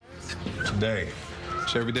today.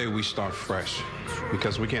 So every day we start fresh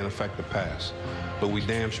because we can't affect the past, but we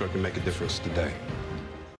damn sure can make a difference today.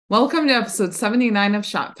 Welcome to episode 79 of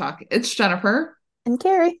Shop Talk. It's Jennifer. And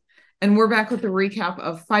Carrie. And we're back with a recap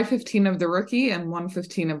of 515 of The Rookie and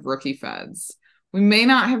 115 of Rookie Feds. We may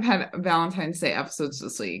not have had Valentine's Day episodes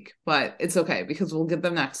this week, but it's okay because we'll get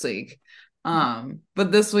them next week.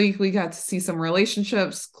 But this week we got to see some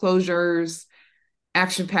relationships, closures,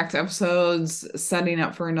 action-packed episodes, setting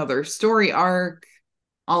up for another story arc,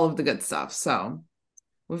 all of the good stuff. So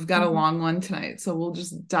we've got a long one tonight, so we'll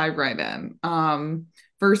just dive right in.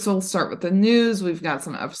 First, we'll start with the news. We've got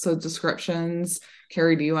some episode descriptions.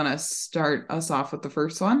 Carrie, do you want to start us off with the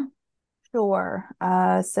first one? Sure.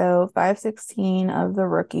 So 516 of The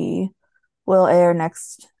Rookie will air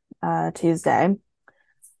next Tuesday.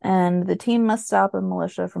 And the team must stop a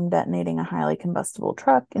militia from detonating a highly combustible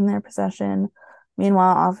truck in their possession.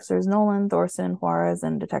 Meanwhile, officers Nolan, Thorson, Juarez,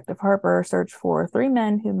 and Detective Harper search for 3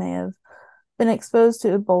 men who may have been exposed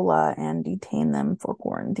to Ebola and detain them for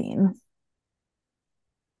quarantine.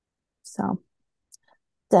 So,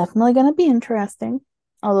 definitely going to be interesting.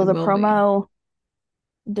 Although the promo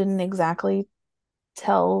didn't exactly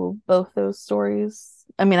tell both those stories.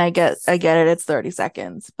 I mean, I get it. It's 30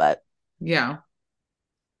 seconds, but yeah,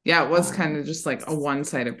 it was kind of just like a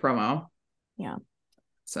one-sided promo. Yeah.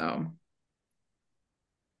 So,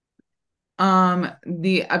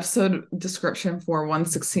 the episode description for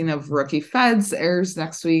 116 of Rookie Feds airs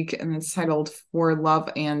next week, and it's titled For Love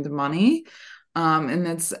and Money. And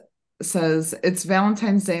it says it's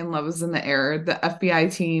Valentine's Day and love is in the air. The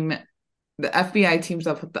FBI teams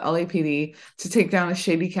up with the LAPD to take down a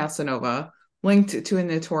shady Casanova linked to a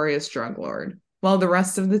notorious drug lord. While the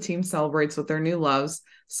rest of the team celebrates with their new loves,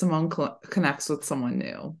 Simone connects with someone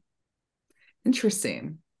new.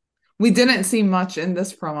 Interesting. We didn't see much in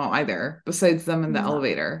this promo either, besides them in the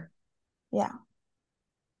elevator. Yeah.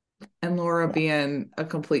 And Laura being a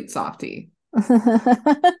complete softie.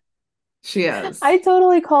 She is. I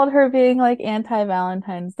totally called her being like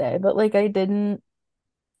anti-Valentine's Day, but like I didn't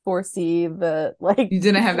foresee the like you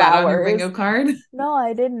didn't have flowers. That on your bingo card? No,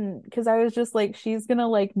 I didn't, because I was just like, she's gonna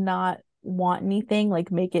like not want anything,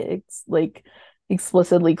 like make it like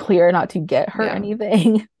explicitly clear not to get her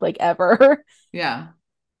anything like ever. Yeah.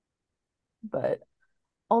 But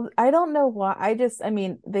I don't know why. I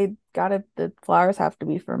mean, the flowers have to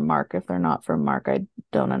be from Mark. If they're not from Mark, I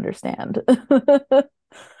don't understand.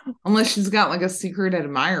 Unless she's got like a secret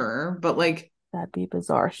admirer, but like that'd be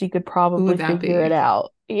bizarre. She could probably figure it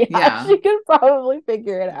out. Yeah, she could probably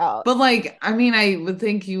figure it out. But like, I mean, I would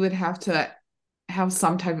think you would have to have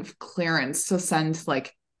some type of clearance to send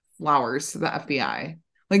like flowers to the FBI.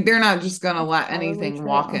 Like they're not just gonna let anything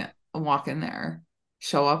walk in there,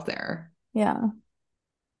 show up there. Yeah.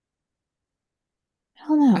 I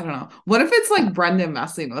don't know. What if it's like Brendan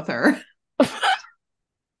messing with her?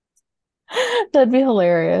 That'd be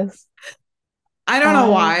hilarious. I don't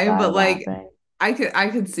know why, but like I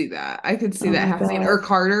could see that. I could see that happening. Or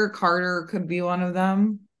Carter could be one of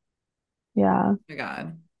them. Yeah. Oh my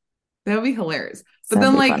God. That would be hilarious. But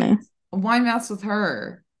then like funny. Why mess with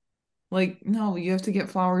her? Like, no, you have to get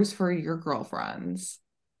flowers for your girlfriends.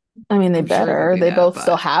 I mean, they better. They both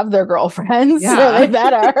still have their girlfriends, so they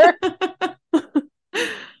better.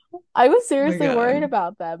 I was seriously worried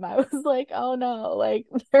about them. I was like, oh no, like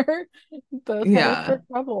they're both headed for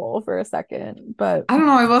trouble for a second. But I don't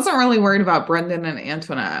know. I wasn't really worried about Brendan and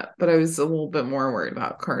Antoinette, but I was a little bit more worried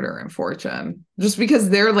about Carter and Fortune. Just because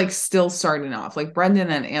they're like still starting off. Like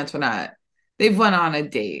Brendan and Antoinette, they've went on a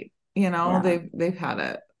date, you know, they've had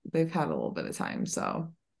it. They've had a little bit of time.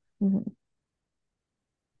 So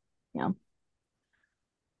yeah.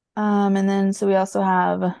 And then so we also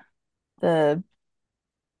have the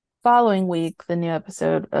following week, the new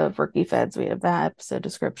episode of Rookie Feds. We have that episode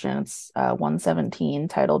description. It's 117,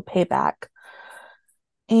 titled Payback.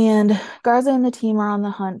 And Garza and the team are on the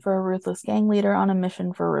hunt for a ruthless gang leader on a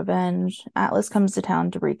mission for revenge. Atlas comes to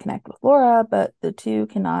town to reconnect with Laura, but the two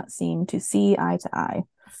cannot seem to see eye to eye.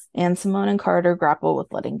 And Simone and Carter grapple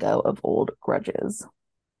with letting go of old grudges.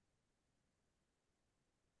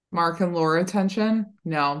 Mark and Laura tension?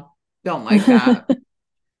 No, don't like that.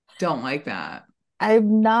 Don't like that.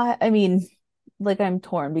 I'm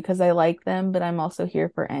torn because I like them, but I'm also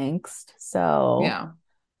here for angst. So yeah,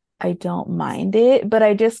 I don't mind it, but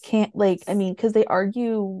I just can't because they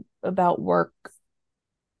argue about work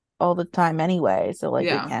all the time anyway. So it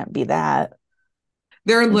can't be that.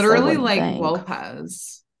 They're literally like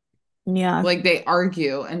Lopez. Yeah. Like they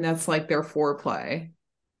argue and that's like their foreplay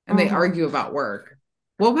and they argue about work.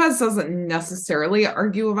 Lopez doesn't necessarily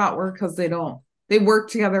argue about work because they work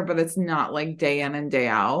together, but it's not like day in and day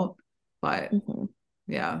out. But Mm-hmm.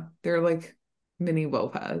 yeah, they're like mini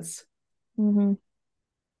Lopez. Mm-hmm.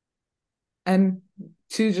 And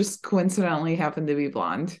two just coincidentally happen to be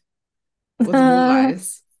blonde with blue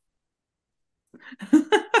eyes.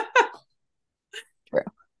 True.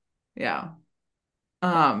 Yeah.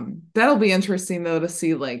 That'll be interesting though to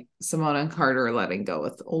see like Simone and Carter letting go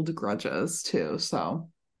with old grudges too. So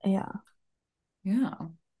Yeah. yeah.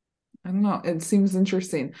 I don't know. It seems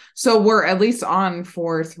interesting. So we're at least on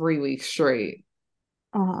for 3 weeks straight.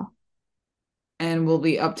 Uh-huh. And we'll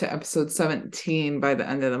be up to episode 17 by the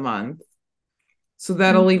end of the month. So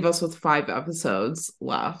that'll Mm. leave us with 5 episodes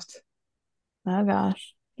left. Oh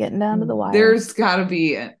gosh. Getting down to the wire. There's gotta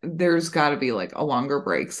be like a longer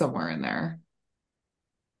break somewhere in there.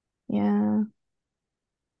 Yeah.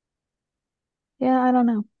 Yeah, I don't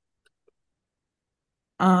know.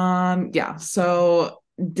 Yeah. So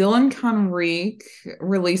Dylan Conrique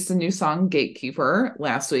released a new song, Gatekeeper,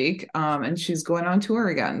 last week. And she's going on tour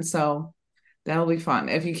again. So that'll be fun.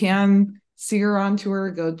 If you can see her on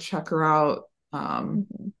tour, go check her out.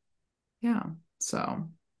 Mm-hmm. Yeah. So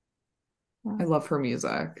Yeah. I love her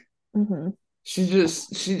music. Mm-hmm. She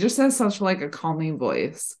just has such like a calming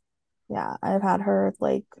voice. Yeah, I've had her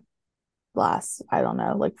like last, I don't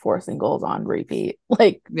know, like 4 singles on repeat,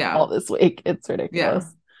 like all Yeah. this week. It's Yeah.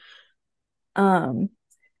 ridiculous. Um,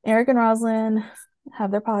 Eric and Roslyn have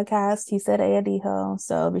their podcast. He said Ayadijo,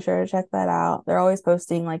 so be sure to check that out. They're always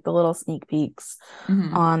posting like the little sneak peeks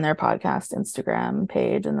Mhm. on their podcast Instagram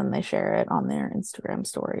page, and then they share it on their Instagram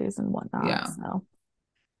stories and whatnot. Yeah. So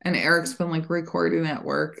And Eric's been like recording at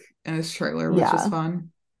work in his trailer, which is yeah,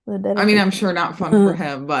 fun. the I mean, I'm dedication. sure not fun for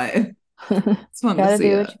him, but it's fun to Gotta see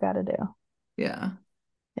do what it. you gotta do. Yeah.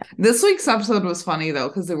 Yeah. This week's episode was funny though,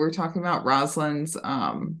 because they were talking about Rosalind's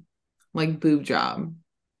like boob job.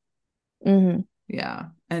 Mm-hmm. Yeah.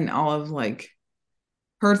 And all of like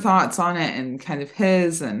her thoughts on it and kind of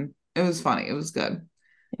his, and it was funny. It was good.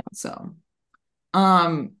 Yeah. So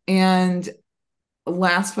and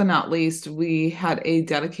last but not least, we had a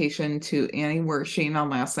dedication to Annie Wershing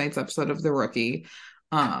on last night's episode of The Rookie.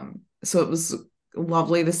 So it was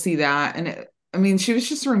lovely to see that. And I mean, she was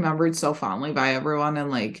just remembered so fondly by everyone.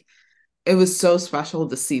 And like, it was so special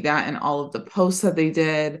to see that in all of the posts that they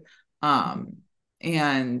did. And,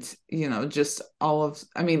 just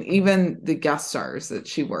I mean, even the guest stars that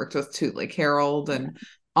she worked with too, like Harold and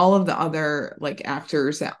all of the other like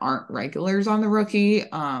actors that aren't regulars on The Rookie,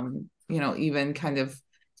 even kind of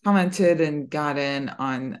commented and got in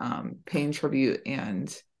on paying tribute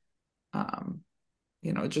and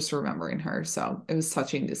just remembering her. So it was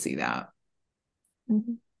touching to see that.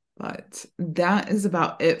 Mm-hmm. But that is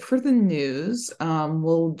about it for the news.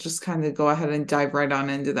 We'll just kind of go ahead and dive right on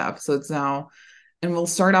into the episodes now. And we'll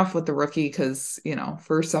start off with The Rookie because,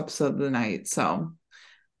 first episode of the night. So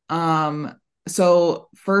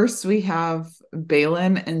first we have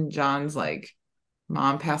Balin and John's like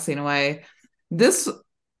mom passing away. This,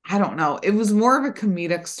 I don't know. It was more of a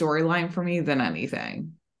comedic storyline for me than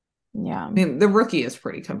anything. Yeah. I mean, The Rookie is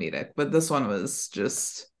pretty comedic, but this one was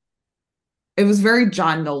just, it was very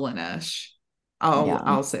John Nolan-ish.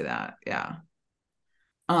 I'll say that. Yeah.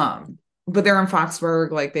 But they're in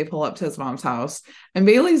Foxburg, like they pull up to his mom's house, and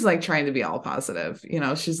Bailey's like trying to be all positive.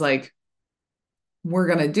 She's like, we're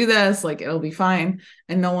gonna do this, like it'll be fine.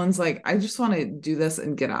 And Nolan's like, I just want to do this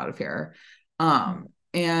and get out of here.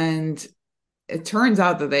 And it turns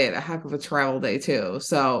out that they had a heck of a travel day too.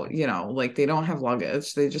 So, like they don't have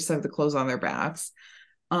luggage, they just have the clothes on their backs.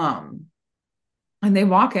 And they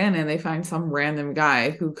walk in and they find some random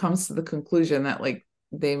guy who comes to the conclusion that like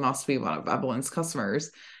they must be one of Evelyn's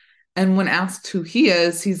customers. And when asked who he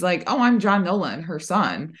is, he's like, oh, I'm John Nolan, her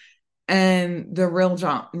son. And the real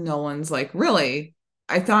John Nolan's like, really?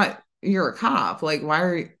 I thought you're a cop. Like,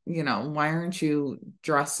 why aren't you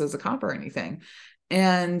dressed as a cop or anything?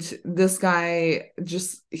 And this guy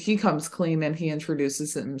he comes clean and he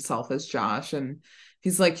introduces himself as Josh. And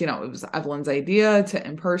he's like, it was Evelyn's idea to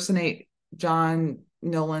impersonate John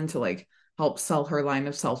Nolan to like help sell her line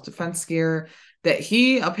of self-defense gear that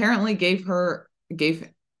he apparently gave her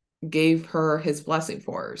his blessing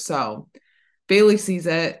for. So Bailey sees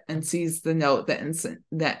it and sees the note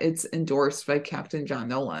that it's endorsed by Captain John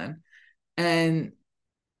Nolan. And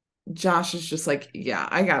Josh is just like, yeah,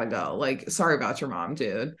 I gotta go. Like, sorry about your mom,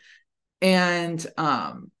 dude. And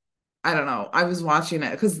I don't know. I was watching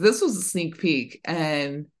it because this was a sneak peek,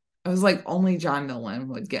 and I was like, only John Nolan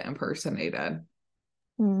would get impersonated.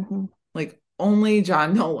 Mm-hmm. Like only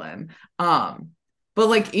John Nolan. But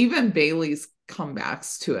like even Bailey's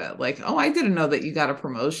comebacks to it, like, oh, I didn't know that you got a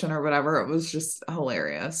promotion or whatever. It was just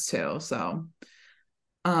hilarious too. So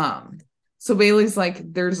So Bailey's like,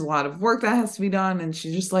 there's a lot of work that has to be done. And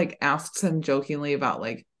she just like asks him jokingly about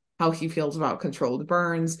like how he feels about controlled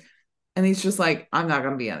burns. And he's just like, I'm not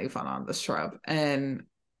going to be any fun on this trip. And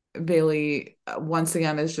Bailey, once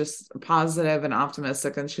again, is just positive and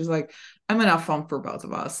optimistic. And she's like, I'm enough fun for both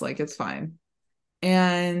of us. Like, it's fine.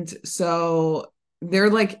 And so they're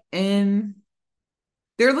like in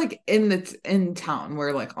in town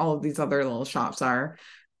where like all of these other little shops are.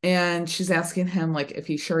 And she's asking him like if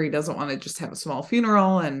he's sure he doesn't want to just have a small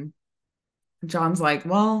funeral. And John's like,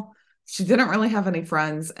 well, she didn't really have any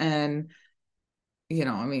friends. And,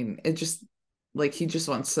 I mean, it just like he just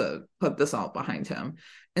wants to put this all behind him.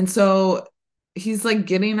 And so he's like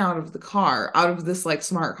getting out of the car, out of this like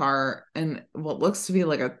smart car and what looks to be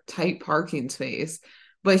like a tight parking space,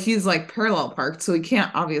 but he's like parallel parked, so he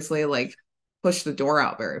can't obviously like push the door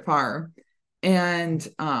out very far. And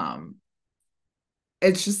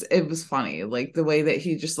it was funny, like the way that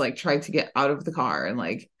he just like tried to get out of the car and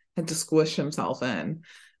like had to squish himself in.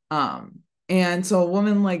 Um, and so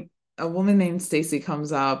a woman named Stacy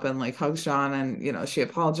comes up and like hugs John, and she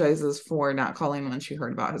apologizes for not calling when she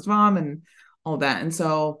heard about his mom and all that. And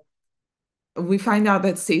so we find out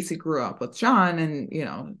that Stacy grew up with John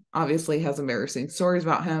and, obviously has embarrassing stories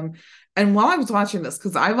about him. And while I was watching this,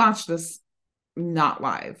 because I watched this not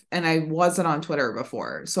live and I wasn't on Twitter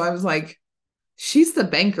before. So I was like, she's the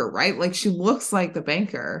banker, right? Like she looks like the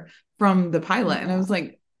banker from the pilot. And I was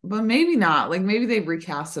like, but maybe not. Like maybe they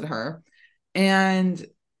recasted her. And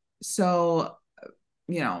so,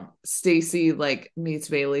 Stacy like meets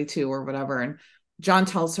Bailey too or whatever. And John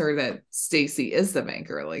tells her that Stacy is the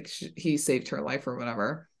banker, like he saved her life or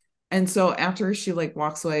whatever. And so after she like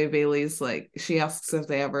walks away, Bailey's like, she asks if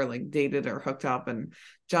they ever like dated or hooked up. And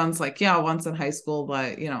John's like, yeah, once in high school,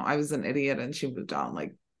 but I was an idiot and she moved on,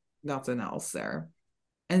 like nothing else there.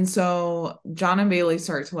 And so John and Bailey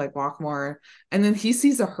start to like walk more. And then he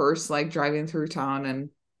sees a hearse like driving through town, and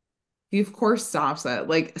he of course stops it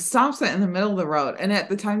in the middle of the road. And at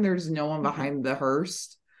the time there's no one behind the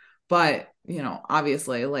hearse. But,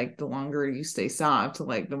 obviously like the longer you stay stopped,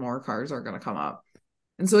 like the more cars are going to come up.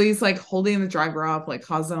 And so he's like holding the driver up, like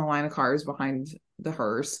causing a line of cars behind the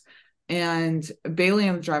hearse. And Bailey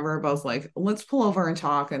and the driver are both like, let's pull over and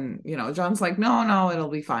talk. And, John's like, no, it'll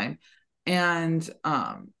be fine. And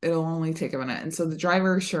it'll only take a minute. And so the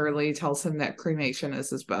driver Shirley tells him that cremation is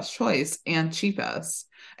his best choice and cheapest.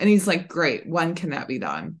 And he's like, great, when can that be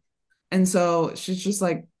done? And so she's just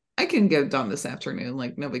like, I can get it done this afternoon,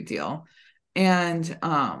 like no big deal. And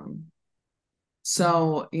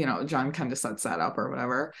so, John kind of sets that up or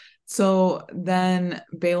whatever. So then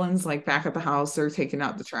Baylin's like back at the house, they're taking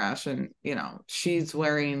out the trash, and she's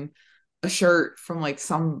wearing a shirt from like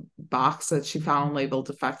some box that she found labeled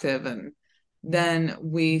defective. And then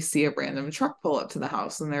we see a random truck pull up to the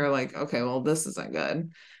house, and they're like, okay, well, this isn't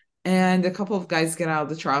good. And a couple of guys get out of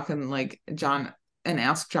the truck and like John and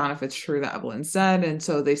ask John if it's true that Evelyn's dead. And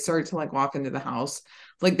so they start to like walk into the house,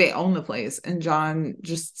 like they own the place. And John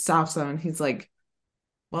just stops them and he's like,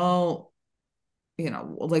 well,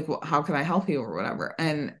 like, how can I help you or whatever?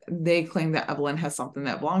 And they claim that Evelyn has something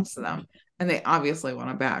that belongs to them, and they obviously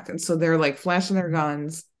want it back. And so they're like flashing their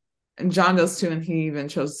guns, and John does too, and he even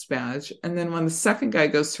shows his badge. And then when the second guy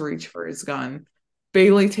goes to reach for his gun,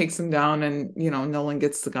 Bailey takes him down, and Nolan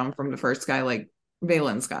gets the gun from the first guy. Like,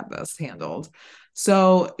 Baylin's got this handled.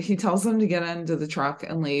 So he tells them to get into the truck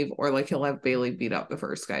and leave, or like he'll have Bailey beat up the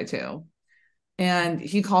first guy too. And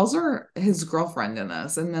he calls her his girlfriend in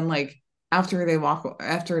this. And then like after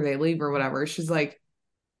they leave or whatever, she's like,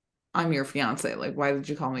 I'm your fiance. Like, why did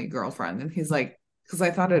you call me girlfriend? And he's like, because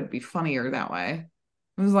I thought it'd be funnier that way.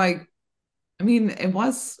 I was like, I mean, it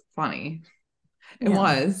was funny. It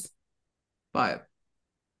was, but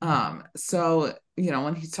so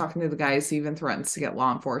when he's talking to the guys, he even threatens to get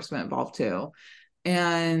law enforcement involved too.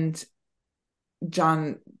 And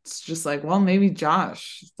John's just like, well, maybe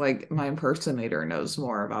Josh, like my impersonator, knows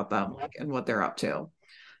more about them, like, and what they're up to.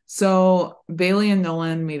 So Bailey and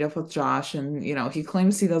Nolan meet up with Josh, and he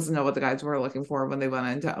claims he doesn't know what the guys were looking for when they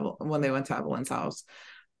went to Evelyn's house.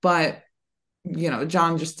 But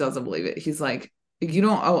John just doesn't believe it. He's like, you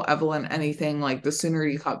don't owe Evelyn anything. Like, the sooner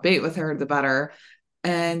you cut bait with her, the better.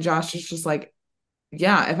 And Josh is just like,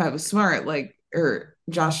 yeah, if I was smart, like, or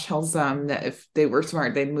Josh tells them that if they were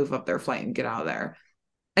smart, they'd move up their flight and get out of there.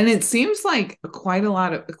 And it seems like quite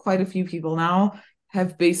a few people now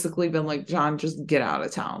have basically been like, John, just get out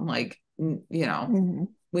of town. Like, we know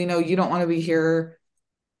you don't want to be here.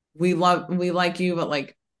 We like you, but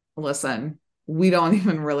like, listen, we don't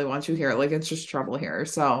even really want you here. Like, it's just trouble here.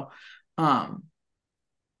 So,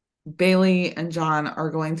 Bailey and John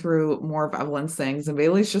are going through more of Evelyn's things, and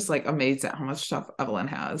Bailey's just like amazed at how much stuff Evelyn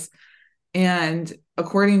has. And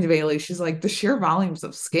according to Bailey, she's like, the sheer volumes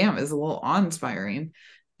of scam is a little awe-inspiring.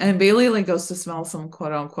 And Bailey like goes to smell some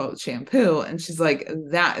quote unquote shampoo, and she's like,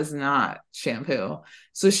 that is not shampoo.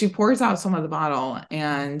 So she pours out some of the bottle,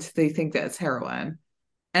 and they think that it's heroin.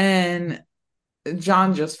 And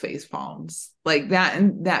John just face palms like that,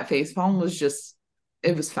 and that face palm was just,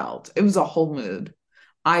 it was felt. It was a whole mood.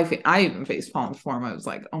 I even face palmed for him. I was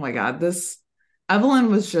like, oh my God, this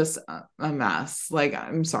Evelyn was just a mess. Like,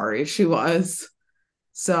 I'm sorry, she was.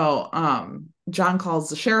 So John calls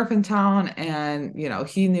the sheriff in town, and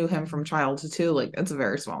he knew him from childhood too. Like, it's a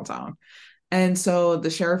very small town. And so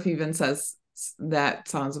the sheriff even says that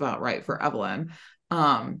sounds about right for Evelyn.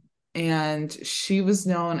 And she was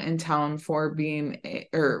known in town for being a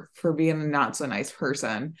not so nice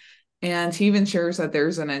person. And he even shares that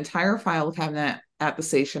there's an entire file cabinet at the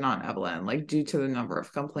station on Evelyn, like due to the number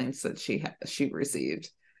of complaints that she received.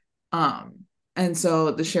 And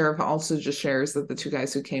so the sheriff also just shares that the two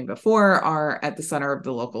guys who came before are at the center of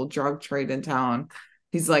the local drug trade in town.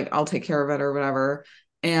 He's like, I'll take care of it or whatever.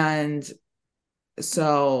 And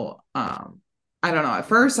so I don't know. At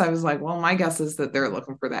first I was like, well, my guess is that they're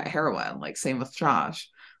looking for that heroin, like same with Josh.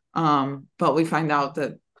 But we find out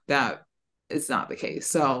that is not the case.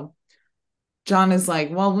 So John is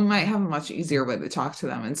like, well, we might have a much easier way to talk to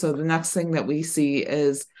them. And so the next thing that we see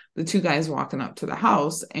is the two guys walking up to the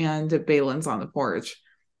house, and Balin's on the porch.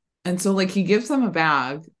 And so like he gives them a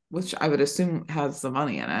bag, which I would assume has the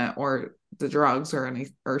money in it or the drugs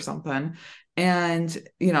or something. And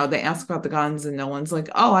they ask about the guns, and no one's like,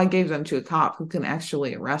 oh, I gave them to a cop who can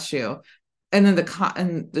actually arrest you. And then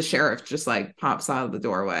the sheriff just like pops out of the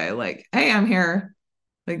doorway like, hey, I'm here,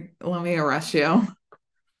 like, let me arrest you.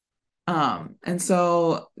 And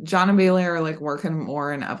so John and Bailey are like working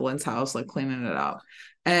more in Evelyn's house, like cleaning it up.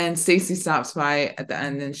 And Stacy stops by at the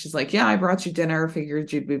end, and she's like, yeah, I brought you dinner,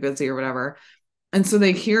 figured you'd be busy or whatever. And so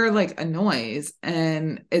they hear like a noise,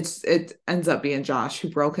 and it ends up being Josh, who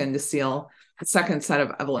broke in to steal the second set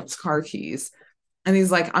of Evelyn's car keys. And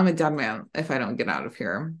he's like, I'm a dead man if I don't get out of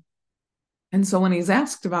here. And so when he's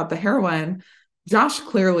asked about the heroin, Josh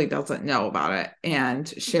clearly doesn't know about it, and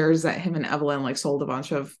shares that him and Evelyn like sold a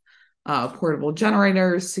bunch of portable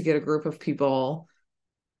generators to get a group of people,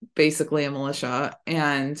 basically a militia.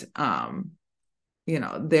 And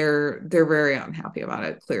they're very unhappy about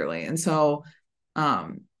it, clearly. And so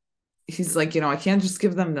he's like, I can't just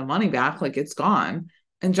give them the money back, like it's gone.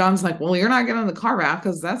 And John's like, well, you're not getting the car back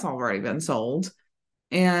because that's already been sold.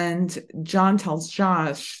 And John tells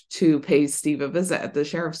Josh to pay Steve a visit at the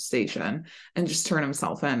sheriff's station and just turn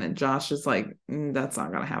himself in. And Josh is like, that's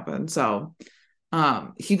not gonna happen. So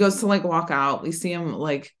he goes to like walk out. We see him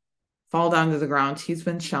like fall down to the ground. He's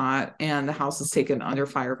been shot, and the house is taken under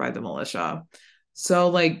fire by the militia. So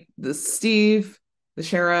like the Steve, the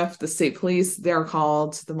sheriff, the state police, they're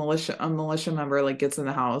called. A militia member like gets in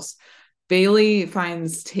the house. Bailey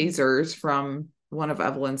finds tasers from one of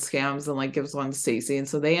Evelyn's scams and like gives one to Stacy. And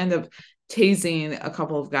so they end up tasing a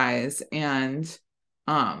couple of guys. And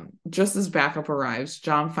just as backup arrives,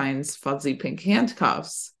 John finds fuzzy pink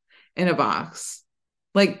handcuffs in a box.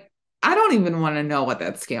 Like, I don't even want to know what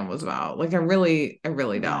that scam was about. Like, I really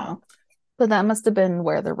don't. Yeah. But that must have been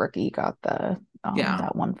where the rookie got the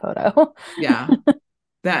that one photo. Yeah.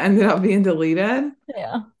 That ended up being deleted.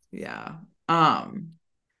 Yeah. Yeah.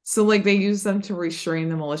 So like they used them to restrain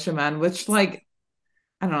the militiamen, which like,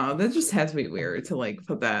 I don't know, that just had to be weird to like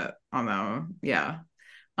put that on them. Yeah.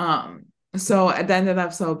 So at the end of the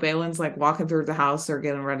episode, Balin's like walking through the house, they're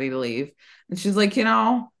getting ready to leave. And she's like,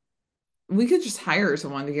 we could just hire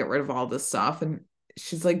someone to get rid of all this stuff. And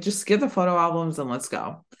she's like, just get the photo albums and let's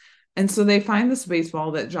go. And so they find this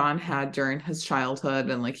baseball that John had during his childhood,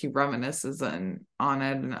 and like he reminisces on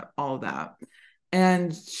it and all of that.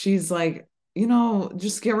 And she's like,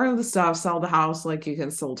 just get rid of the stuff, sell the house, like you can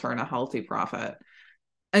still turn a healthy profit.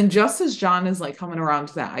 And just as John is like coming around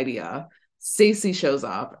to that idea, Stacy shows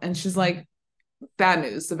up, and she's like, bad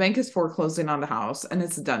news, the bank is foreclosing on the house and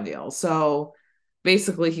it's a done deal. So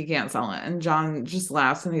basically he can't sell it. And John just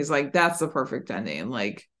laughs, and he's like, that's the perfect ending.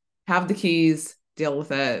 Like, have the keys, deal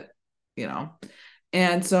with it,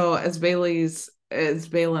 And so as Balin's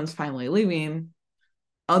finally leaving,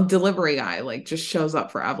 a delivery guy like just shows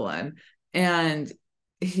up for Evelyn, and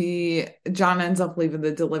John ends up leaving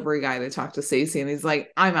the delivery guy to talk to Stacy, and he's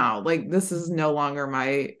like, I'm out. Like, this is no longer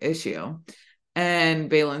my issue. And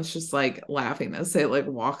Balin's just like laughing as they like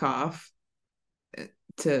walk off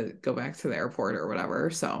to go back to the airport or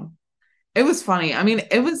whatever. So it was funny. I mean,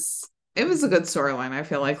 it was it was a good storyline. I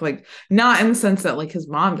feel like not in the sense that like his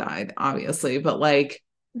mom died, obviously, but like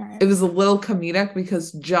Right. it was a little comedic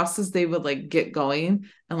because just as they would like get going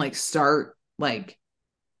and start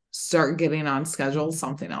getting on schedule,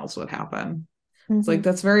 something else would happen. It's Mm-hmm. like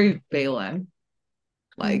that's very Balin.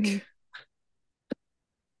 Mm-hmm. Like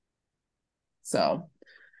so.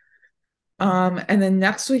 And then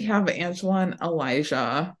next we have Angela and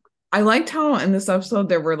Elijah. I liked how in this episode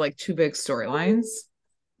there were like two big storylines.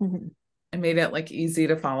 Mm-hmm. It made it like easy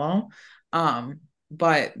to follow. Um,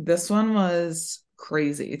 but this one was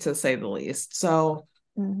crazy to say the least. So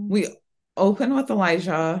Mm-hmm. we open with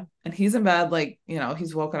Elijah and he's in bed, like,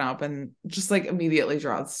 he's woken up and just like immediately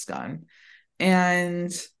draws his gun.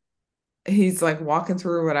 And he's like walking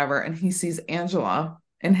through or whatever, and he sees Angela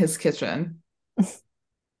in his kitchen,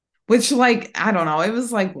 which like, I don't know, it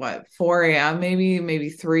was like what, 4 a.m., maybe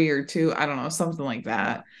 3 or 2, I don't know, something like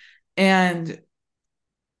that. And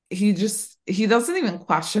he doesn't even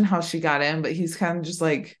question how she got in, but he's kind of just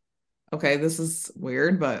like, okay, this is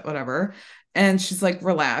weird, but whatever. And she's like,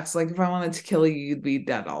 relax. Like, if I wanted to kill you, you'd be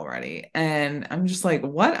dead already. And I'm just like,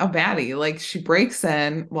 what a baddie. Like, she breaks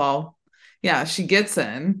in. Well, yeah, she gets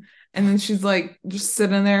in. And then she's like, just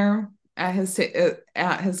sitting there at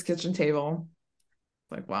his kitchen table.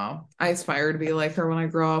 Like, wow, I aspire to be like her when I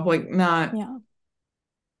grow up. Like, not Yeah.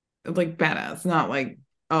 like badass, not like,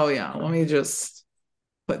 oh, yeah, let me just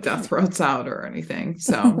put death throats out or anything.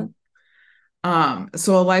 So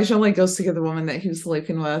Elijah like goes to get the woman that he was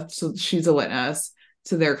sleeping with, so she's a witness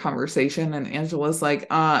to their conversation, and Angela's like,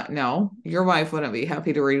 no, your wife wouldn't be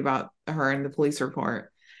happy to read about her in the police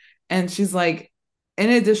report. And she's like, in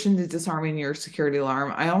addition to disarming your security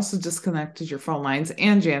alarm, I also disconnected your phone lines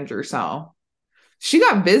and jammed your cell. She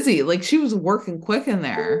got busy, like she was working quick in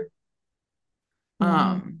there.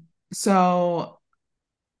 Mm-hmm. So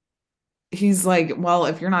he's like, well,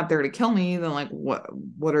 if you're not there to kill me, then like what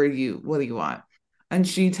do you want? And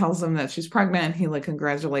she tells him that she's pregnant. He like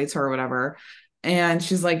congratulates her or whatever. And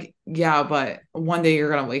she's like, yeah, but one day you're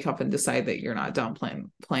gonna wake up and decide that you're not done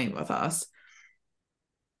playing with us.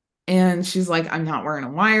 And she's like, I'm not wearing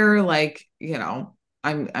a wire, like,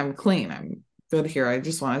 I'm clean. I'm good here. I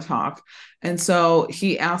just want to talk. And so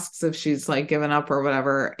he asks if she's like given up or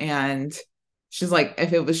whatever. And she's like,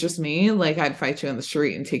 if it was just me, like I'd fight you in the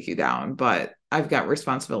street and take you down, but I've got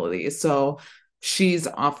responsibilities. So she's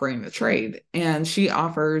offering the trade, and she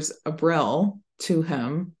offers Abril to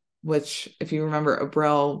him, which if you remember,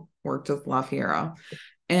 Abril worked with La Fiera.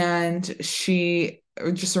 And she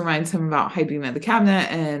just reminds him about hiding in the cabinet.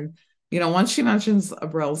 And, once she mentions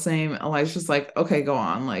Abril's name, Elijah's like, okay, go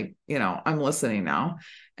on. Like, I'm listening now.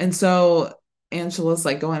 And so Angela's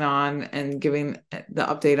like going on and giving the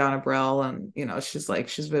update on Abril. And, she's like,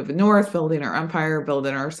 she's moving north, building her empire,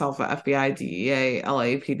 building herself a FBI, DEA,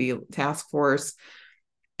 LAPD task force.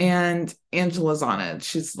 And Angela's on it.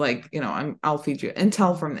 She's like, I'll feed you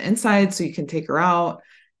intel from the inside so you can take her out.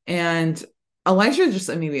 And Elijah just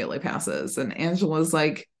immediately passes. And Angela's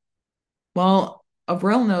like, well,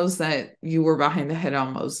 Abril knows that you were behind the hit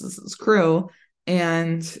on Moses's crew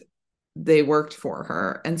and they worked for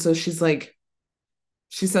her. And so she's like,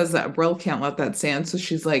 she says that Abril can't let that stand. So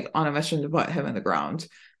she's like on a mission to put him in the ground.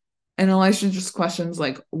 And Elisha just questions,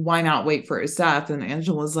 like, why not wait for his death? And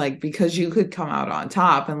Angela's like, because you could come out on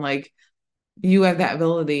top and like you have that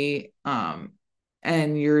ability. And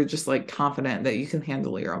you're just like confident that you can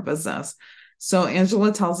handle your own business. So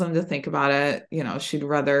Angela tells him to think about it. She'd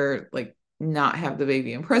rather like not have the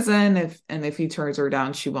baby in prison if he turns her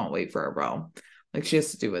down, she won't wait for a bro. Like she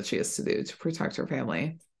has to do what she has to do to protect her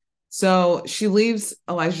family. So she leaves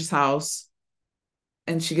Elijah's house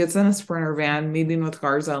and she gets in a Sprinter van meeting with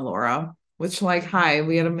Garza and Laura, which like, hi,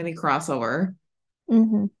 we had a mini crossover.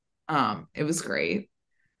 Mm-hmm. It was great.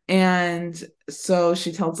 And so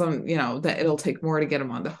she tells him, that it'll take more to get him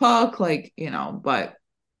on the hook, like, but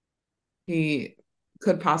he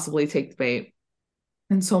could possibly take the bait.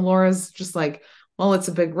 And so Laura's just like, well, it's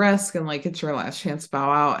a big risk and like it's your last chance to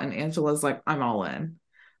bow out. And Angela's like, I'm all in.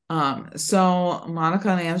 So Monica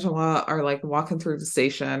and Angela are like walking through the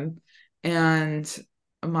station, and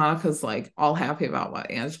Monica's like all happy about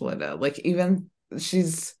what Angela did. Like even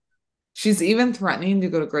she's even threatening to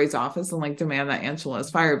go to Gray's office and like demand that Angela is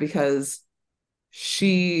fired because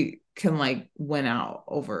she can like win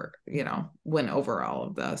over all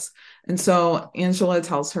of this. And so Angela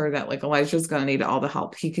tells her that like Elijah's gonna need all the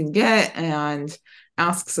help he can get and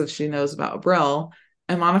asks if she knows about Abril.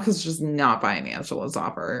 And Monica's just not buying Angela's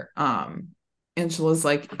offer. Angela's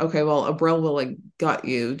like, okay, well, Abril will like gut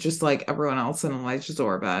you just like everyone else in Elijah's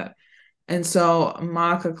orbit. And so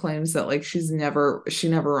Monica claims that like she never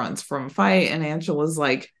runs from a fight, and Angela's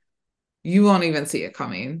like, you won't even see it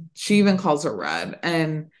coming. She even calls her red.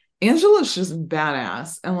 And Angela's just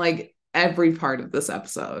badass and like every part of this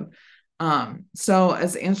episode. So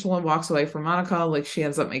as Angela walks away from Monica, like she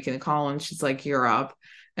ends up making a call and she's like, "You're up."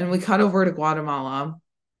 And we cut over to Guatemala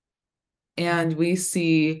and we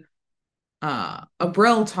see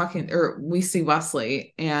Abril talking, or we see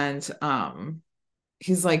Wesley, and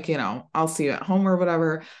he's like, "I'll see you at home," or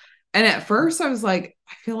whatever. And at first I was like,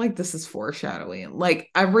 I feel like this is foreshadowing. Like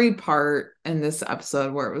every part in this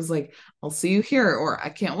episode where it was like, "I'll see you here," or "I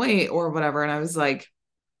can't wait," or whatever. And I was like,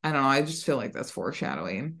 I don't know, I just feel like that's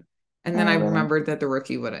foreshadowing. And then Oh, I really? remembered that the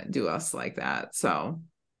rookie wouldn't do us like that. So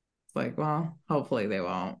it's like, well, hopefully they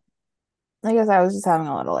won't. I guess I was just having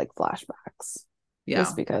a lot of like flashbacks Yeah.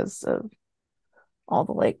 just because of all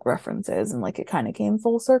the like references and like it kind of came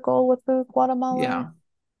full circle with the Yeah. Guatemala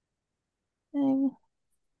thing.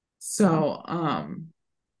 So,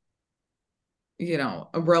 So,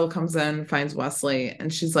 Abril comes in, finds Wesley,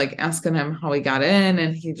 and she's like asking him how he got in,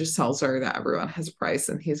 and he just tells her that everyone has a price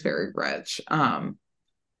and he's very rich.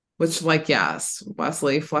 Which like, yes,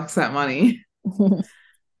 Wesley flex that money.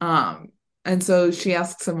 Um, and so she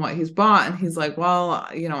asks him what he's bought, and he's like, "Well,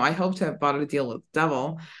 I hope to have bought a deal with the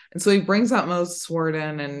devil." And so he brings out Moses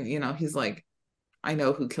Warden, and he's like, "I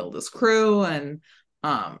know who killed his crew," and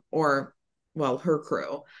or well, her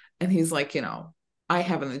crew. And he's like, "I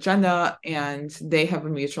have an agenda, and they have a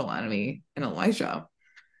mutual enemy in Elijah."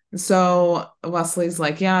 So Wesley's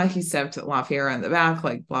like, "Yeah, he stabbed LaFierre in the back,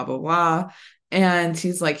 like blah blah blah." And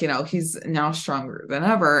he's like, he's now stronger than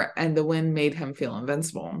ever, and the wind made him feel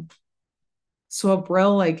invincible. So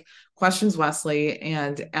Abril like questions Wesley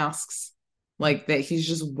and asks like that he's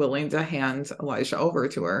just willing to hand Elijah over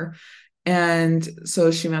to her. And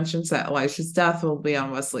so she mentions that Elijah's death will be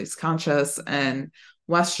on Wesley's conscience, and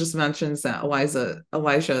Wes just mentions that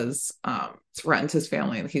Elijah's threatened his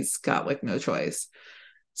family and he's got like no choice.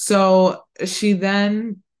 So she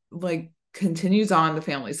then like continues on the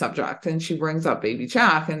family subject and she brings up baby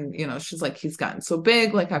Jack, and she's like, "He's gotten so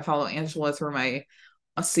big, like I follow Angela through my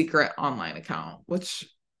a secret online account," which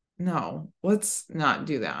no, let's not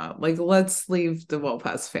do that. Like let's leave the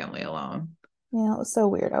Lopez family alone. yeah, it was so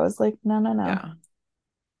weird. I was like, no, no, no, Yeah.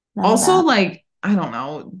 none of Also, that. like, I don't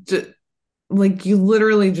know, like you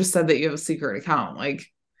literally just said that you have a secret account. Like,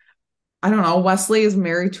 I don't know, Wesley is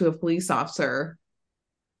married to a police officer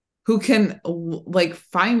who can like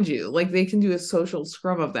find you. Like they can do a social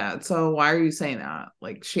scrub of that. So why are you saying that?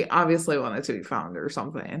 Like she obviously wanted to be found or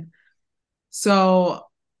something. So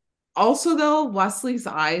also though, Wesley's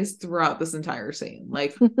eyes throughout this entire scene,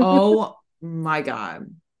 like, oh my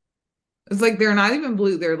God. It's like they're not even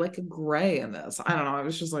blue, they're like a gray in this. I don't know. I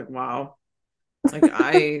was just like, wow. Like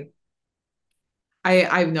I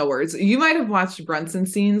have no words. You might have watched Brunson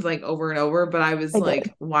scenes like over and over, but I was I did.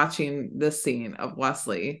 like watching this scene of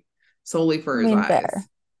Wesley solely I for his mean, eyes. fair,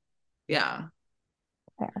 Yeah.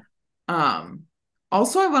 fair. Um,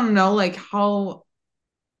 Also I want to know like how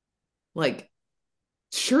like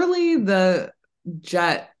surely the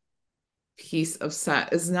jet piece of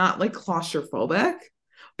set is not like claustrophobic,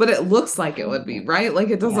 but it looks like it would be, right? Like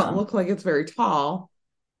it doesn't Yeah, look like it's very tall,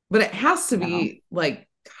 but it has to no, be like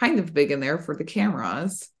kind of big in there for the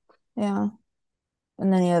cameras. yeah.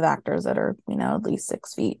 And then you have actors that are, at least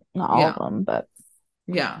 6 feet. Not all of Yeah. them, but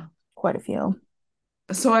Yeah. quite a few.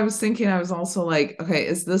 So I was thinking, I was also like, okay,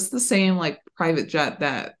 is this the same like private jet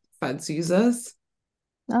that Feds uses?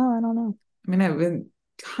 Oh, I don't know. I mean, I would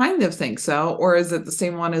kind of think so. Or is it the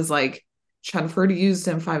same one as like Chenford used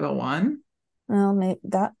in 501? Well, maybe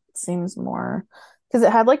that seems more because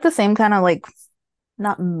it had like the same kind of like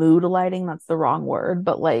not mood lighting, that's the wrong word,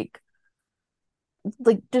 but like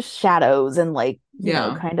just shadows and like,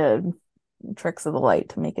 Yeah. kind of tricks of the light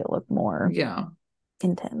to make it look more Yeah.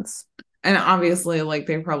 intense. And obviously, like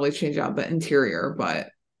they probably change out the interior, but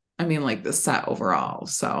I mean, like the set overall.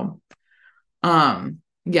 So,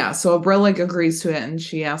 yeah. So Abril like agrees to it, and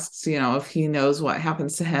she asks, if he knows what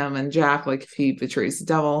happens to him and Jack, like if he betrays the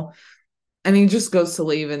devil, and he just goes to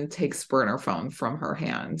leave and takes burner phone from her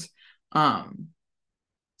hand. Um,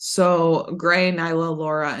 so Gray, Nyla,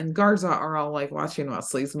 Laura, and Garza are all like watching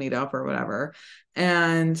Wesley's meetup or whatever,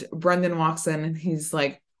 and Brendan walks in and he's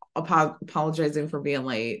like apologizing for being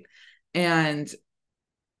late, and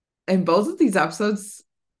in both of these episodes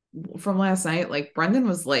from last night, like Brendan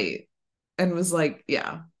was late and was like,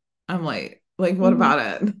 "Yeah, I'm late. Like, what Hmm.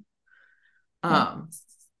 about it?" Yeah. Um,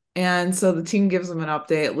 and so the team gives him an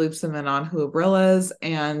update, loops him in on who Abril is,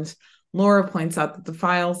 and Laura points out that the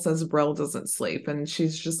file says Abril doesn't sleep, and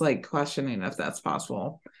she's just like questioning if that's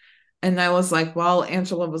possible. And I was like, well,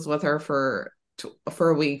 Angela was with her for for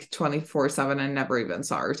a week 24/7 and never even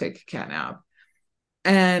saw her take a cat nap.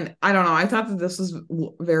 And I don't know, I thought that this was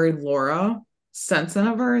very Laura Stenson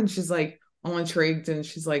of her, and she's like all intrigued, and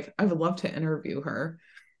she's like, I would love to interview her.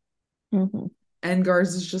 Mm-hmm. And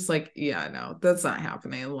Garza is just like, yeah, no, that's not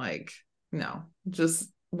happening. Like, no, just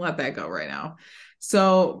let that go right now.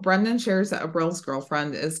 So Brendan shares that Abril's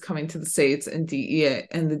girlfriend is coming to the States, and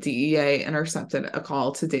the DEA intercepted a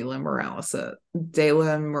call to Daylan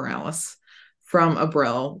Morales from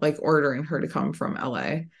Abril, like ordering her to come from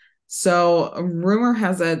LA. So rumor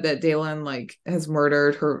has it that Daylan like has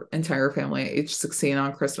murdered her entire family at age 16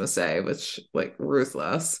 on Christmas Day, which like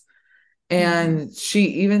ruthless. And she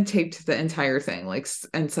even taped the entire thing, like,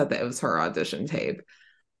 and said that it was her audition tape.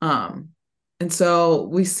 Um, and so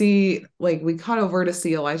we see, like, we cut over to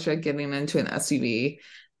see Elijah getting into an SUV,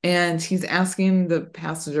 and he's asking the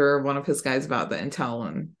passenger, one of his guys, about the intel.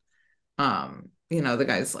 And, the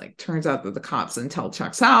guy's like, turns out that the cops' intel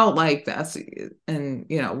checks out, like, the SUV, and,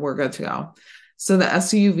 we're good to go. So the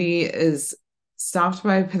SUV is stopped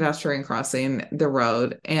by a pedestrian crossing the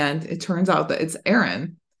road, and it turns out that it's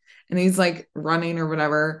Aaron, and he's like running or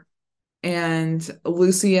whatever. And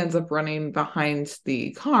Lucy ends up running behind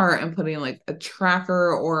the car and putting like a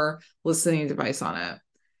tracker or listening device on it.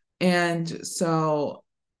 And so,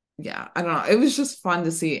 yeah, I don't know. It was just fun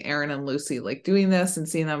to see Aaron and Lucy like doing this and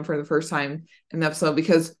seeing them for the first time in the episode,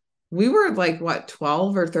 because we were like, what,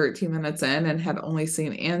 12 or 13 minutes in and had only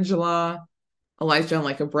seen Angela, Elijah, and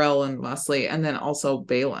like Abril and Leslie, and then also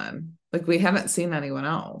Balin. Like, we haven't seen anyone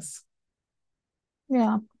else.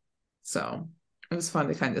 Yeah. So it was fun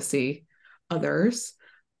to kind of see others.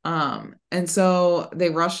 And so they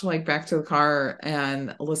rush like back to the car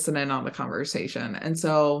and listen in on the conversation. And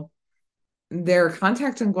so their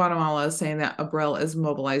contact in Guatemala is saying that Abril is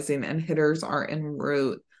mobilizing and hitters are en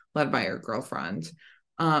route, led by her girlfriend.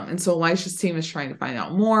 And so Elijah's team is trying to find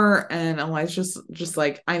out more, and Elijah's just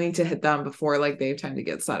like, I need to hit them before like they have time to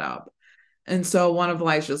get set up. And so one of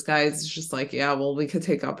Elijah's guys is just like, yeah, well, we could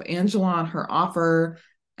take up Angela on her offer.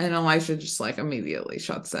 And Elijah just like immediately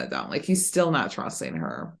shuts that down. Like, he's still not trusting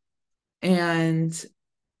her. And,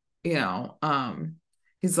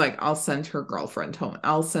 he's like, I'll send her girlfriend home.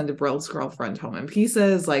 I'll send Abril's girlfriend home in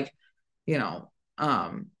pieces. Like, if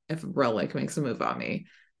Abril like makes a move on me.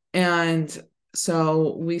 And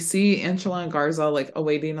so we see Angela and Garza like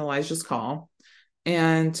awaiting Elijah's call.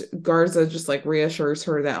 And Garza just like reassures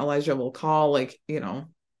her that Elijah will call, like,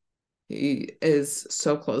 he is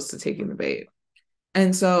so close to taking the bait.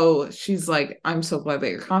 And so she's like, I'm so glad that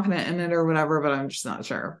you're confident in it or whatever, but I'm just not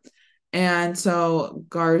sure. And so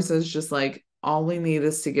Garza's just like, all we need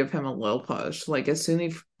is to give him a little push. Like, as soon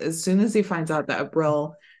as he finds out that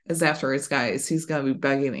Abril is after his guys, he's gonna be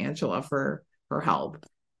begging Angela for help.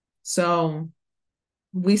 So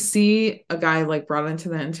we see a guy like brought into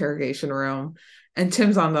the interrogation room, and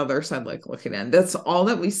Tim's on the other side, like looking in. That's all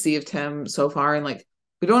that we see of Tim so far. And like,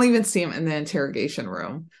 we don't even see him in the interrogation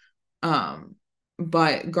room.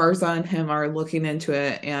 But Garza and him are looking into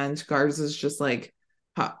it, and Garza's just like,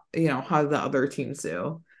 how the other teams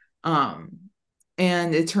do.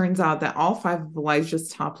 And it turns out that all 5 of Elijah's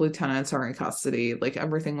top lieutenants are in custody. Like,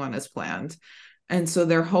 everything went as planned. And so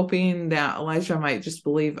they're hoping that Elijah might just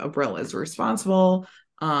believe Abril is responsible,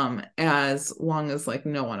 as long as like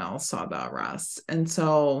no one else saw the arrest. And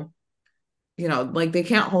so, like, they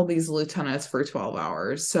can't hold these lieutenants for 12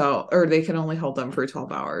 hours. Or they can only hold them for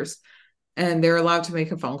 12 hours. And they're allowed to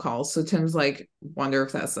make a phone call. So Tim's like, wonder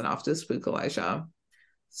if that's enough to spook Elijah.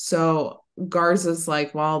 So Garza's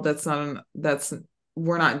like, well,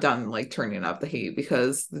 we're not done like turning up the heat,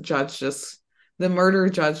 because the murder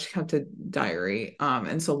judge kept a diary.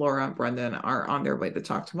 And so Laura and Brendan are on their way to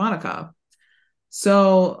talk to Monica.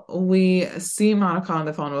 So we see Monica on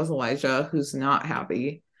the phone with Elijah, who's not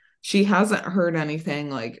happy. She hasn't heard anything,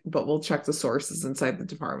 like, but we'll check the sources inside the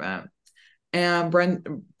department. And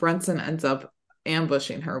Brenson ends up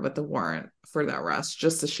ambushing her with the warrant for the arrest,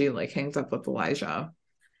 just as she like hangs up with Elijah.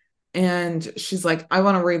 And she's like, I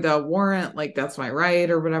want to read the warrant, like, that's my right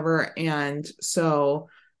or whatever. And so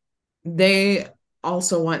they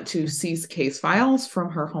also want to seize case files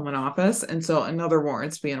from her home and office. And so another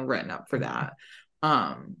warrant's being written up for that.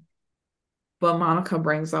 But Monica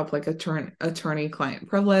brings up like attorney-client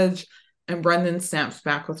privilege, and Brendan snaps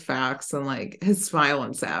back with facts, and like his smile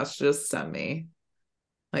and sass just sent me.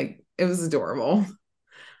 Like, it was adorable.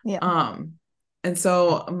 Yeah. And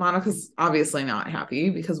so Monica's obviously not happy,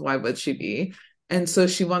 because why would she be? And so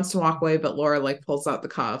she wants to walk away, but Laura like pulls out the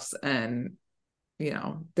cuffs, and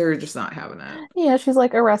they're just not having it. Yeah, she's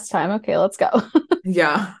like, arrest time. Okay, let's go.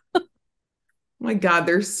 Yeah. Oh my God,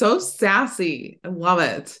 they're so sassy. I love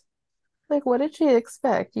it. Like, what did she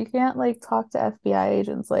expect? You can't like talk to FBI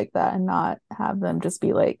agents like that and not have them just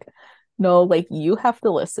be like, no, like you have to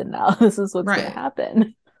listen now. This is what's gonna Right.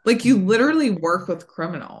 happen. Like you literally work with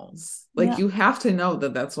criminals. Like Yeah. you have to know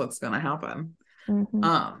that that's what's going to happen. Hmm.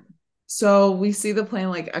 Um, so we see the plane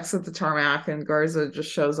like exit the tarmac and Garza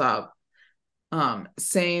just shows up,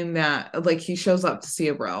 saying that like he shows up to see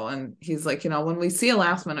Abril and he's like, when we see a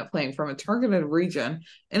last minute plane from a targeted region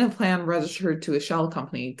in a plan registered to a shell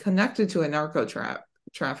company connected to a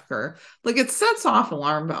trafficker, like it sets off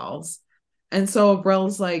alarm bells. And so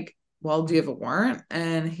Abril's like, well, do you have a warrant?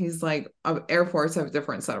 And he's like, airports have a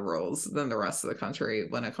different set of rules than the rest of the country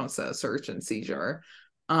when it comes to search and seizure.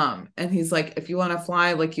 And he's like, if you want to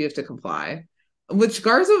fly, like you have to comply. Which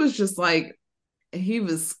Garza was just like, he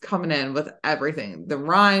was coming in with everything, the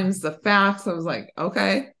rhymes, the facts. I was like,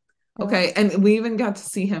 okay, Yeah. okay. And we even got to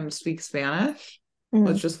see him speak Spanish, Hmm.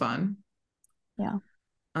 which was fun. Yeah.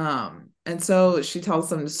 And so she tells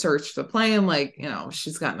them to search the plane, like,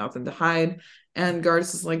 she's got nothing to hide. And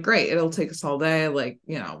Garza is like, great, it'll take us all day. Like,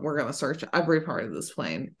 we're gonna search every part of this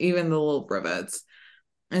plane, even the little rivets.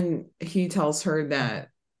 And he tells her that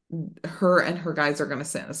her and her guys are gonna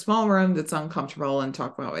sit in a small room that's uncomfortable and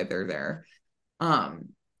talk about why they're there. Um,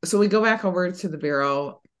 so we go back over to the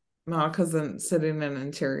bureau. Monica's sitting in an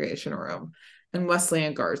interrogation room, and Wesley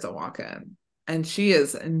and Garza walk in. And she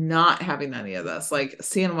is not having any of this. Like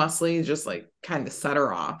seeing Wesley just like kind of set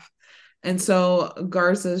her off. And so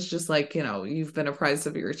Garza's just like, you've been apprised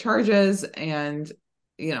of your charges and,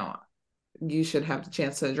 you know, you should have the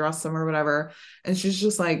chance to address them or whatever. And she's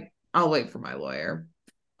just like, I'll wait for my lawyer.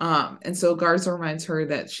 And so Garza reminds her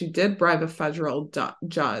that she did bribe a federal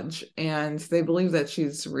judge, and they believe that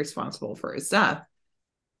she's responsible for his death.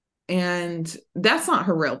 And that's not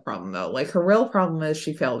her real problem, though. Like, her real problem is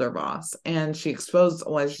she failed her boss, and she exposed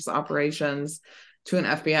Elijah's operations to an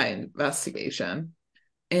FBI investigation.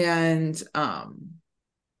 And,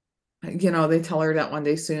 they tell her that one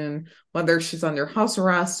day soon, whether she's under house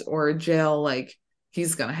arrest or jail, like,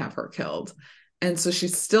 he's going to have her killed. And so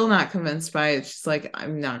she's still not convinced by it. She's like,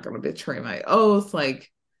 I'm not going to betray my oath.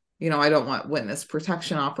 Like, I don't want witness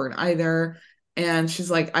protection offered either. And she's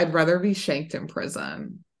like, I'd rather be shanked in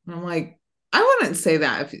prison. And I'm like, I wouldn't say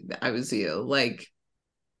that if I was you. Like,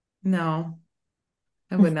 no,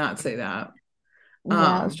 I would not say that.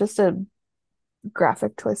 Yeah, it's just a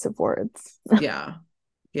graphic choice of words. Yeah.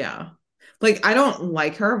 Yeah. Like, I don't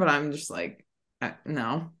like her, but I'm just like,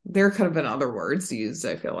 no, there could have been other words used,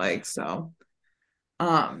 I feel like. So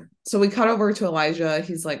we cut over to Elijah.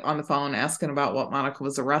 He's like on the phone asking about what Monica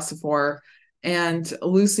was arrested for. And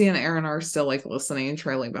Lucy and Aaron are still like listening and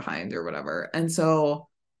trailing behind or whatever. And so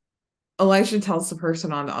Elijah tells the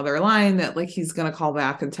person on the other line that like he's gonna call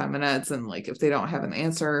back in 10 minutes, and like if they don't have an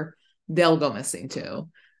answer, they'll go missing too.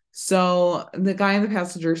 So the guy in the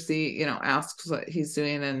passenger seat, asks what he's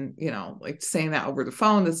doing, and like saying that over the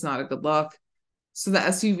phone, that's not a good look. So the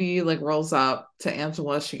SUV like rolls up to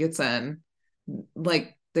Angela. She gets in,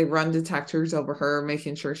 like they run detectors over her,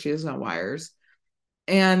 making sure she has no wires.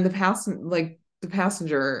 And the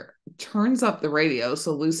passenger turns up the radio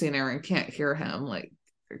so Lucy and Aaron can't hear him, like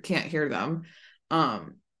can't hear them.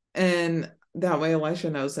 And that way Elisha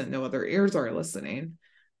knows that no other ears are listening.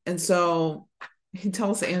 And so he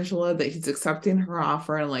tells Angela that he's accepting her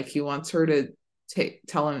offer and like he wants her to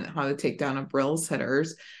tell him how to take down Abril's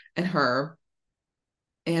hitters and her.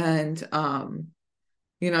 And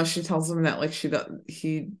she tells him that like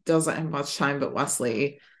he doesn't have much time, but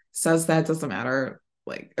Wesley says that doesn't matter.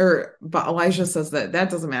 But Elijah says that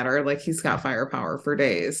doesn't matter. Like he's got firepower for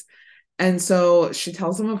days. And so she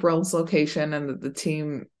tells him Abril's location and the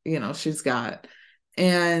team, she's got.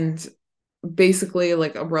 And basically,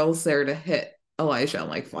 like Abril's there to hit Elijah and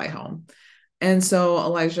like fly home. And so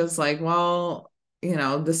Elijah's like, well,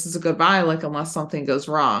 this is a goodbye, like unless something goes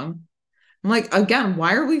wrong. I'm like, again,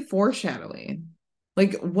 why are we foreshadowing?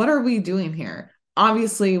 Like, what are we doing here?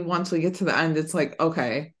 Obviously, once we get to the end, it's like,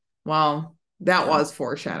 okay, well, that was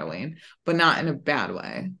foreshadowing, but not in a bad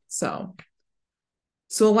way. So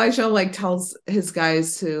Elijah like tells his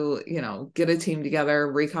guys to, get a team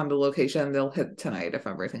together, recon the location. They'll hit tonight if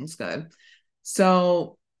everything's good.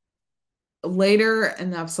 So later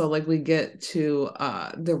in the episode, like we get to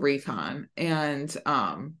the recon, and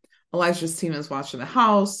Elijah's team is watching the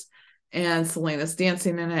house, and Selena's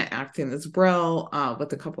dancing in it, acting as Brill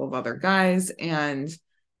with a couple of other guys, and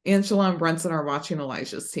Angela and Brenton are watching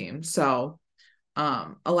Elijah's team. So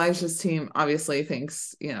Elijah's team obviously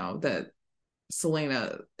thinks, that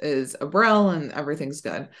Selena is a Brill and everything's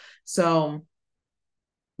good. So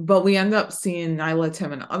but we end up seeing Nyla,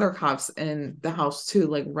 Tim, and other cops in the house too,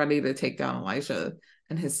 like ready to take down Elijah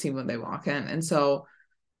and his team when they walk in. And so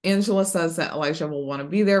Angela says that Elijah will want to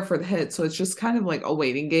be there for the hit. So it's just kind of like a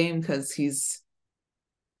waiting game because he's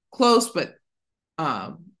close, but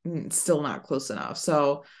still not close enough.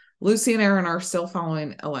 So Lucy and Aaron are still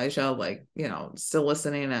following Elijah, like, still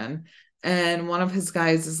listening in. And one of his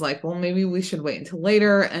guys is like, well, maybe we should wait until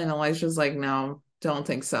later. And Elijah's like, no, don't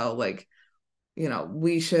think so. Like,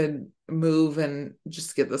 we should move and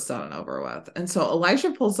just get this done and over with. And so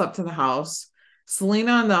Elijah pulls up to the house.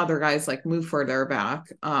 Selena and the other guys like move further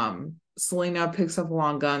back. Selena picks up a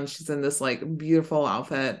long gun. She's in this like beautiful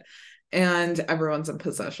outfit, and everyone's in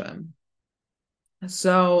possession.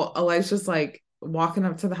 So Elijah's like walking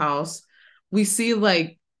up to the house. We see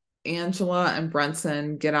like Angela and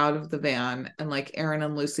Brenson get out of the van, and like Aaron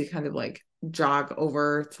and Lucy kind of like jog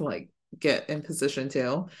over to like get in position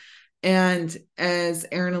too. And as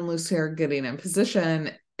Aaron and Lucy are getting in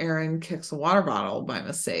position, Aaron kicks a water bottle by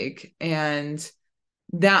mistake, and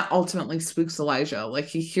that ultimately spooks Elijah. Like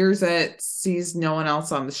he hears it, sees no one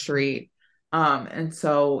else on the street, and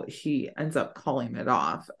so he ends up calling it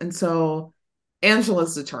off. And so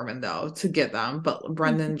Angela's determined though to get them, but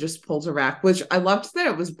Brendan just pulls her back, which I loved that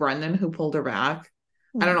it was Brendan who pulled her back.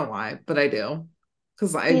 I don't know why, but I do,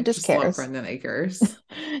 because I just love Brendan Akers.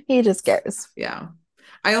 He just cares. Yeah.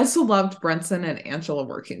 I also loved Brenson and Angela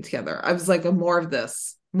working together. I was like, more of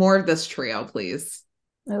this trio, please.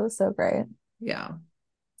 It was so great. Yeah.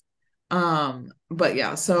 But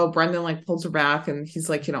yeah, so Brendan like pulls her back, and he's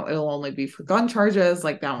like, it'll only be for gun charges,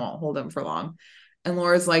 like that won't hold him for long. And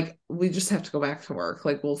Laura's like, we just have to go back to work,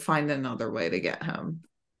 like we'll find another way to get him.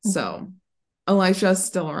 So Elijah's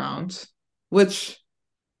still around, which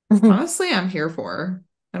honestly I'm here for.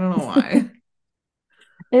 I don't know why.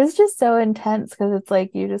 It's just so intense because it's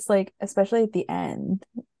like you just like, especially at the end,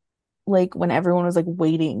 like when everyone was like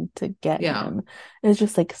waiting to get him, it was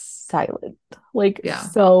just like silent, like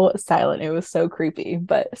so silent. It was so creepy,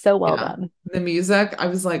 but so well done. The music, I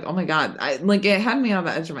was like, oh my God, it had me on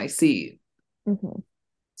the edge of my seat.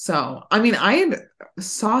 So I mean, I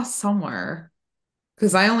saw somewhere,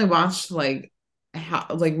 because I only watched like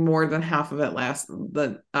more than half of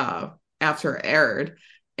it after it aired,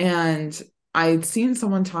 and I'd seen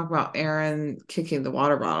someone talk about Aaron kicking the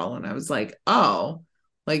water bottle, and I was like, oh,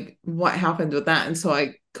 like what happened with that? And so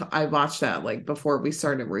I watched that like before we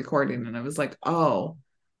started recording, and I was like, oh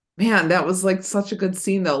man, that was like such a good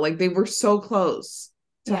scene though. Like they were so close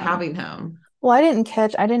to having him. Well, I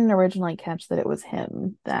didn't originally catch that it was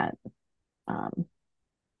him that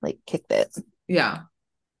like kicked it. Yeah.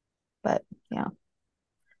 But yeah.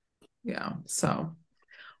 Yeah. So,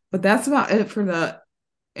 but that's about it for the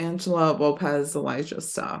Angela Lopez Elijah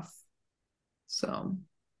stuff. So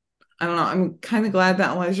I don't know. I'm kind of glad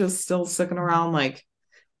that Elijah's still sticking around. Like,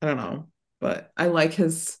 I don't know, but I like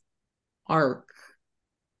his arc,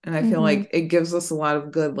 and I feel like it gives us a lot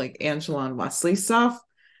of good like Angela and Wesley stuff,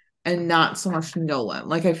 and not so much Nolan.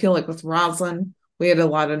 Like I feel like with Rosalind, we had a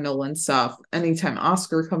lot of Nolan stuff. Anytime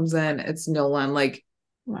Oscar comes in, it's Nolan. Like,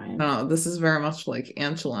 I don't know, this is very much like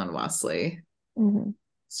Angela and Wesley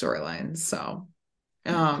storyline. So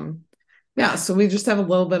yeah, so we just have a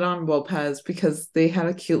little bit on Lopez because they had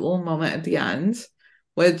a cute little moment at the end,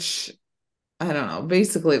 which I don't know,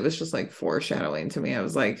 basically it was just like foreshadowing to me. I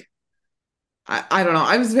was like, I don't know,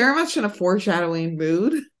 I was very much in a foreshadowing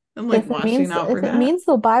mood and like watching out for that. If it means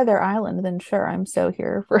they'll buy their island, then sure, I'm so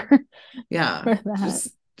here for for that.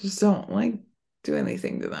 Just don't like do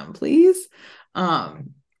anything to them, please.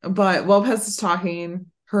 But Lopez is talking,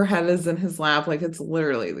 her head is in his lap, like it's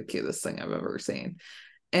literally the cutest thing I've ever seen.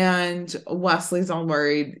 And Wesley's all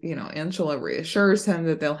worried. Angela reassures him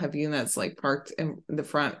that they'll have units like parked in the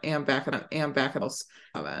front and back of house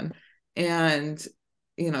 7. And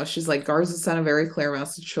she's like, Garza sent a very clear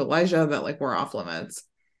message to Elijah that like we're off limits.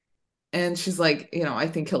 And she's like, I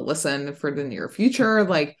think he'll listen for the near future,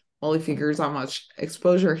 like while he figures out how much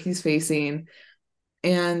exposure he's facing.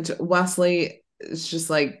 And Wesley is just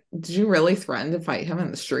like, did you really threaten to fight him in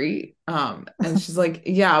the street? And she's like,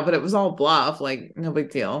 yeah, but it was all bluff, like no big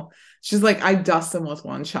deal. She's like, I dust him with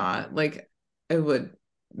one shot, like it would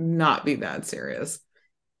not be that serious,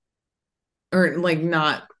 or like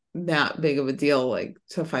not that big of a deal, like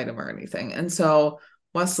to fight him or anything. And so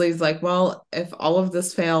Wesley's like, well, if all of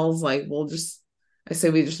this fails, like I say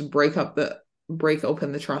we just break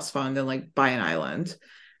open the trust fund and like buy an island.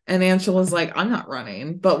 And Angela's like, I'm not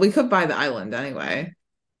running, but we could buy the island anyway.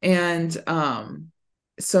 And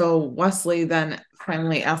so Wesley then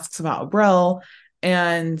finally asks about Abril,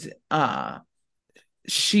 and Angela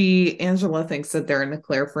thinks that they're in the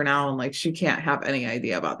clear for now, and like she can't have any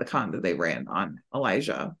idea about the con that they ran on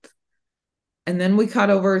Elijah. And then we cut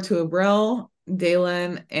over to Abril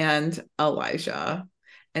Dalen and Elijah,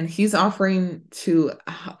 and he's offering to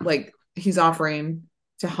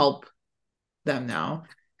help them now,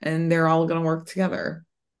 and they're all gonna work together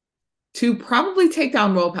to probably take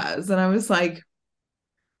down Lopez. And I was like,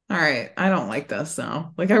 all right, I don't like this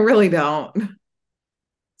now. Like, I really don't.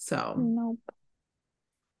 So Nope.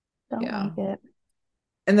 Don't yeah. like it.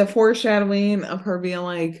 And the foreshadowing of her being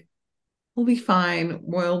like, we'll be fine,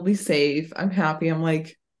 we'll be safe, I'm happy. I'm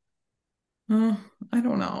like, oh, I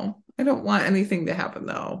don't know. I don't want anything to happen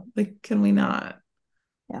though. Like, can we not?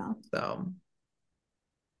 Yeah. So,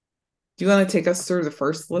 do you want to take us through the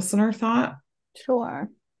first listener thought? Sure.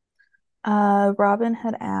 Robin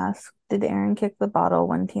had asked, did Aaron kick the bottle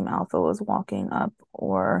when Team Alpha was walking up,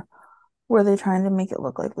 or were they trying to make it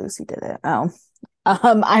look like Lucy did it? Oh.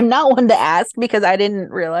 I'm not one to ask because I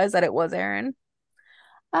didn't realize that it was Aaron.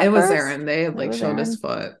 It was First. Aaron. They had like showed his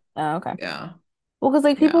foot. Oh, okay. Yeah. Well, because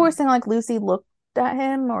like people Yeah. were saying like Lucy looked at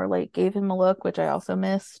him or like gave him a look, which I also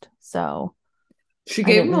missed. So She I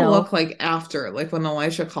gave didn't him a know. look like after, like when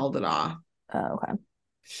Elijah called it off. Oh, okay.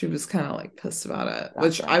 She was kind of like pissed about it,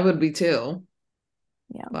 which Gotcha. I would be too.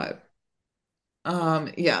 Yeah. But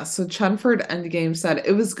yeah, so Chunford Endgame said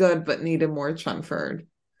it was good but needed more Chunford.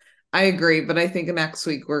 I agree, but I think next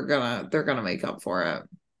week they're gonna make up for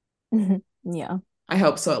it. Yeah. I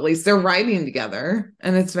hope so. At least they're riding together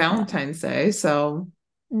and it's Valentine's Day, so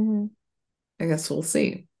Mm-hmm. I guess we'll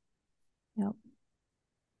see. Yep.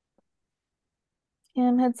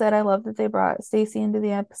 Kim had said, I love that they brought Stacy into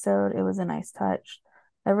the episode. It was a nice touch.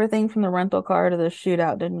 Everything from the rental car to the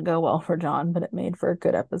shootout didn't go well for John, but it made for a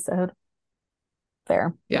good episode.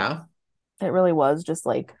 Fair. Yeah. It really was just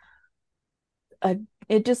like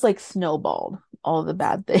it just like snowballed all the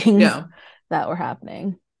bad things Yeah. that were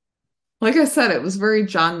happening. Like I said, it was very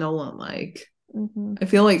John Nolan like. Mm-hmm. I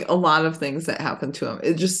feel like a lot of things that happen to him,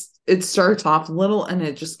 it starts off little and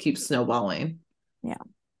it just keeps snowballing. Yeah.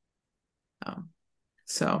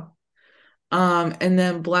 So, and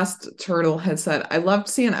then Blessed Turtle had said, I loved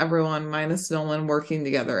seeing everyone minus Nolan working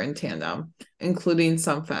together in tandem, including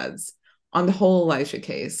some feds, on the whole Elijah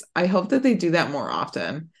case. I hope that they do that more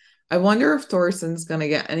often. I wonder if Thorson's going to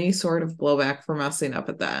get any sort of blowback for messing up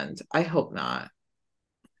at the end. I hope not.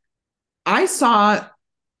 I saw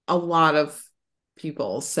a lot of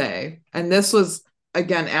people say, and this was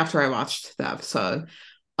again after I watched the episode,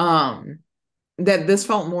 that this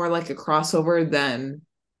felt more like a crossover than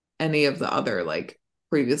any of the other like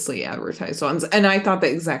previously advertised ones. And I thought the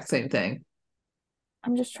exact same thing.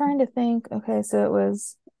 I'm just trying to think. Okay, so it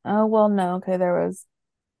was, oh, well, no. Okay, there was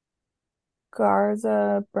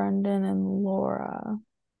Garza, Brendan, and Laura.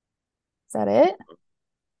 Is that it?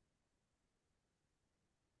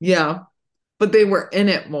 Yeah, but they were in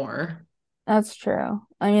it more. That's true.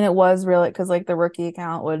 I mean, it was really because like the rookie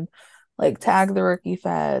account would like tag the rookie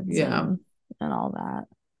feds Yeah. and all that.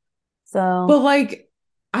 So, But like,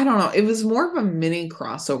 I don't know, it was more of a mini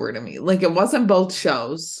crossover to me. Like it wasn't both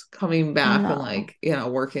shows coming back No. and like,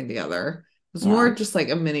 working together. It was Yeah. more just like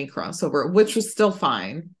a mini crossover, which was still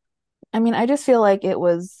fine. I mean, I just feel like it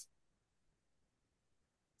was.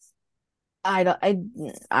 I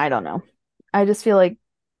don't know. I just feel like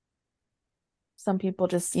some people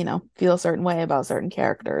just, feel a certain way about certain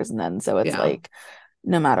characters, and then so it's Yeah. like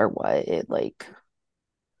no matter what, it like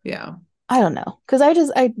Yeah. I don't know. Because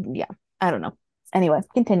I don't know. Anyway,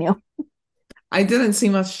 continue. I didn't see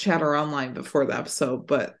much chatter online before the episode,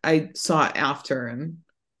 but I saw it after, and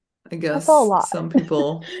I guess saw a lot. some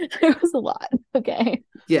people, There was a lot. Okay.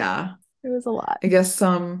 yeah, There was a lot. I guess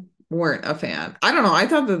some weren't a fan. I don't know. I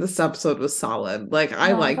thought that this episode was solid. Like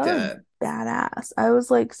I No, liked thought it. Badass. I was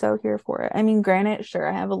like so here for it. I mean, granted, sure,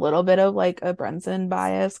 I have a little bit of like a Brenson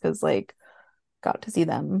bias because like got to see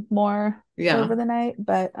them more Yeah. over the night,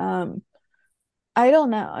 but I don't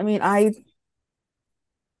know. I mean, I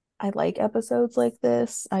like episodes like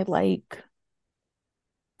this. I like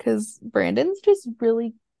because Brandon's just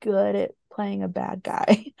really good at playing a bad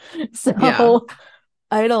guy. So Yeah.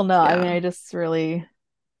 I don't know. I mean, Yeah. I just really,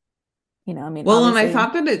 I mean, Well, and I obviously,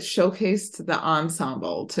 thought that it showcased the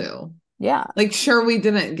ensemble too. yeah, Like, sure, we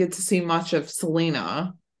didn't get to see much of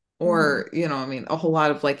Selena or, I mean, a whole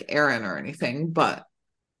lot of like Aaron or anything, but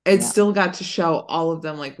it Yeah. still got to show all of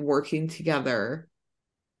them like working together.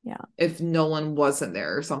 Yeah. If Nolan wasn't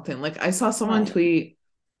there or something. Like I saw someone Right. tweet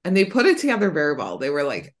and they put it together very well. They were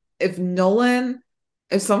like, if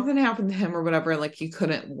something happened to him or whatever, like he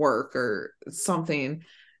couldn't work or something,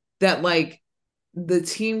 that like the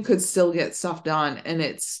team could still get stuff done and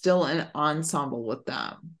it's still an ensemble with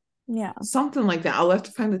them. Yeah. Something like that. I'll have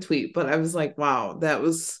to find the tweet, but I was like, wow, that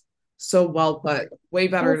was so well put. Way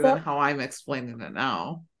better Was than that- how I'm explaining it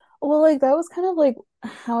now. Well, like that was kind of like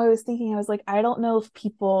how I was thinking. I was like, I don't know if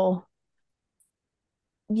people,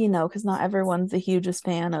 because not everyone's the hugest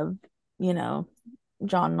fan of, you know,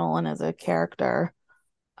 John Nolan as a character.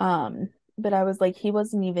 Um, but I was like, he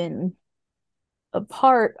wasn't even a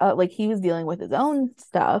part like he was dealing with his own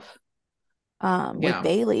stuff, with Yeah.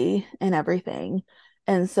 Bailey and everything.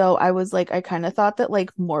 And so I was like, I kind of thought that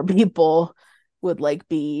like more people would like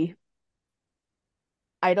be,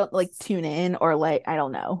 I don't like tune in or like, I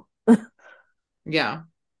don't know. Yeah.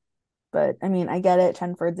 But I mean, I get it.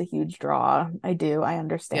 Chenford's a huge draw. I Yeah.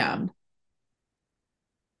 understand.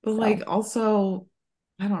 But So like also,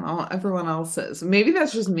 I don't know, everyone else is. Maybe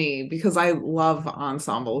that's just me because I love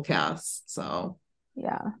ensemble casts. So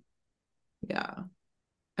yeah. yeah.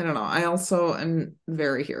 I don't know. I also am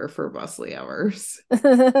very here for Wesley Evers.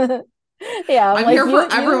 Yeah, I'm I'm like here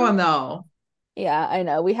for everyone though. yeah, I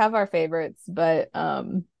know. We have our favorites, but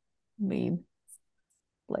we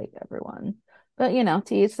like everyone. But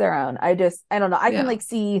to each their own. I don't know.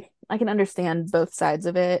 Yeah. I can understand both sides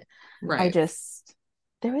of it. I Right. just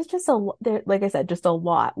there was just there, like I said, just a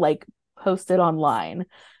lot like posted online,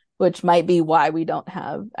 which might be why we don't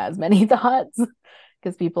have as many thoughts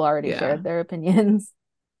because people already Yeah. shared their opinions.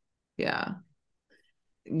 Yeah.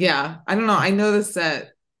 Yeah. I don't know. I noticed that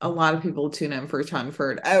a lot of people tune in for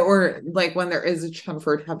Chunford, or like when there is a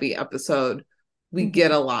Chunford heavy episode, we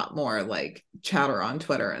get Mhm. a lot more like chatter on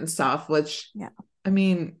Twitter and stuff, which Yeah. I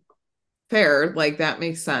mean, fair, like that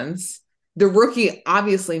makes sense. The rookie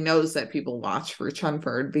obviously knows that people watch for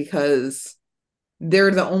Chunford because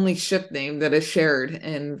they're the only ship name that is shared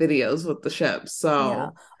in videos with the ship. Yeah.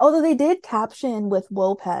 So, Although they did caption with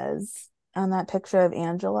Lopez on that picture of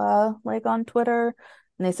Angela, like on Twitter,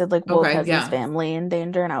 and they said like okay, Lopez's yeah, family in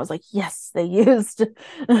danger, and I was like, yes, they used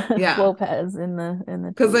yeah. Lopez in the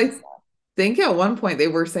Because tweets. I think at one point they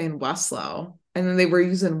were saying Westlow, and then they were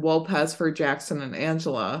using Lopez for Jackson and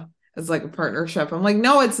Angela as like a partnership. I'm like,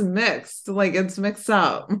 no, it's mixed. Like it's mixed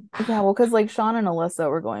up. Yeah, well, because like Sean and Alyssa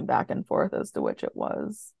were going back and forth as to which it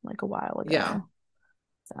was like a while Yeah, ago.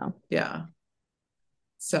 So yeah.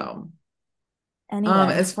 So,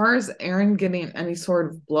 anyway, as far as Aaron getting any sort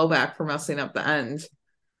of blowback for messing up the end,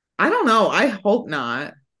 I don't know. I hope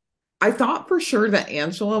not. I thought for sure that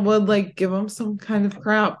Angela would like give him some kind of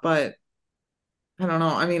crap, but I don't know.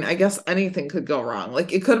 I mean, I guess anything could go wrong.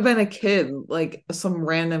 Like it could have been a kid, like some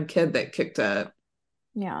random kid that kicked it,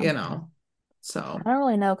 yeah, you know. So I don't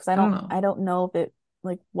really know because I don't know. I don't know if it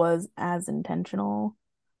like was as intentional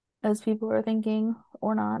as people are thinking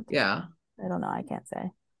or not. Yeah, I don't know. I can't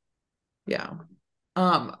say. yeah.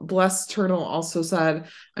 Blessed Turtle also said,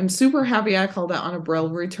 I'm super happy I called out on Brill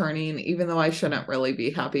returning, even though I shouldn't really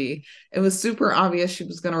be happy. It was super obvious she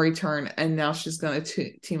was going to return, and now she's going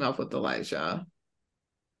to team up with Elijah.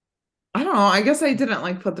 I don't know. I guess I didn't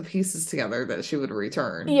like put the pieces together that she would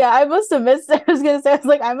return. Yeah, I must have missed. I was gonna say, I was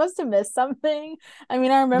like, I must have missed something. I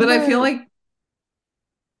mean, I But I feel remember. like,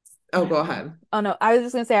 oh, go ahead. Oh no, I was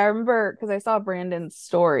just gonna say, I remember because I saw Brandon's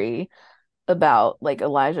story about like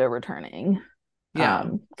Elijah returning. Yeah.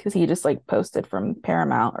 Because he just like posted from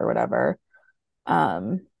Paramount or whatever.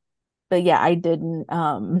 Um, but yeah, I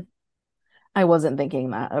wasn't thinking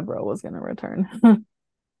that Abro was gonna return.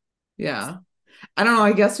 Yeah. I don't know.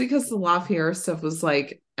 I guess because the LaFierre stuff was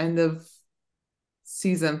like end of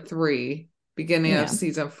season 3, beginning of Yeah.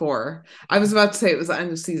 season 4. I was about to say it was the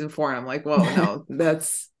end of season 4, and I'm like, whoa, no,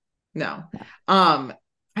 that's no. Yeah.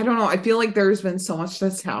 I don't know. I feel like there's been so much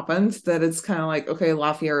that's happened that it's kind of like, okay,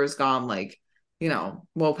 LaFierre is gone. Like,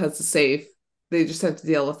 Lopez is safe. They just have to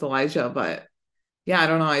deal with Elijah. But yeah, I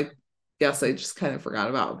don't know. I guess I just kind of forgot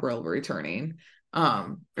about Brill returning,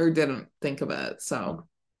 or didn't think of it. So.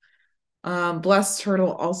 Blessed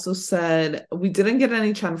Turtle also said, we didn't get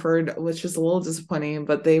any Chenford, which is a little disappointing,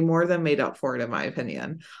 but they more than made up for it, in my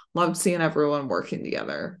opinion. Loved seeing everyone working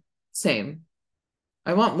together. Same.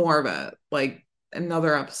 I want more of it. Like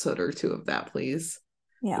another episode or two of that, please,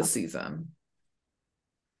 Yeah. this season.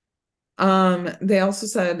 They also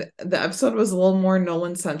said the episode was a little more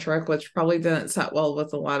Nolan centric, which probably didn't set well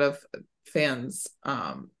with a lot of fans.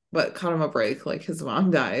 But caught him a break, like his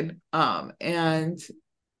mom died. And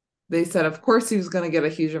they said, of course, he was going to get a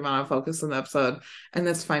huge amount of focus in the episode, and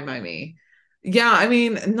that's fine by me. Yeah, I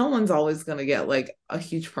mean, no one's always going to get like a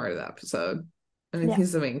huge part of the episode. I mean, Yeah.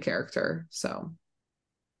 he's the main character, so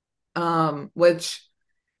which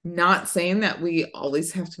not saying that we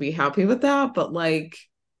always have to be happy with that, but like,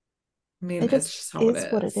 I mean, It it's just just how it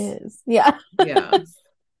is what it is. is. Yeah. Yeah.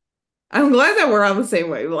 I'm glad that we're on the same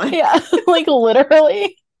wavelength. Yeah. Like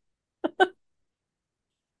literally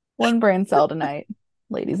one brain cell tonight,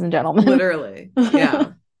 ladies and gentlemen. Literally.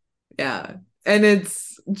 Yeah. Yeah. And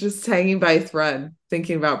it's just hanging by a thread,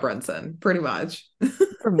 thinking about Brenson, pretty much.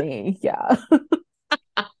 For me, yeah,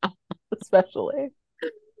 especially.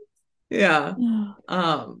 Yeah.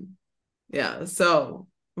 Um, yeah. So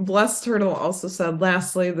Blessed Turtle also said,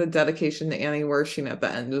 lastly, the dedication to Annie Wershing at the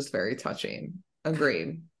end was very touching.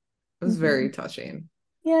 Agreed. It was very Mhm. touching.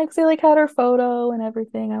 Yeah, because they like had her photo and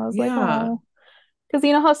everything. I was like, Yeah. oh, because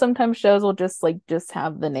you know how sometimes shows will just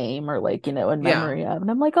have the name or like in Yeah. memory of, and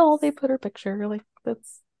I'm like, oh, they put her picture. Like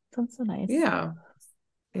that's so nice. Yeah.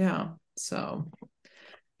 Yeah. So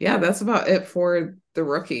yeah, that's about it for the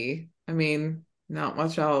rookie. I mean, not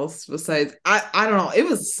much else besides I don't know. It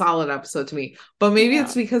was a solid episode to me, but maybe Yeah.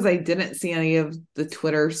 it's because I didn't see any of the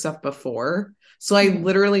Twitter stuff before. So I Mhm.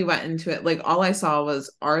 literally went into it like all I saw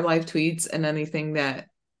was our live tweets and anything that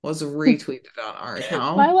was retweeted on our My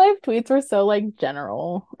account. live tweets were so like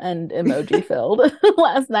general and emoji filled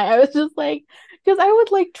last night. I was just like, because I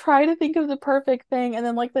would like try to think of the perfect thing, and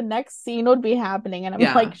then like the next scene would be happening, and I'm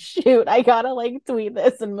like, Yeah. shoot, I gotta like tweet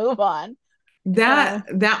this and move on. That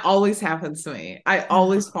So that always happens to me. I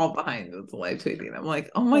always fall behind with the live tweeting. I'm like,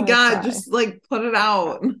 oh my I God, try. just like put it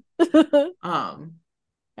out. Um,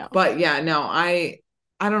 Yeah. but yeah, no, I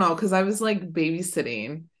don't know, because I was like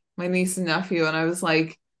babysitting my niece and nephew, and I was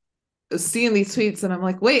like seeing these tweets, and I'm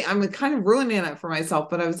like, wait, I'm kind of ruining it for myself.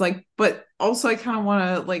 But I was like, but also I kind of want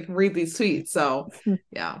to like read these tweets. So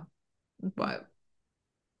yeah, Mhm. but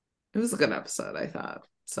it was a good episode, I thought.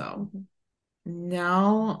 So Mhm.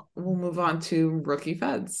 now we'll move on to Rookie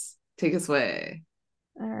Feds. Take us away.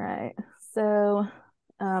 All right. So,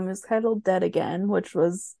 it's titled Dead Again, which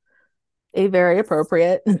was a very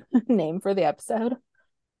appropriate name for the episode, Yeah,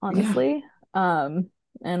 honestly. Um,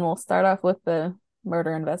 and we'll start off with the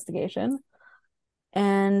murder investigation.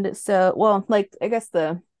 And so, well, like I guess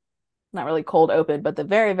the not really cold open, but the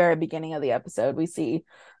very, very beginning of the episode, we see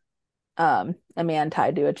a man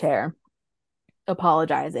tied to a chair,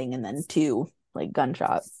 apologizing, and then two like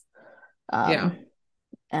gunshots. yeah, Um,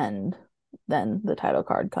 and then the title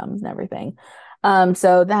card comes and everything.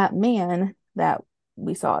 So that man that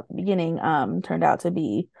we saw at the beginning turned out to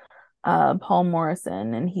be Paul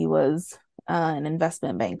Morrison, and he was an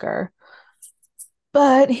investment banker.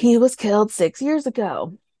 But he was killed 6 years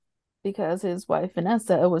ago because his wife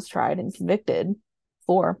Vanessa was tried and convicted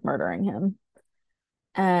for murdering him.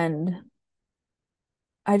 And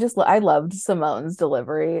I loved Simone's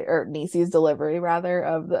delivery, or Nisi's delivery rather,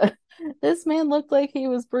 of the this man looked like he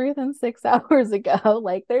was breathing 6 hours ago.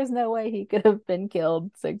 Like there's no way he could have been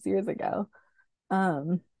killed 6 years ago.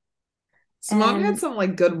 Um Simone had and some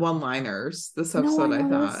like good one-liners this no, I episode, I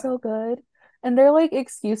know it was thought. so good. And their like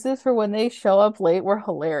excuses for when they show up late were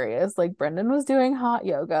hilarious. Like Brendan was doing hot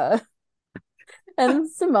yoga and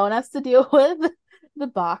Simone has to deal with the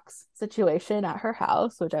box situation at her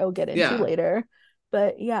house, which I will get into Yeah. later.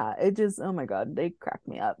 But yeah, it just, oh my God, they cracked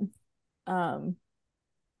me up. Um,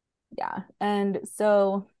 yeah. And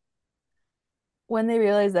so when they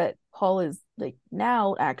realize that Paul is like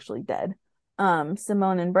now actually dead,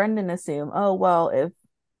 Simone and Brendan assume, oh, well, if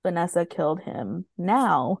Vanessa killed him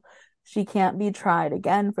now, she can't be tried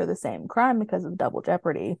again for the same crime because of double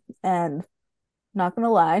jeopardy. And not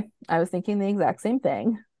gonna lie, I was thinking the exact same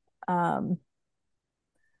thing. Um,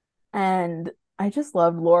 And I just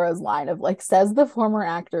loved Laura's line of like, says the former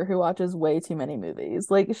actor who watches way too many movies.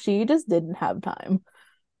 Like, she just didn't have time.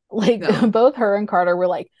 Like, No. both her and Carter were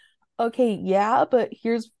like, okay, yeah, but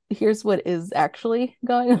here's what is actually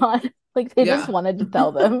going on. Like, they just Yeah. wanted to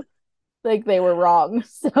tell them like they were wrong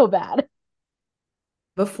so bad.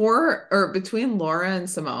 Before or between Laura and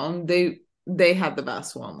Simone, they had the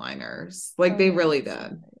best one-liners. Like Oh they yeah, really so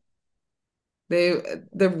did. They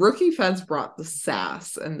the rookie feds brought the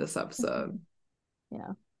sass in this great. episode.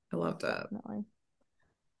 Yeah, I loved it. definitely.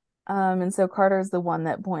 And so Carter's the one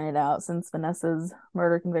that pointed out since Vanessa's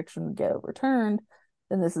murder conviction would get overturned,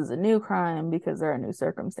 then this is a new crime because there are new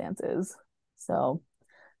circumstances. So,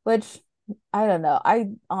 which I don't know.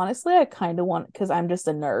 I honestly, I kind of want, because I'm just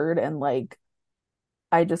a nerd and like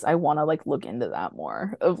I want to like look into that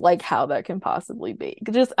more of like how that can possibly be.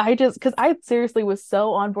 Just because I seriously was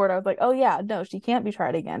so on board. I was like, oh yeah, no, she can't be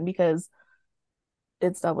tried again because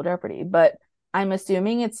it's double jeopardy. But I'm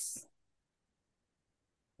assuming it's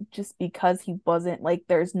just because he wasn't like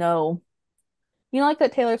there's no, like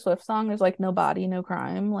that Taylor Swift song, there's like no body, no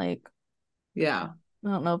crime. Like Yeah. I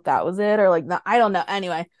don't know if that was it or like no, I don't know.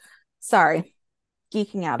 Anyway, sorry,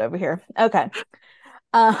 geeking out over here. Okay.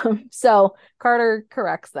 So Carter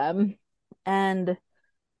corrects them, and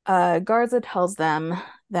Garza tells them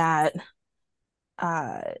that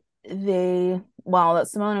uh that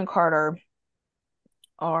Simone and Carter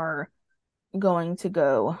are going to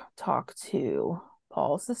go talk to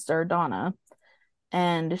Paul's sister, Donna,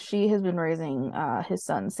 and she has been raising his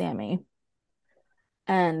son, Sammy.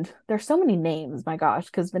 And there's so many names, my gosh,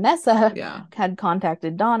 because Vanessa Yeah. had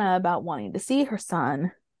contacted Donna about wanting to see her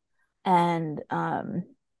son.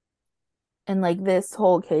 And like this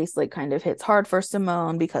whole case like kind of hits hard for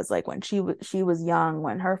Simone because like when she was young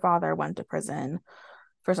when her father went to prison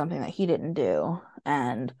for something that he didn't do,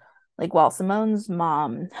 and like while Simone's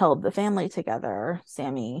mom held the family together,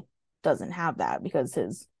 Sammy doesn't have that because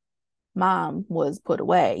his mom was put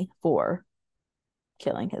away for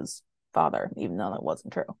killing his father, even though that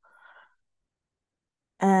wasn't true.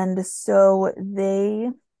 And so they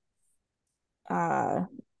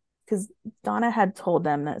because Donna had told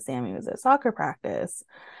them that Sammy was at soccer practice.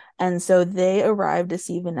 And so they arrived to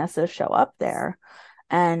see Vanessa show up there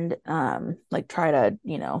and like try to,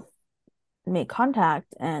 make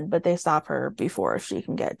contact, but they stop her before she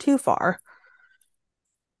can get too far.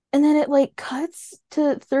 And then it like cuts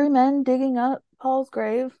to three men digging up Paul's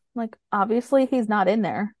grave. Like obviously he's not in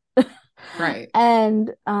there. Right.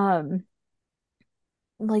 And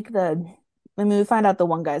like we find out the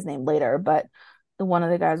one guy's name later, but the one of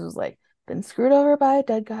the guys was like been screwed over by a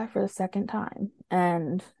dead guy for the second time.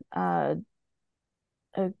 And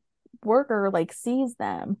a worker like sees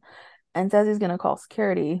them and says he's gonna call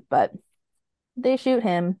security, but they shoot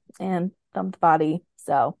him and dump the body,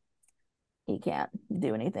 so he can't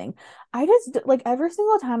do anything. I just like every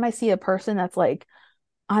single time I see a person that's like,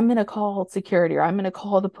 I'm gonna call security or I'm gonna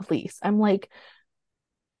call the police, I'm like,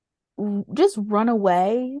 just run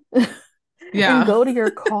away and Yeah. go to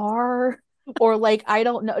your car, or like I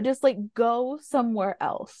don't know, just like go somewhere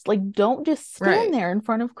else. Like don't just stand Right. there in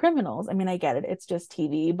front of criminals. I mean, I get it, it's just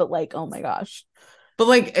TV, but like, oh my gosh. But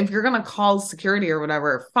like if you're gonna call security or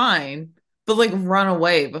whatever, fine. But like run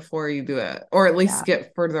away before you do it. Or at Yeah, least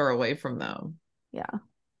get further away from them. yeah.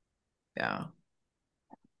 Yeah.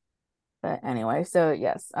 But anyway, so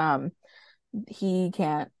yes, he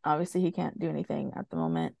can't do anything at the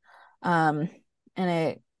moment. Um, and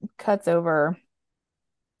it cuts over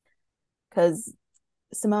because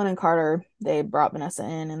Simone and Carter, they brought Vanessa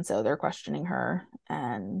in, and so they're questioning her.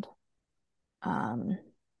 And um,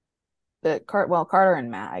 Carter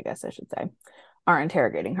and Matt, I guess I should say, are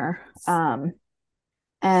interrogating her.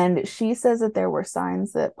 And she says that there were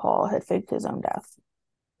signs that Paul had faked his own death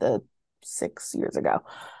the 6 years ago.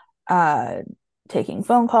 Uh, Taking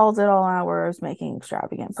phone calls at all hours, making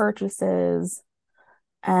extravagant purchases.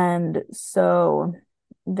 And so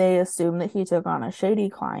they assume that he took on a shady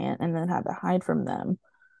client and then had to hide from them,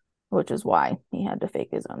 which is why he had to fake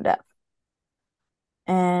his own death.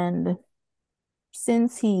 And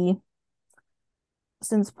since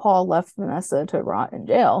Paul left Vanessa to rot in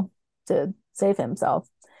jail to save himself,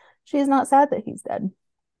 she's not sad that he's dead,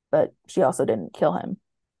 but she also didn't kill him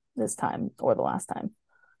this time or the last time.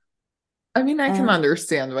 I mean, I can And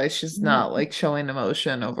understand why she's yeah, not like showing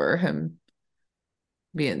emotion over him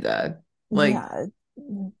being dead. Like yeah,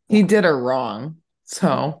 he yeah, did her wrong.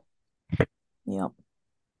 So yep,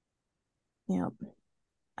 yep.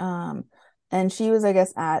 Um, and she was, I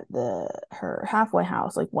guess, at her halfway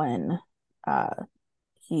house, like when uh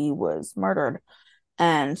he was murdered.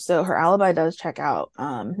 And so her alibi does check out.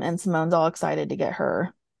 And Simone's all excited to get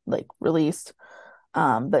her like released.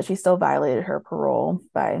 But she still violated her parole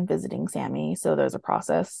by visiting Sammy. So there's a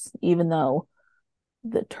process, even though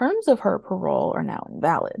the terms of her parole are now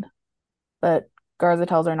invalid. But Garza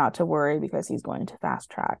tells her not to worry because he's going to fast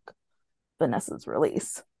track Vanessa's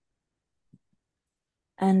release.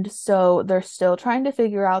 And so they're still trying to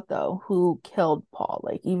figure out, though, who killed Paul.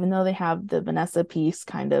 Like, even though they have the Vanessa piece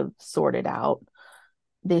kind of sorted out,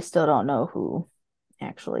 they still don't know who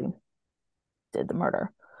actually did the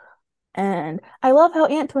murder. And I love how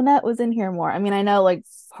Antoinette was in here more. I mean, I know like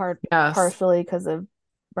yes. partially because of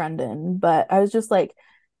Brendan, but I was just like,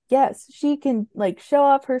 yes, she can like show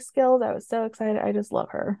off her skills. I was so excited. I just love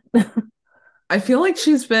her. I feel like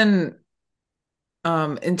she's been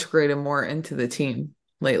integrated more into the team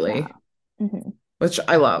Yeah. lately, Hmm. which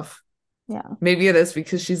I love. Yeah. Maybe it is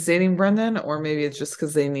because she's dating Brendan, or maybe it's just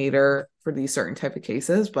because they need her for these certain type of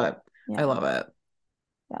cases, but I Yeah. love it.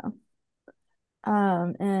 Yeah.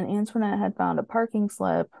 And Antoinette had found a parking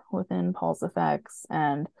slip within Paul's effects,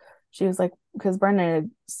 and she was like, because Brendan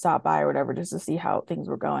had stopped by or whatever just to see how things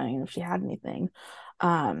were going and if she had anything.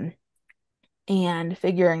 Um, and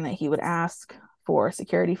figuring that he would ask for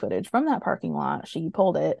security footage from that parking lot, she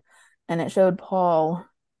pulled it and it showed Paul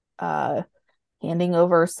uh handing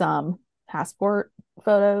over some passport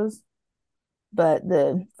photos, but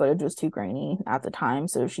the footage was too grainy at the time,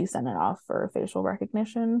 so she sent it off for facial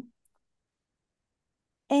recognition.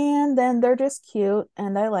 And then they're just cute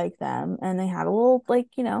and I like them. And they had a little, like,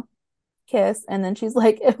 kiss. And then she's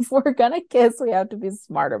like, if we're gonna kiss, we have to be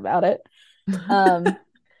smart about it. Um,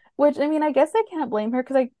 which I mean, I guess I can't blame her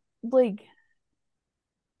because like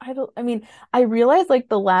I don't I mean, I realize like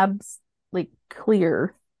the lab's like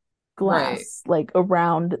clear Right. glass like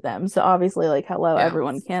around them. So obviously like hello, Yeah.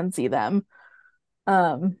 everyone can see them.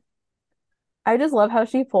 Um, I just love how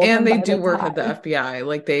she pulled And him they by do the work at the tie. FBI.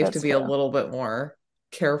 Like they have to That's be a true. little bit more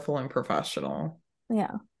careful and professional.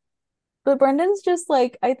 Yeah. But Brendan's just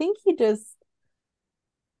like, I think he just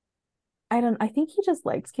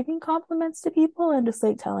likes giving compliments to people and just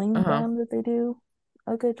like telling Uh-huh. them that they do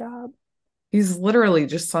a good job. He's literally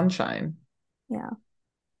just sunshine. Yeah.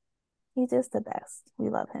 He's just the best. We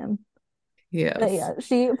love him. But Yes. yeah,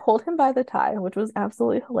 she pulled him by the tie, which was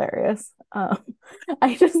absolutely hilarious. I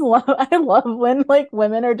love when like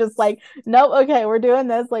women are just like, nope, okay, we're doing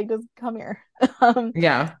this, like just come here. Um,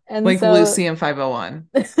 Yeah. and Like so Lucy in 501.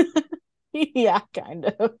 yeah, kind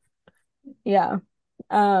of. Yeah.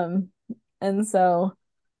 Um, and so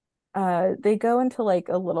they go into like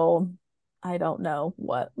a little, I don't know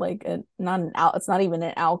what, like it's not even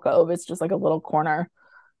an alcove, it's just like a little corner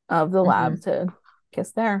of the lab Hmm. to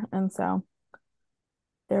kiss there. And so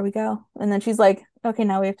there we go. And then she's like, okay,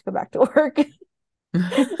 now we have to go back to work.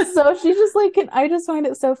 So she just like I just find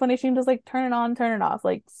it so funny. She can just like turn it on, turn it off,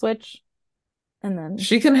 like switch, and then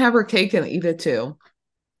She can have her cake and eat it too.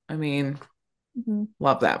 I mean, mhm.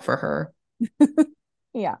 love that for her.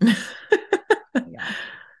 Yeah, yeah.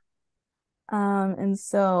 And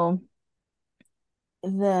so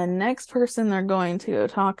the next person they're going to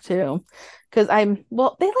talk to, because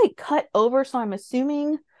they like cut over, so I'm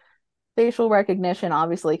assuming facial recognition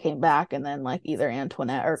obviously came back, and then like either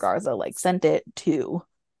Antoinette or Garza like sent it to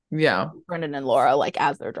Yeah. Brendan and Laura like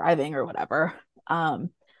as they're driving or whatever. Um,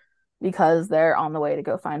 because they're on the way to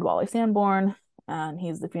go find Wally Sanborn, and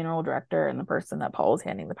he's the funeral director and the person that Paul was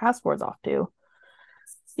handing the passports off to.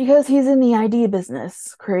 Because he's in the ID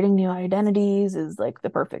business, creating new identities is like the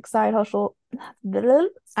perfect side hustle.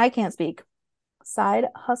 I can't speak. Side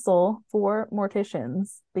hustle for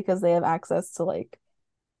morticians because they have access to like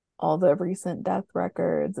all the recent death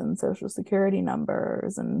records and social security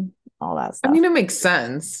numbers and all that I stuff. mean, it makes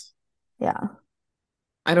sense. Yeah.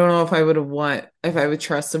 I don't know if I would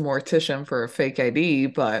trust a mortician for a fake ID,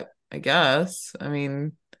 but I guess. I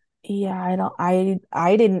mean, Yeah,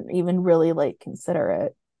 I didn't even really like consider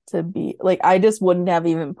it to be like I just wouldn't have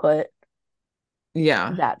even put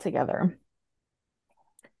yeah. that together.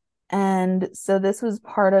 And so this was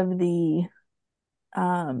part of the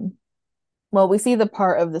um well, we see the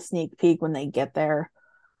part of the sneak peek when they get there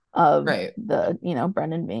of Right.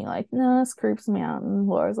 Brendan being like, no, this creeps me out. And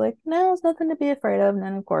Laura's like, no, it's nothing to be afraid of. And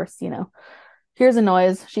then of course, here's a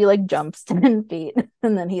noise. She like jumps 10 feet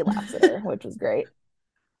and then he laughs at her, which was great.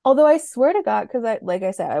 Although I swear to God, because like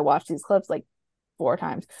I said, I watched these clips like 4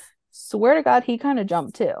 times. Swear to God, he kind of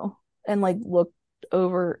jumped too and like looked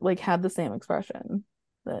over, like had the same expression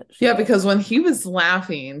that she Yeah, did. because when he was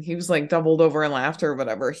laughing, he was like doubled over in laughter or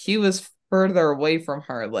whatever. He was further away from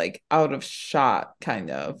her, like out of shot, kind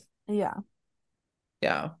of. Yeah,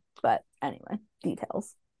 Yeah. but anyway,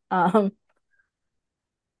 details. Um,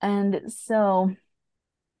 and so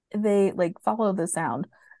they like follow the sound,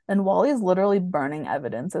 and Wally's literally burning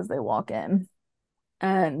evidence as they walk in.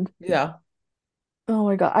 And Yeah. oh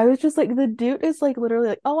my God, I was just like, the dude is like literally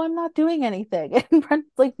like, oh, I'm not doing anything. And Brent's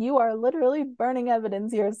like, you are literally burning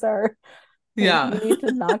evidence here, sir. Like Yeah. you need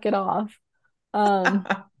to knock it off. Um,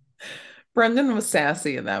 Brendan was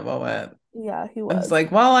sassy in that moment. yeah, he I was was.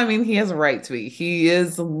 like, well, I mean, he has a right to be. He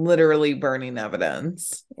is literally burning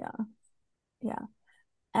evidence. Yeah, yeah.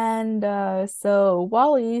 And so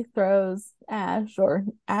Wally throws ash or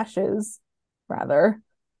ashes rather.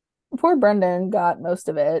 Poor Brendan got most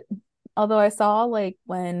of it. Although I saw like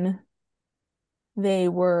when they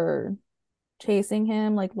were chasing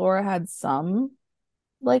him, like Laura had some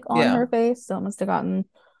like on her Yeah. face, so it must have gotten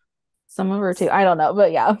some of her too. I don't know,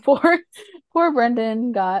 but yeah, poor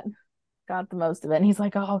Brendan got the most of it. And he's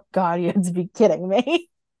like, "Oh God, you have to be kidding me!"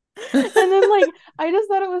 And then like I just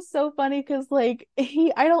thought it was so funny because like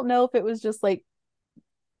I don't know if it was just like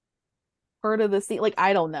part of the scene. Like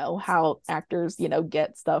I don't know how actors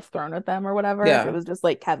get stuff thrown at them or whatever. If it Yeah. was just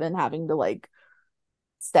like Kevin having to like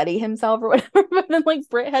steady himself or whatever, but then like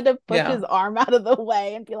Britt had to push his Yeah. arm out of the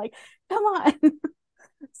way and be like, "Come on."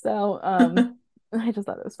 So I just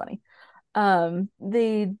thought it was funny.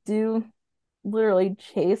 They do literally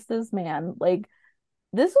chase this man. Like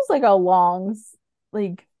this was like a long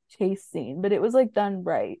like chase scene, but it was like done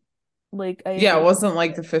right. Like I Yeah, it wasn't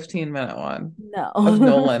like appreciate the 15-minute one it. of No.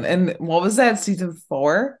 Nolan. And what was that, season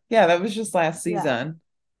 4? Yeah, that was just last Yeah. season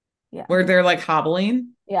Yeah. where they're like hobbling.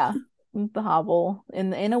 Yeah. The hobble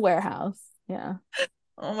in a warehouse. Yeah.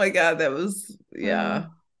 Oh my God, that was, Uh, yeah.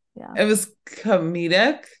 yeah. It was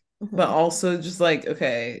comedic, but Mhm. also just like,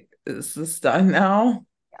 okay, is this done now?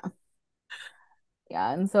 Yeah.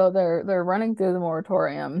 Yeah. And so they're running through the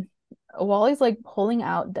moratorium. Wally's like pulling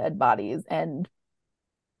out dead bodies and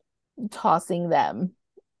tossing them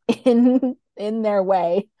in their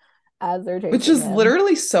way as they're Which chasing is him.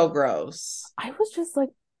 literally so gross. I was just like,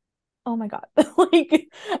 oh my God. Like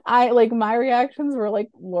I like my reactions were like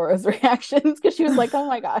Laura's reactions because she was like, oh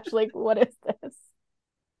my gosh, like what is this?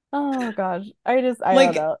 Oh gosh. I don't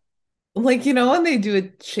Like, know. when they do a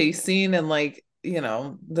chase scene and like,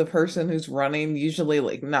 the person who's running usually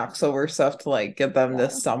like knocks over stuff to like get them to Yeah.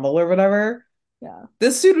 stumble or whatever. Yeah.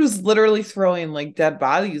 This dude was literally throwing like dead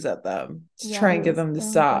bodies at them to Yeah. try It and get was, them to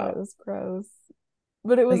oh my God, it stop. was gross.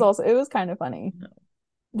 But it was Like, also it was kind of funny.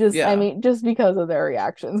 Just I yeah. mean, just because of their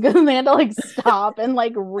reactions. Because they had to like stop and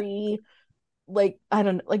like like I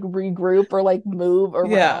don't know, like regroup or like move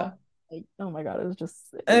around. Yeah. Like, oh my God, it was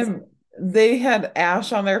And they had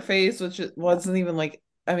ash on their face, which it yeah. wasn't even like,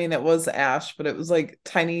 I mean, it was ash, but it was like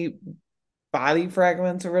tiny body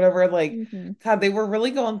fragments or whatever. Like, Hmm. God, they were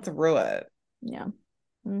really going through it. Yeah.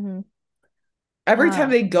 Hmm. Every time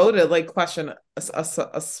Uh, they go to like question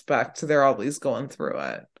a spect, they're always going through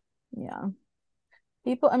it. yeah.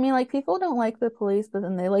 People, I mean, like people don't like the police, but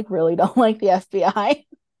then they like really don't like the FBI.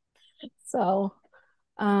 So,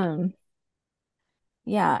 um,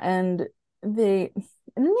 yeah, and then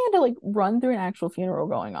they had to like run through an actual funeral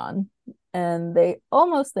going on, and they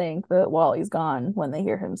almost think that Wally's gone when they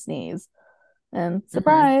hear him sneeze, and Hmm.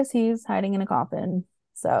 surprise, he's hiding in a coffin.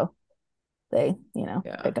 So they, Yeah.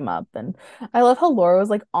 pick him up, and I love how Laura was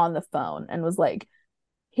like on the phone and was like,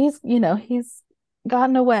 he's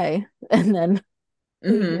gotten away, and then they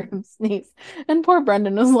hear Hmm. him sneeze. And poor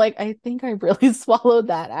Brendan was like, I think I really swallowed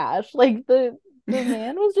that ash. Like the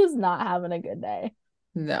man was just not having a good day.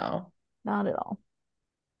 No. Not at all.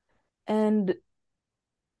 And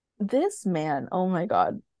this man, oh my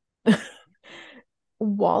God.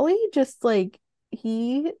 Wally just like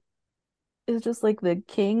he is just like the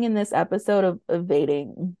king in this episode of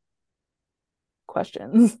evading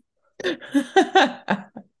questions.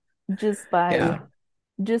 Just by Yeah.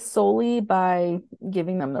 just solely by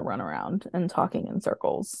giving them the runaround and talking in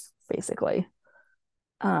circles, basically.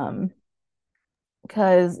 Um,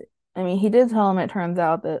 because I mean, he did tell him it turns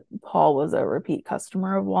out that Paul was a repeat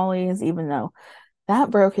customer of Wally's, even though that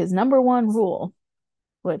broke his number one rule,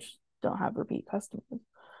 which don't have repeat customers.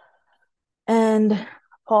 And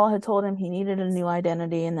Paul had told him he needed a new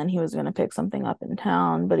identity and then he was going to pick something up in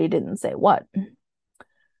town, but he didn't say what.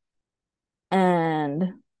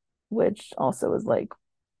 And which also is like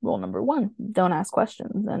rule number one, don't ask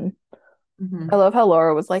questions. And I Hmm. love how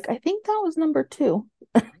Laura was like, I think that was number two.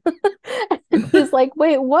 And he's like,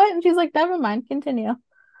 wait, what? And she's like, never mind, continue.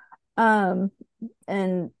 Um,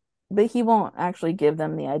 and but he won't actually give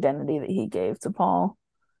them the identity that he gave to Paul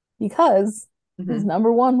because his Hmm.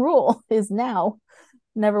 number one rule is now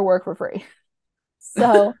never work for free.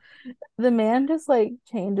 So the man just like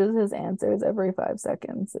changes his answers every 5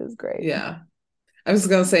 seconds. Is great. Yeah. I was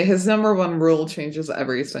gonna say his number one rule changes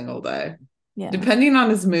every single day. Yeah, Depending on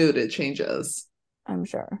his mood, it changes. I'm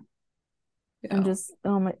sure. And Yeah. just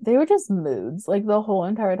oh my, they were just moods like the whole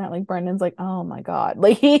entire time. Like Brendan's like, oh my God,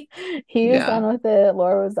 like he was done Yeah. with it.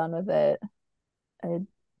 Laura was done with it. I,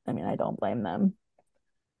 I mean, I don't blame them.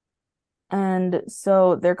 And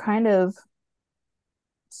so they're kind of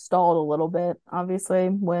stalled a little bit, obviously,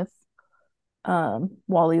 with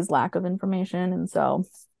Wally's lack of information, and so,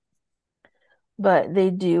 but they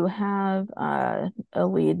do have a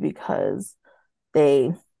lead because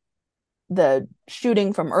they the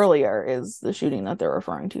shooting from earlier is the shooting that they're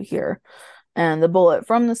referring to here. And the bullet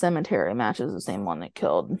from the cemetery matches the same one that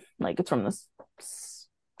killed, like it's from the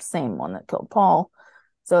same one that killed Paul.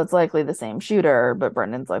 So it's likely the same shooter, but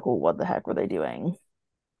Brendan's like, well, what the heck were they doing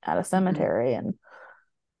at a Mhm. cemetery? And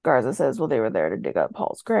Garza says, well, they were there to dig up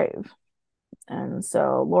Paul's grave. And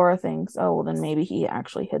so Laura thinks, oh, well, then maybe he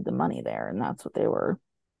actually hid the money there, and that's what they were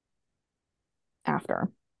after.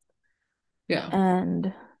 Yeah.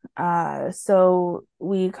 And so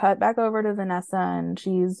we cut back over to Vanessa, and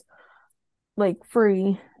she's like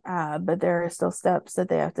free, but there are still steps that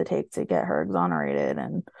they have to take to get her exonerated.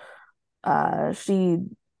 And she,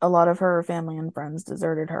 a lot of her family and friends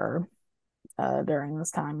deserted her during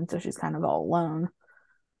this time, and so she's kind of all alone.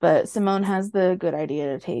 But Simone has the good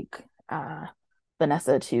idea to take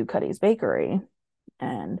Vanessa to Cuddy's bakery,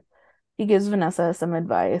 and he gives Vanessa some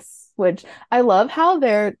advice, which I love how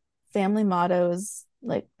their family mottos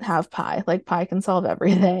like have pie. Like pie can solve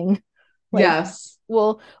everything. Like Yes.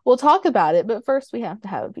 we'll talk about it, but first we have to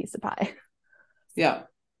have a piece of pie. Yeah.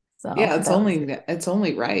 So Yeah, that was it's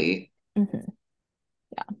only right. mhm,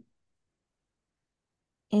 yeah.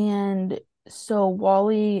 And so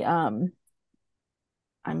Wally, I'm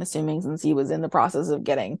assuming since he was in the process of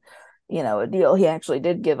getting, a deal, he actually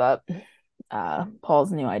did give up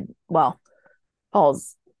Paul's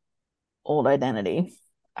Paul's old identity.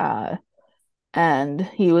 Uh and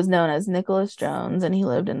he was known as Nicholas Jones, and he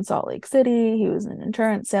lived in Salt Lake City. He was an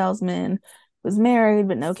insurance salesman, was married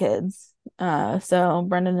but no kids. So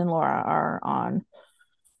Brendan and Laura are on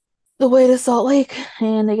the way to Salt Lake,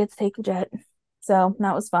 and they get to take the jet. So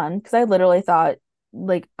that was fun because I literally thought,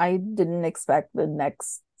 like, I didn't expect the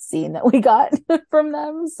next scene that we got from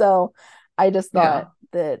them. So I just thought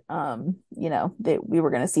Yeah. that we were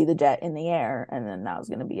going to see the jet in the air, and then that was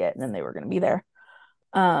going to be it, and then they were going to be there.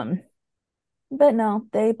 Um but no,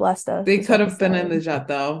 they blessed us They this could have been in the episode. jet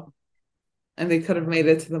though, and they could have made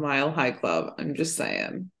it to the Mile High Club. I'm just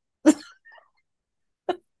saying.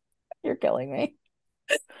 You're killing me.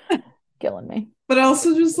 Killing me. But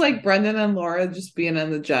also just like Brendan and Laura just being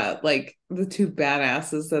in the jet, like the two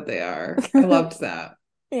badasses that they are. I loved that.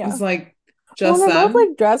 It Yeah. was like Well, just and they're both them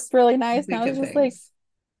like dressed really nice. And I was thinking just like, things.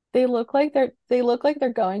 they look like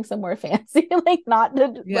they're going somewhere fancy, like not to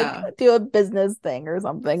like Yeah. do a business thing or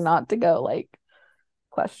something, not to go like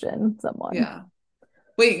question someone. Yeah.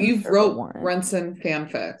 Wait, I'm you've sure for wrote Warren. Brenson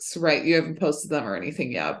fanfics, right? You haven't posted them or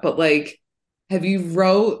anything yet, but like you've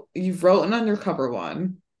wrote an undercover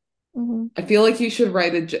one. Mhm. I feel like you should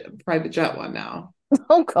write a private jet one now.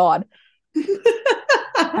 Oh God.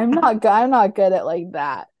 I'm not good at like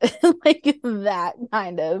that. Like that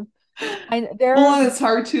kind of. I there Well, it's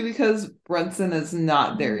hard too because Brunson is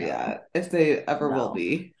not there no, yet, if they ever will no.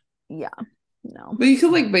 be. Yeah. No. But you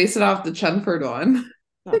could like base it off the Chenford one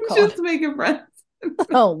Oh and God. just make it Brent.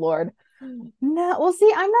 Oh Lord. No, well,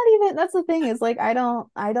 see, I'm not even, that's the thing is like I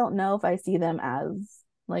don't know if I see them as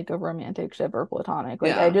like a romantic ship or platonic.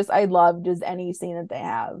 Like Yeah. I love just any scene that they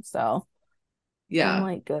have. So I'm Yeah.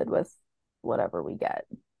 like good with whatever we get.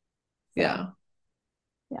 So Yeah.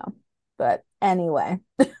 yeah. But anyway,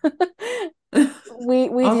 we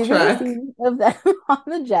Off do get a track. scene of them on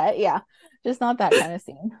the jet. Yeah. Just not that kind of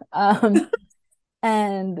scene.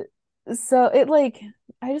 And so it like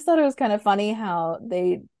I just thought it was kind of funny how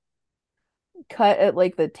they cut at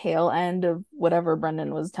like the tail end of whatever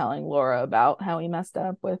Brendan was telling Laura about how he messed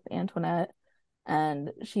up with Antoinette.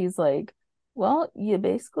 And she's like, well, you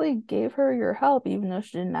basically gave her your help even though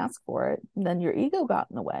she didn't ask for it. And then your ego got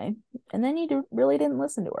in the way. And then really didn't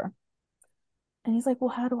listen to her. And he's like, well,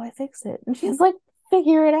 how do I fix it? And she's like,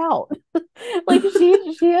 figure it out. Like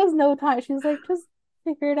she has no time. She's like, just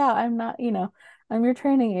figure it out. I'm not, I'm your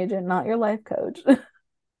training agent, not your life coach.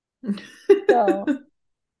 So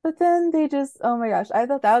but then they just, oh my gosh, I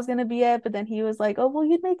thought that was gonna be it. But then he was like, oh, well,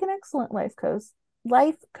 you'd make an excellent life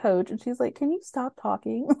coach. And she's like, can you stop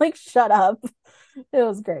talking? Like, shut up. It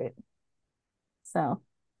was great. So,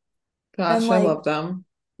 and Gosh, I like, love them.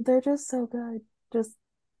 they're just so good. Just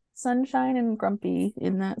sunshine and grumpy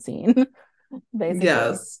in that scene, basically,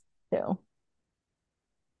 Yes. too.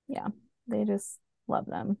 Yeah, they just love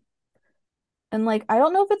them. And like, I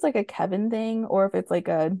don't know if it's like a Kevin thing or if it's like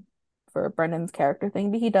a for Brendan's character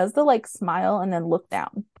thing, but he does the like smile and then look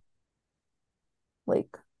down, like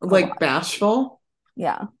a Like lot. bashful.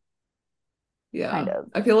 Yeah, kind Yeah. of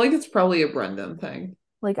I feel like it's probably a Brendan thing.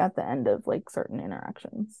 like at the end of like certain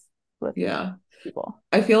interactions with Yeah. people.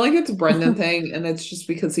 I feel like it's a Brendan thing, and it's just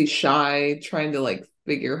because he's shy, trying to like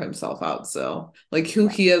figure himself out. So, like who Yeah.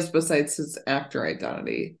 he is besides his actor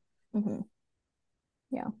identity. Hmm.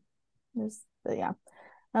 Yeah. But yeah,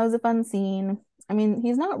 that was a fun scene. I mean,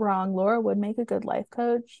 he's not wrong. Laura would make a good life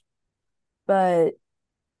coach, but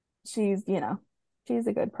she's, she's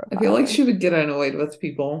a good I feel like profiler. she would get annoyed with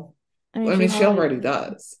people. I mean, I she mean, she probably, already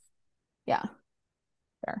does. yeah,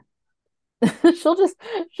 fair. She'll just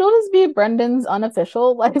she'll just be Brendan's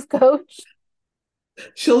unofficial life coach.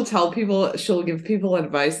 She'll tell people, she'll give people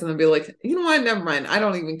advice and then be like, you know what, never mind. I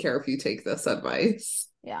don't even care if you take this advice.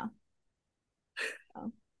 Yeah.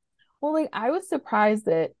 Well, like I was surprised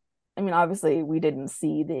that I mean, obviously we didn't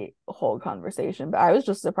see the whole conversation, but I was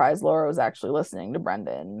just surprised Laura was actually listening to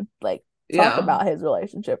Brendan like talk Yeah. about his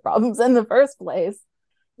relationship problems in the first place.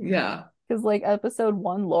 Yeah. Because like episode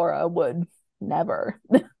one, Laura would never.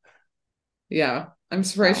 Yeah. I'm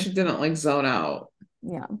surprised So she didn't like zone out.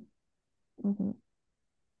 yeah. Hmm.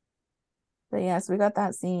 But yes, we got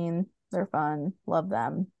that scene. They're fun. Love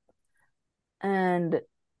them. And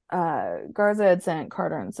Garza had sent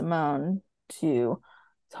Carter and Simone to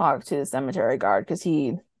talk to the cemetery guard because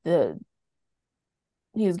he was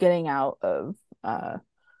getting out of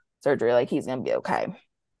surgery, like he's gonna be okay.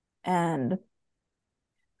 And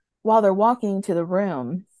while they're walking to the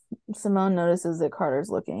room, Simone notices that Carter's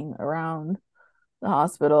looking around the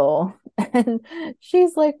hospital and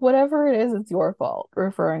she's like, whatever it is, it's your fault,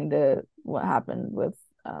 referring to what happened with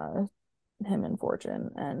him and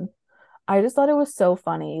Fortune. And I just thought it was so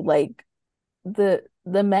funny. Like the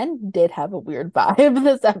men did have a weird vibe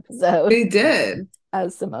this episode. They did.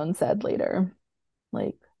 As Simone said later.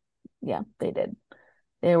 Like, yeah, they did.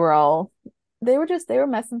 They were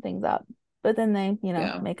messing things up. But then they,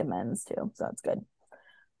 make amends too. So that's good.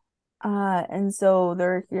 And so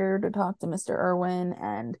they're here to talk to Mr. Irwin,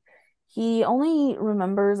 and he only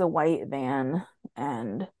remembers a white van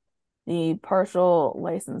and the partial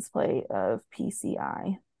license plate of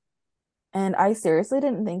PCI. And I seriously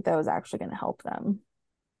didn't think that was actually going to help them.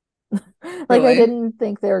 Like, really? I didn't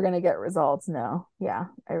think they were going to get results. No. Yeah,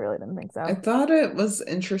 I really didn't think so. I thought it was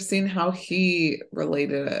interesting how he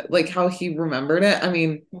related it, like how he remembered it. I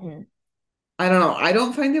mean, I don't know. I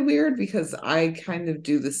don't find it weird because I kind of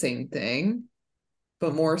do the same thing,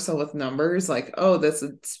 but more so with numbers, like, oh, that's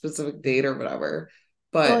a specific date or whatever.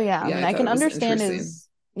 But well, yeah, I mean, I can understand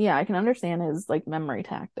his like memory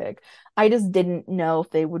tactic. I just didn't know if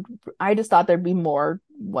they would. I just thought there'd be more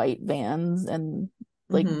white vans and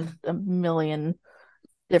like a million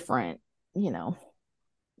different,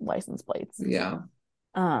 license plates. Yeah.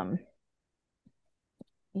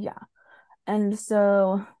 Yeah. And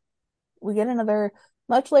so we get another,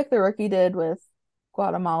 much like the rookie did with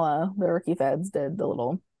Guatemala, the rookie feds did the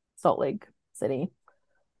little Salt Lake City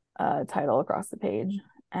title across the page.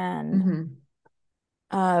 And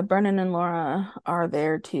Brennan and Laura are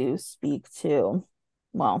there to speak to,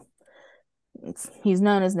 well, he's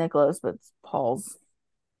known as Nicholas, but it's Paul's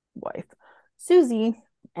wife, Susie,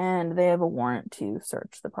 and they have a warrant to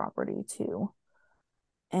search the property too.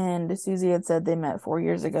 And Susie had said they met 4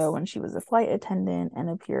 years ago when she was a flight attendant and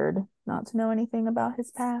appeared not to know anything about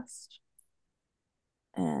his past.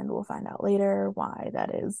 And we'll find out later why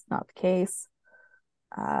that is not the case.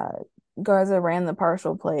 Garza ran the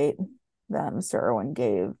partial plate that Mr. Irwin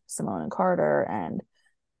gave Simone and Carter, and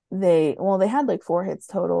they had like 4 hits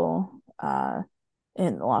total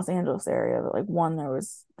in the Los Angeles area, but like one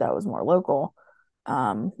that was more local,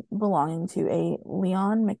 belonging to a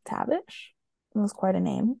Leon McTavish. It was quite a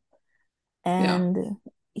name. And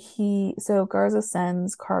so Garza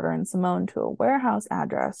sends Carter and Simone to a warehouse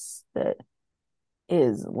address that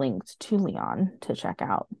is linked to Leon to check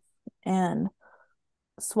out. And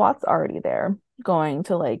SWAT's already there, going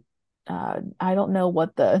to like, I don't know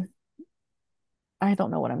what I'm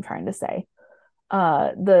trying to say.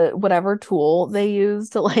 The whatever tool they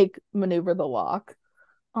use to like maneuver the lock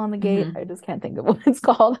on the gate. I just can't think of what it's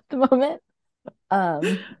called at the moment.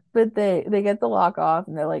 But they get the lock off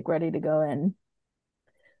and they're like ready to go in.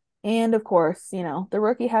 And of course, the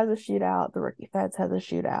rookie has a shootout, the rookie feds has a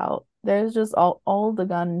shootout. There's just all the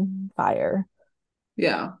gunfire.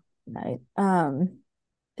 Yeah. Night. And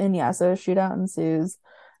yeah, so a shootout ensues.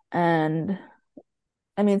 And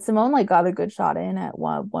I mean, Simone like got a good shot in at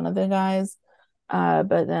one of the guys. But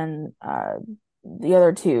then the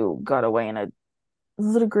other 2 got away in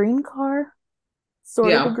was it a green car?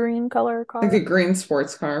 Sort of a green color car. Like a green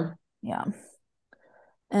sports car. Yeah.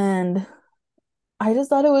 And I just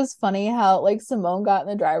thought it was funny how like Simone got in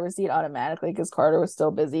the driver's seat automatically because Carter was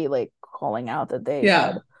still busy like calling out that they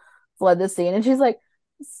had fled the scene, and she's like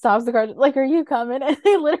stops the car like, are you coming? And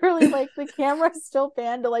they literally like the camera still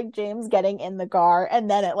panned to like James getting in the car, and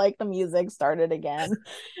then it like the music started again,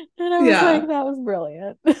 and I was like, that was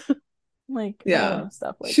brilliant. Like, I love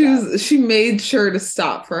stuff like that. She made sure to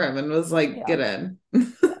stop for him and was like, get in. Yeah.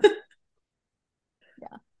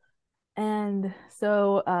 And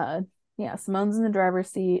so Simone's in the driver's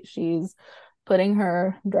seat. She's putting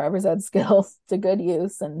her driver's ed skills to good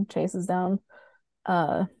use and chases down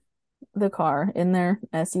the car in their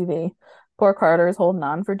SUV. Poor Carter is holding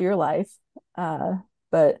on for dear life.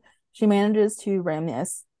 But she manages to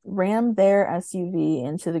ram their SUV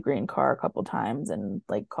into the green car a couple times and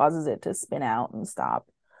like causes it to spin out and stop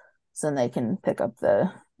so then they can pick up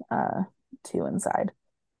the 2 inside.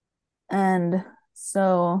 And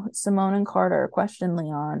so Simone and Carter question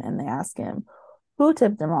Leon and they ask him who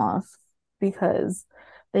tipped him off, because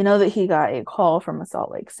they know that he got a call from a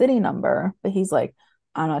Salt Lake City number, but he's like,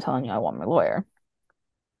 I'm not telling you, I want my lawyer.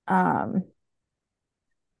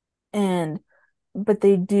 But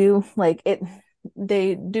they do like it.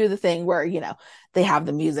 They do the thing where, they have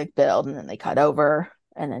the music build and then they cut over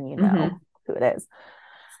and then who it is.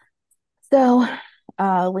 So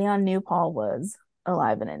Leon knew Paul was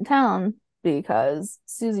alive and in town because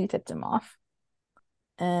Susie tipped him off.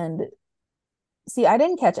 And see, I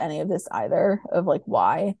didn't catch any of this either of like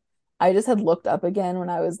why. I just had looked up again when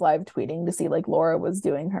I was live tweeting to see like Laura was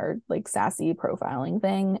doing her like sassy profiling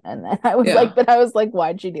thing. And then Yeah. I was like,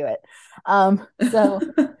 why'd she do it? So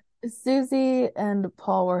Susie and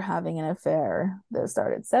Paul were having an affair that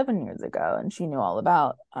started 7 years ago, and she knew all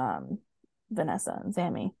about Vanessa and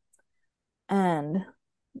Sammy. And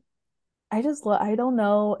I don't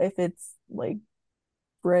know if it's like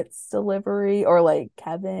Brit's delivery or like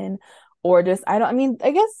Kevin or just I mean,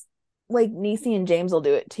 I guess like Niecy and James will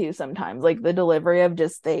do it too sometimes. Like the delivery of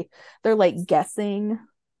just they're like guessing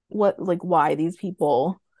what like why these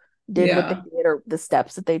people did what they Yeah. did or the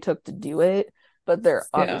steps that they took to do it, but they're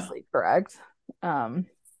Yeah. obviously correct. Um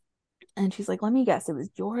and she's like, let me guess, it was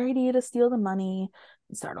your idea to steal the money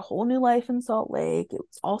and start a whole new life in Salt Lake. It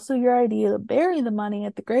was also your idea to bury the money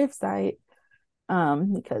at the gravesite.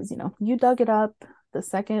 Because you dug it up the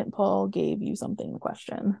second Paul gave you something to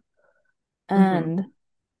question. Hmm. And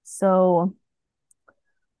so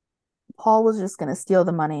Paul was just going to steal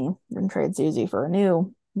the money and trade Susie for a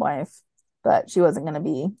new wife, but she wasn't going to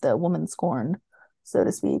be the woman scorned, so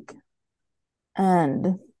to speak.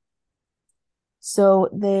 And so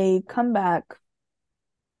they come back.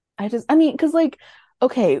 I mean, because like,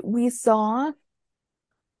 okay, we saw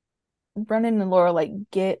Brendan and Laura like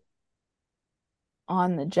get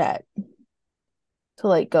on the jet to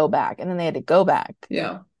like go back, and then they had to go back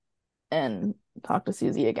Yeah. and talk to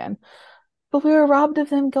Susie again. But we were robbed of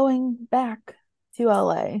them going back to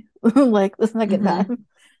LA like the second Hmm. time.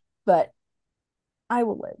 But I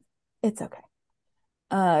will live. It's okay.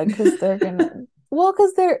 Because they're gonna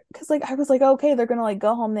because like I was like, okay, they're gonna like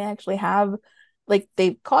go home. They actually have like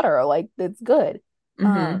they've caught her, like it's good. Hmm.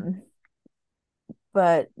 Um,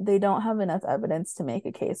 but they don't have enough evidence to make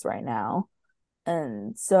a case right now.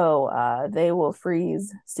 And so they will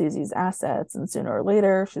freeze Susie's assets, and sooner or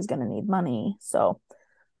later she's gonna need money. So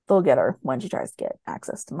they'll get her when she tries to get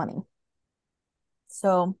access to money.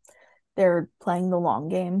 So they're playing the long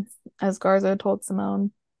game, as Garza told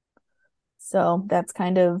Simone. So that's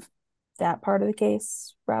kind of that part of the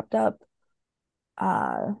case wrapped up.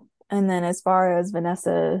 Uh, and then as far as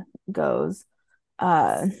Vanessa goes,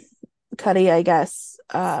 uh, Cuddy, I guess,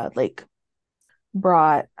 like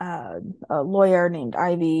brought a lawyer named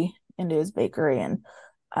Ivy into his bakery, and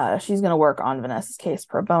she's going to work on Vanessa's case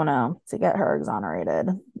pro bono to get her exonerated.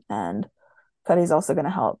 And Cuddy's also going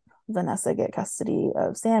to help Vanessa get custody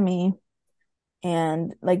of Sammy,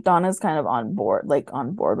 and like Donna's kind of on board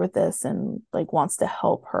with this and like wants to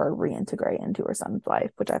help her reintegrate into her son's life,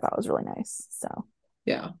 which I thought was really nice. So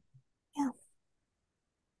Yeah. yeah.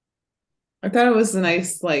 I thought it was a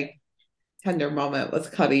nice, like, tender moment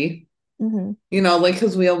with Cuddy. Mm-hmm. Like,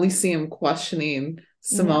 because we always see him questioning Yeah.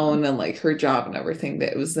 Simone and like her job and everything.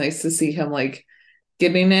 That it was nice to see him like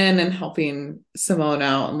getting in and helping Simone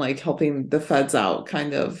out and like helping the feds out,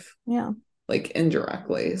 kind of Yeah. like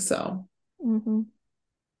indirectly. So, Mm-hmm.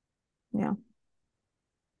 Yeah.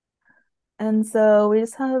 And so we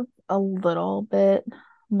just have a little bit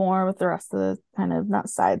more with the rest of the kind of not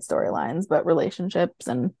side storylines, but relationships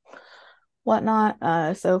and whatnot.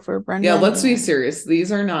 So for yeah, Brendan let's be and serious.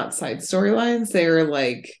 These are not side storylines, they're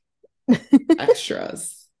like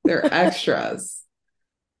extras. They're extras.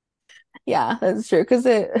 yeah, that's true. Because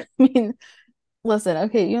I mean, listen,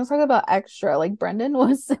 okay, you want to talk about extra? Like Brendan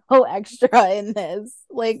was so extra in this.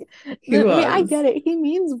 Like, He I mean, I was. get it. He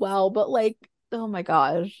means well, but like, oh my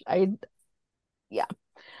gosh, yeah.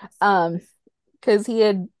 Um, because he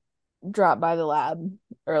had dropped by the lab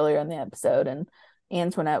earlier in the episode, and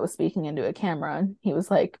Antoinette was speaking into a camera, and he was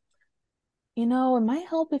like, it might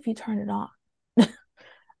help if you turn it on.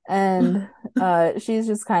 And she's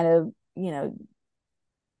just kind of,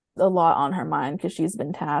 a lot on her mind because she's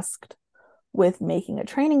been tasked with making a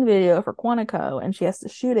training video for Quantico, and she has to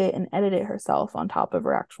shoot it and edit it herself on top of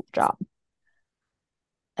her actual job.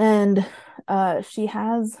 And she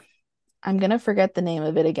has, I'm gonna forget the name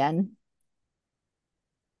of it again,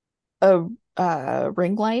 a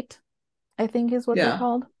ring light, I think is what they're Yeah.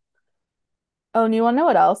 called. Oh, and you want to know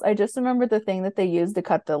what else? I just remembered the thing that they use to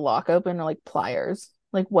cut the lock open are like pliers.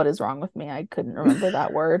 Like, what is wrong with me? I couldn't remember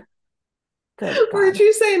that word. Good Weren't God.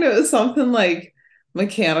 you saying it was something like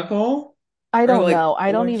mechanical I or don't like know.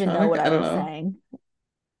 I don't even know electronic? what I I don't was know. saying.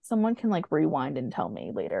 Someone can like rewind and tell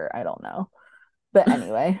me later. I don't know. But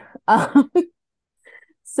anyway,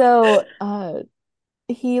 so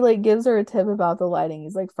he like gives her a tip about the lighting.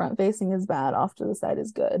 He's like front facing is bad, off to the side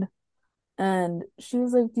is good. And she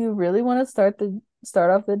was like, "Do you really want to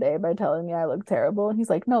start off the day by telling me I look terrible?" And he's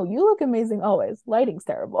like, "No, you look amazing always. Lighting's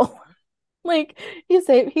terrible." Like he's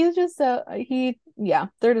just so yeah,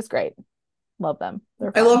 they're just great. Love them. They're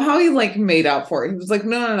I fun. love how he like made up for it. He was like,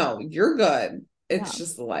 no, you're good. Yeah. It's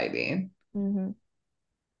just the lighting. Mm-hmm.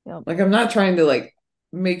 Yep. Like, I'm not trying to like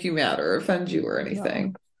make you mad or offend you or No.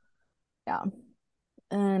 anything. Yeah.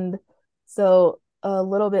 And so a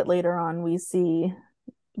little bit later on, we see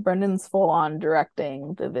Brendan's full on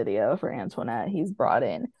directing the video for Antoinette. He's brought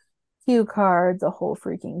in cue cards, a whole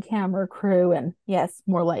freaking camera crew, and yes,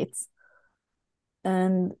 more lights.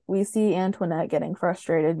 And we see Antoinette getting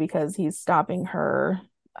frustrated because he's stopping her,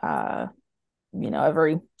 uh,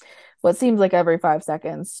 every what seems like every 5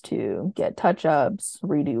 seconds to get touch ups,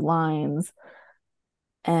 redo lines.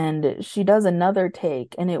 And she does another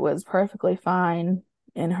take, and it was perfectly fine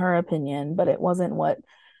in her opinion, but it wasn't what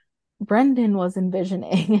Brendan was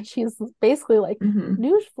envisioning. And she's basically like, Mhm.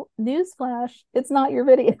 newsflash, it's not your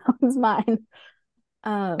video, it's mine.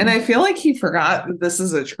 And I feel like he forgot that this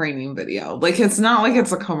is a training video. Like, it's not like Yeah.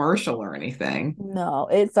 it's a commercial or anything. No,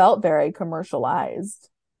 it felt very commercialized.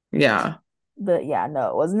 Yeah. But yeah, no,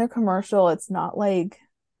 it wasn't a commercial. It's not like,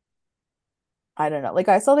 I don't know. Like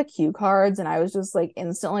I saw the cue cards and I was just like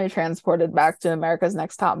instantly transported back to America's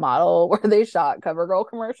Next Top Model where they shot CoverGirl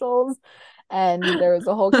commercials and there was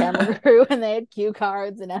a whole camera crew and they had cue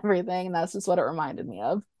cards and everything. And that's just what it reminded me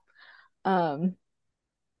of. Um,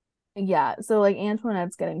 yeah, so like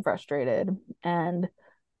Antoinette's getting frustrated and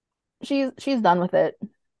she's done with it.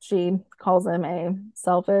 She calls him a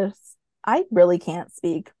selfish, I really can't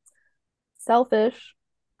speak, selfish,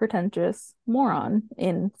 pretentious moron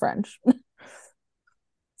in French.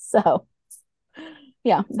 So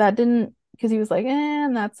yeah, that didn't because he was like,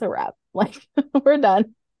 and that's a wrap. Like we're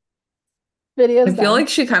done. I Video's feel done. like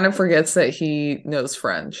she kind of forgets that he knows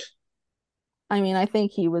French. I mean, I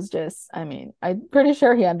think he was just, I mean, I'm pretty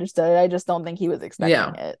sure he understood it. I just don't think he was expecting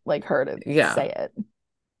Yeah. it, like her to Yeah. say it.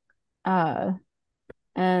 Uh,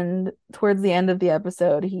 and towards the end of the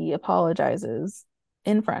episode, he apologizes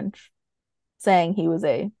in French, saying he was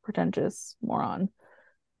a pretentious moron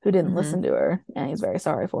who didn't listen Hmm. to her, and he's very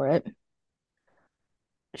sorry for it.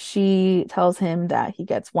 She tells him that he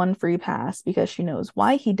gets one free pass because she knows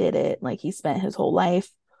why he did it. Like he spent his whole life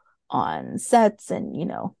on sets and,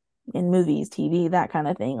 in movies, TV, that kind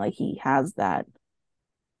of thing. Like he has that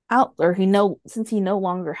out, or since he no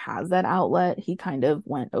longer has that outlet, he kind of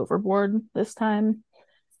went overboard this time.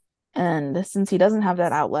 And since he doesn't have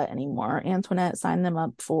that outlet anymore, Antoinette signed them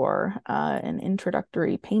up for an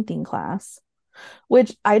introductory painting class,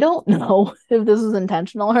 which I don't know if this was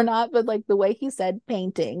intentional or not, but like the way he said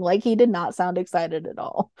painting, like he did not sound excited at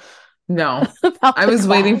all No. about I the was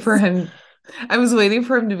waiting for class. him. I was waiting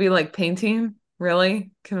for him to be like, painting?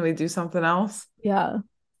 Really? Can we do something else? Yeah.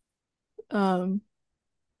 Um,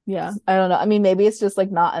 yeah, I don't know. I mean, maybe it's just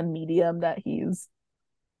like not a medium that he's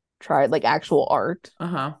tried, like actual art,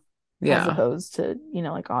 Uh-huh. as Yeah. opposed to,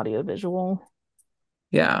 like audio visual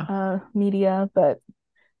Yeah. media. But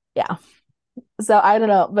yeah. So I don't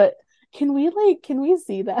know, but can we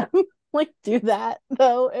see them like do that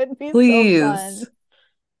though? It'd be so fun. Please.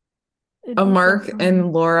 It'd A be so Mark fun.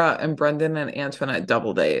 and Laura and Brendan and Antoinette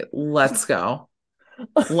double date. Let's go.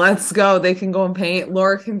 Let's go. They can go and paint.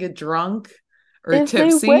 Laura can get drunk or If they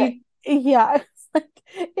went, tipsy. yeah, it's like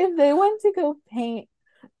if they went to go paint,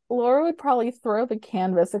 Laura would probably throw the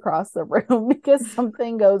canvas across the room because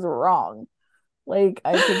something goes wrong. Like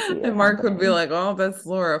I could see it And Mark would be happening. like, oh, that's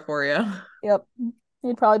Laura for you. Yep.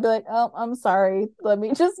 He'd probably be like, "Oh, I'm sorry. Let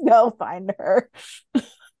me just go find her."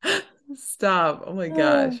 Stop. Oh my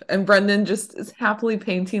gosh. And Brendan just is happily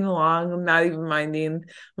painting along, not even minding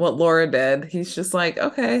what Laura did. He's just like,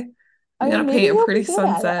 okay, I I'm mean, gonna maybe paint a he'll pretty be good at it.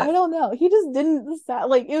 I sunset. don't know. He just didn't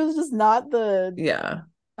like it was just not the Yeah.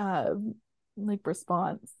 uh like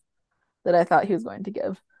response that I thought he was going to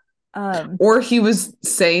give. Um, Or he was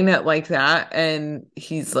saying it like that and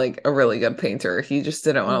he's like a really good painter. He just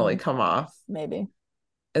didn't want to like mm, come off maybe,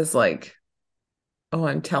 as like, oh,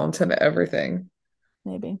 I'm talented at everything.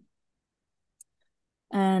 maybe.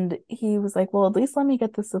 And he was like, "Well, at least let me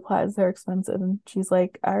get the supplies. They're expensive." And she's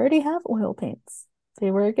like, "I already have oil paints.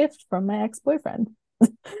 They were a gift from my ex-boyfriend."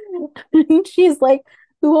 And she's like,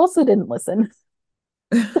 "Who also didn't listen."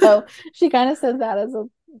 So she kind of says that as a,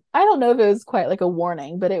 I don't know if it was quite like a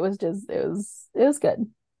warning, but it was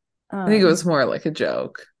good. I think it Um, was more like a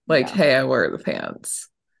joke. Like, yeah. hey, I wear the pants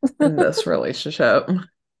in this relationship.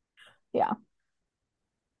 Yeah,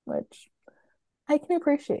 which I can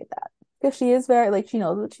appreciate that because she is very like she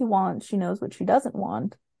knows what she wants, she knows what she doesn't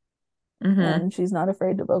want, Hmm. and she's not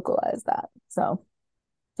afraid to vocalize that. So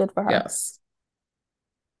Good for her. Yes.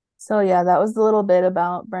 So yeah, that was a little bit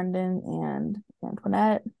about Brendan and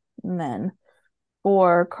Antoinette. And then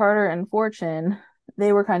for Carter and Fortune,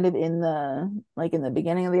 they were kind of in the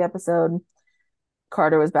beginning of the episode.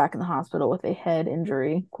 Carter was back in the hospital with a head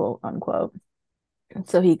injury, quote unquote.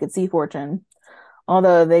 So he could see Fortune.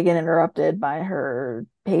 Although they get interrupted by her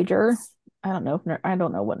pager. I don't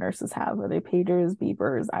know what nurses have. Are they pagers,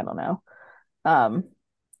 beepers? I don't know. Um,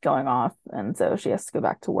 Going off, and so she has to go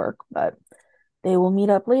back to work. But they will meet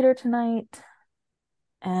up later tonight,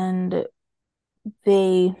 and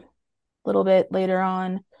they a little bit later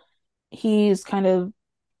on, he's kind of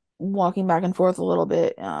walking back and forth a little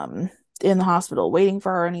bit in the hospital, waiting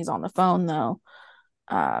for her, and he's on the phone though.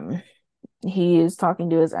 He is talking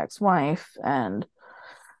to his ex-wife, and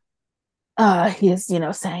he is,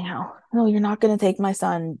 saying how, no, you're not going to take my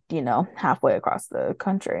son, halfway across the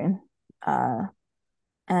country. Uh,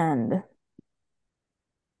 and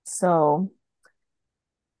so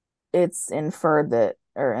it's inferred that,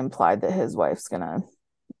 or implied that his wife's going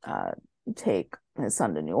to take his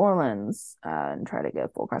son to New Orleans and try to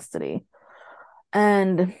get full custody.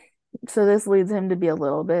 And so this leads him to be a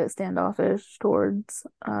little bit standoffish towards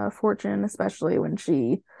Fortune, especially when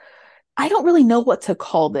I don't really know what to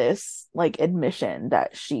call this, like, admission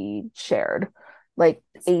that she shared. Like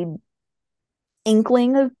a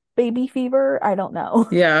inkling of baby fever. I don't know.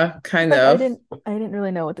 Yeah, kind Like of. I didn't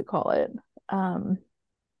really know what to call it.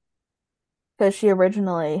 Because she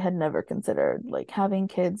originally had never considered like having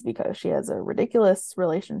kids because she has a ridiculous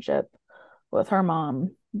relationship with her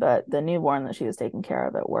mom, but the newborn that she was taking care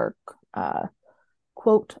of at work,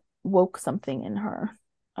 quote, woke something in her,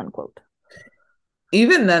 unquote.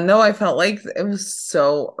 Even then, though, I felt like it was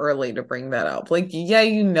so early to bring that up. Like, yeah,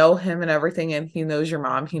 you know him and everything, and he knows your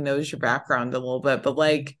mom, he knows your background a little bit, but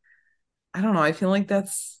like, I don't know, I feel like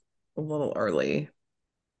that's a little early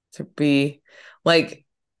to be like,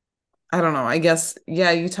 I don't know. I guess,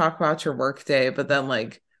 yeah, you talk about your work day, but then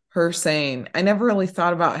like her saying, I never really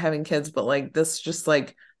thought about having kids, but like this just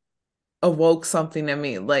like awoke something in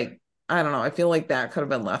me. Like, I don't know. I feel like that could have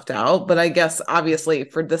been left out, but I guess obviously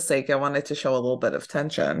for this sake, I wanted to show a little bit of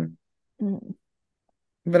tension. Mm,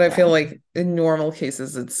 But I yeah, feel like in normal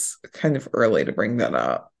cases, it's kind of early to bring that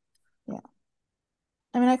up. yeah.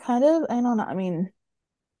 I mean, I don't know. I mean,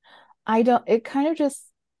 it kind of just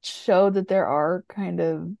showed that there are kind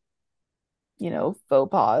of,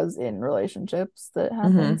 faux pas in relationships that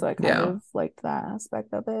happen. So I kind Yeah, of liked that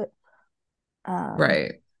aspect of it. Um,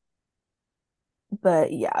 right.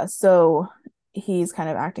 but yeah, so he's kind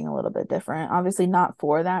of acting a little bit different. Obviously not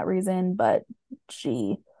for that reason, but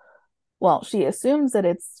she, she assumes that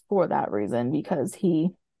it's for that reason because he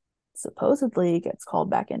supposedly gets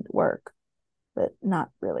called back into work, but not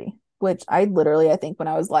really. Which I think when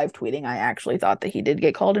I was live tweeting, I actually thought that he did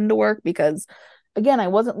get called into work because, again, I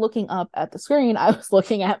wasn't looking up at the screen. I was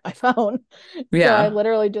looking at my phone. So I Yeah.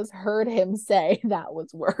 literally just heard him say that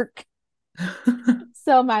was work.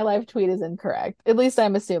 So my live tweet is incorrect. At least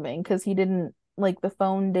I'm assuming because he didn't, like, the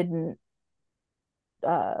phone didn't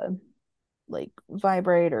uh like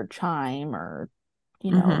vibrate or chime or,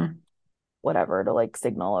 you know, hmm whatever to like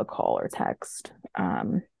signal a call or text.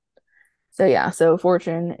 So yeah, so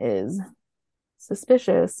Fortune is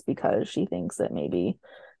suspicious because she thinks that maybe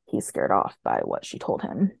he's scared off by what she told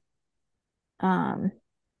him. Um,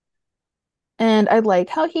 and I like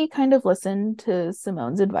how he kind of listened to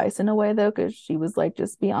Simone's advice in a way, though, because she was like,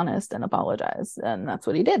 just be honest and apologize. And that's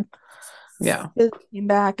what he did. Yeah. He came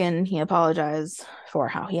back and he apologized for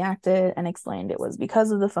how he acted and explained it was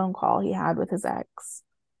because of the phone call he had with his ex,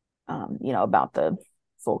 about the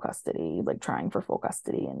full custody, like trying for full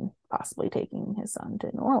custody and possibly taking his son to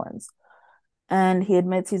New Orleans. And he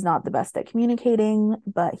admits he's not the best at communicating,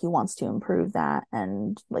 but he wants to improve that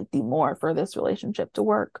and like do more for this relationship to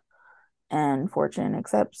work. And Fortune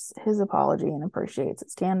accepts his apology and appreciates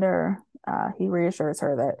its candor. He reassures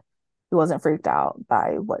her that he wasn't freaked out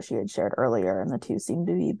by what she had shared earlier, and the two seemed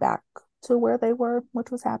to be back to where they were,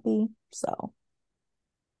 which was happy. So,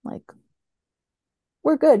 like,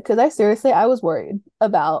 we're good because I was worried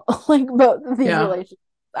about like both of these Yeah. relationships.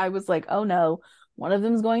 I was like, oh no, one of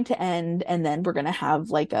them's going to end, and then we're gonna have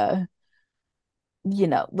like a,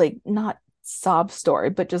 like not sob story,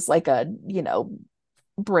 but just like a,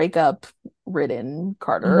 breakup ridden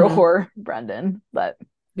Carter hmm or Brendan. But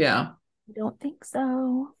Yeah. I don't think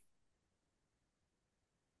so.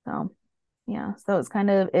 So yeah, so it's kind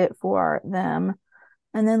of it for them.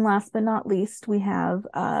 And then last but not least, we have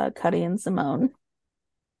Cuddy and Simone.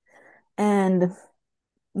 And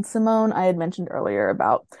Simone, I had mentioned earlier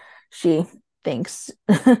about she thinks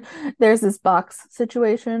there's this box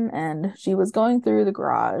situation, and she was going through the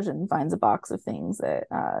garage and finds a box of things that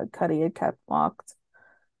Cuddy had kept locked.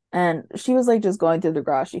 And she was like just going through the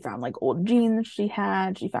garage. She found like old jeans she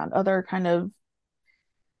had. She found other kind of,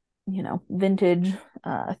 vintage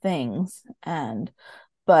things.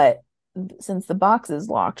 But since the box is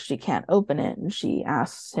locked, she can't open it. And she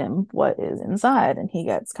asks him what is inside, and he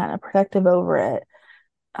gets kind of protective over it,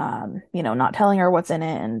 not telling her what's in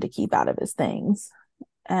it and to keep out of his things.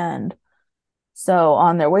 And so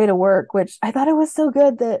on their way to work, which I thought it was so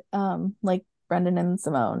good that like Brendan and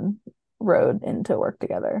Simone rode into work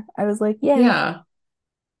together. I was like, yay. Yeah.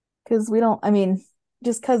 Because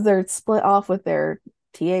just because they're split off with their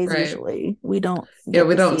TAs Right. usually, we don't we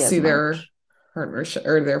don't see as their much. partnership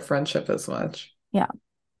or their friendship as much. Yeah.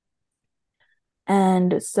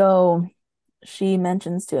 And so she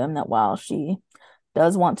mentions to him that while she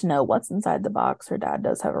does want to know what's inside the box, her dad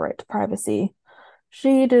does have a right to privacy.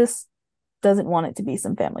 She just doesn't want it to be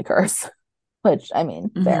some family curse, which,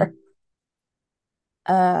 fair.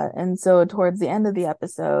 And so towards the end of the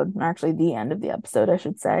episode, or actually the end of the episode, I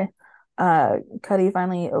should say, Cuddy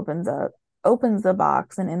finally opens the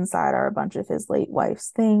box, and inside are a bunch of his late wife's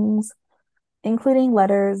things, including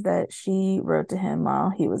letters that she wrote to him while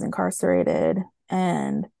he was incarcerated.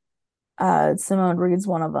 And Simone reads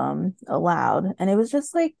one of them aloud, and it was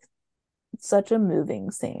just like such a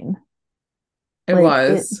moving scene. It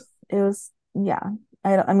was. It was, yeah.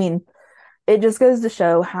 It just goes to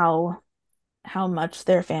show how much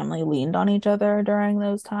their family leaned on each other during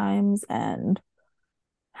those times, and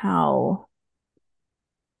how,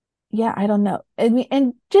 yeah, I don't know.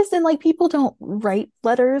 And just in like, people don't write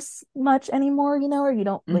letters much anymore, or you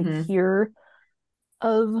don't like hear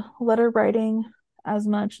of letter writing as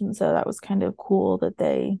much. And so that was kind of cool that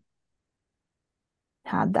they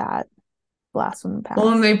had that blast from the past. Well,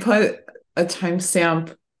 and they put a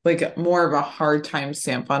timestamp, like more of a hard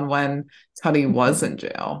timestamp on when Cuddy was in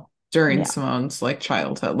jail during Simone's like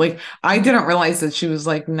childhood. Like, I didn't realize that she was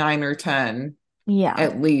like 9 or 10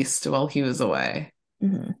 at least while he was away.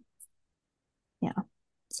 Yeah.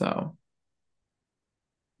 So.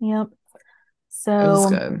 Yep. So it was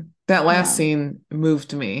good. That last scene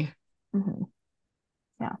moved me.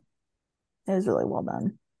 Yeah. It was really well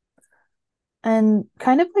done. And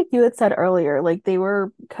kind of like you had said earlier, like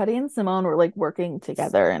Cuddy and Simone were like working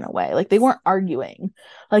together in a way. Like they weren't arguing.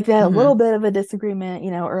 Like they had a little bit of a disagreement,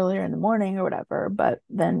 earlier in the morning or whatever. But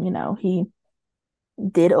then, he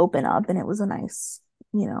did open up, and it was a nice,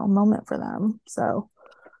 moment for them. So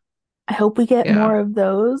I hope we get more of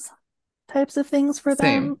those types of things for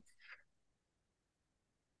them.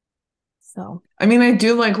 So I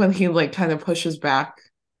do like when he like kind of pushes back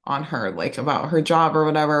on her, like about her job or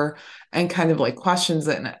whatever, and kind of like questions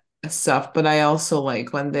it and stuff. But I also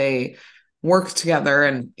like when they work together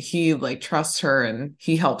and he like trusts her and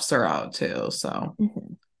he helps her out too. So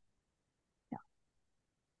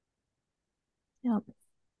Yep.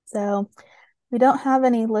 So we don't have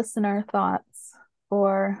any listener thoughts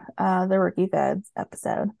for the Rookie Feds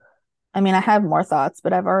episode. I have more thoughts,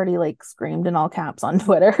 but I've already like screamed in all caps on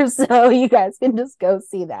Twitter, so you guys can just go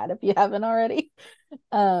see that if you haven't already.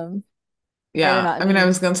 Yeah, I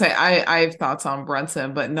was gonna say I have thoughts on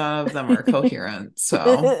Brunson, but none of them are coherent.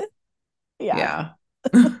 So yeah.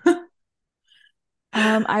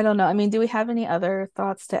 I don't know. Do we have any other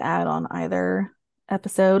thoughts to add on either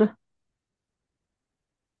episode?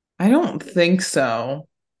 I don't think so.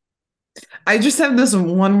 I just have this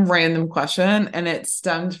one random question, and it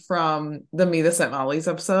stemmed from the Meet Us at Molly's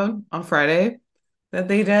episode on Friday that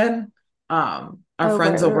they did. Our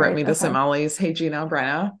friends over at Meet Us at Molly's, hey Gina,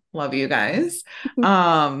 Brenna, love you guys.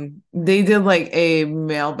 They did like a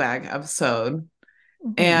mailbag episode,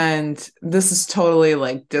 and this is totally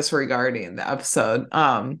like disregarding the episode.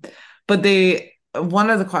 But one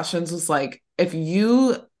of the questions was like, if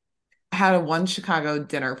you had a one Chicago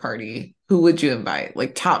dinner party, who would you invite?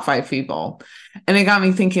 Like top 5 people. And it got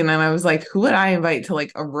me thinking, and I was like, who would I invite to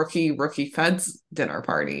like a rookie Feds dinner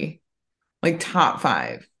party? Like top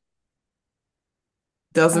 5.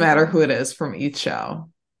 Doesn't matter who it is from each show.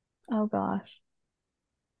 Oh gosh.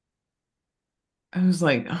 I was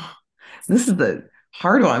like, oh, this is the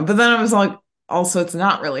hard one. But then I was like, also it's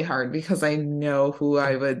not really hard because I know who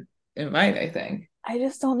I would invite, I think. I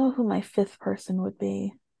just don't know who my 5th person would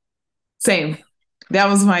be. Same. That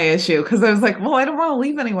was my issue because I was like, well, I don't want to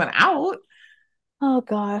leave anyone out. Oh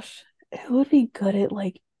gosh. Who would be good at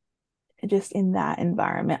like just in that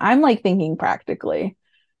environment? I'm like thinking practically.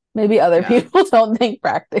 Maybe other people don't think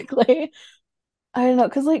practically. I don't know,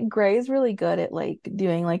 because like Gray's really good at like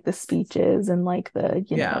doing like the speeches and like the,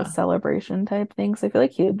 Yeah. celebration type things. I feel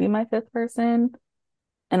like he would be my fifth person.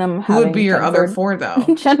 And I'm Who would be having your other Chenford, four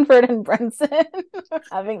though? Chenford and Brenson,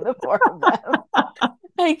 having the four of them.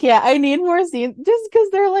 Like, yeah, I need more scenes just because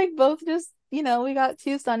they're like both just, we got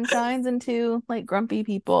two sunshines and two like grumpy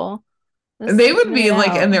people just They would figuring be it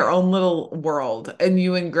like in out. their own little world, and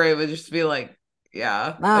you and Gray would just be like,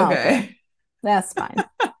 yeah, Oh, okay. okay. That's fine.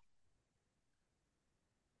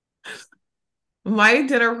 My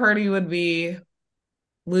dinner party would be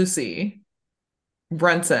Lucy,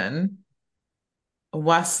 Brenton,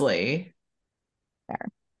 Wesley,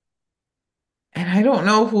 Fair. and I don't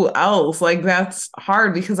know who else. Like that's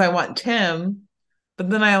hard because I want Tim, but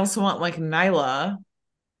then I also want like Nyla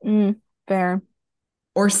Fair.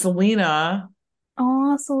 or Selena.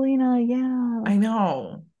 Oh, Selena, yeah. I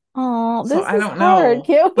know. Oh, So this I is don't hard. know.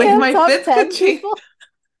 Can't we Like have my top fifth could 10 change. people?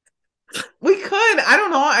 We could. I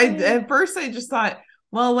don't know. I Yeah. at first I just thought,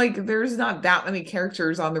 well, like there's not that many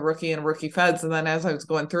characters on the Rookie and Rookie Feds. And then as I was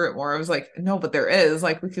going through it more, I was like, no, but there is.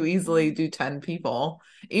 Like we could easily do 10 people,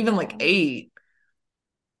 even like Yeah. eight.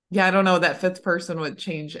 Yeah, I don't know. That fifth person would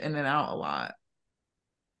change in and out a lot.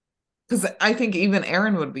 Because I think even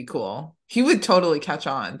Aaron would be cool. He would totally catch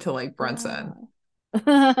on to like Brunson.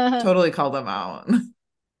 Yeah. Totally call them out.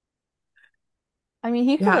 I mean,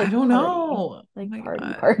 he could Yeah, I like don't party, know. Oh like my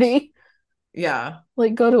party, gosh. party, Yeah.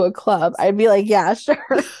 like go to a club. I'd be like, yeah, sure,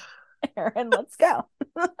 Aaron, let's go.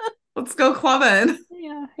 Let's go clubbing.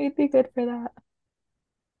 Yeah, he'd be good for that.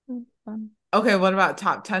 That's fun. Okay, what about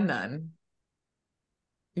top 10 then?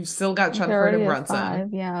 You've still got There Chenford already and have Brunson.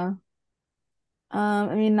 five, yeah.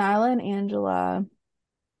 I mean, Nyla and Angela.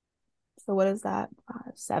 So what is that?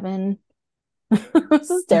 Five, seven. This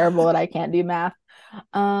is terrible that I can't do math.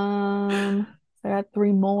 So I got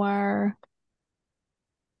three more.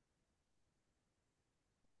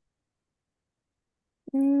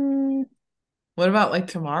 Mm, What about like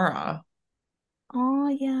Tamara? oh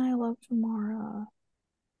yeah, I love Tamara.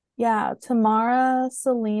 Yeah, Tamara,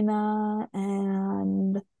 Selena,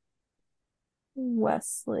 and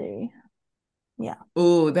Wesley. Yeah,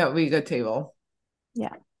 Ooh, that would be a good table.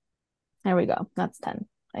 yeah. There we go. That's 10,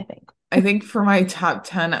 I think. I think for my top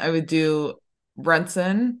 10, I would do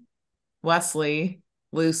Brunson, Wesley,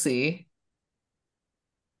 Lucy,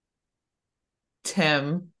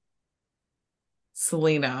 Tim,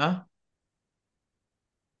 Selena,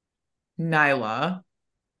 Nyla.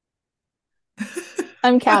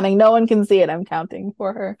 I'm counting. No one can see it. I'm counting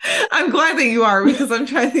for her. I'm glad that you are because I'm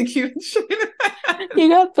trying to keep it straight in my head. You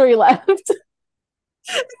got three left. It's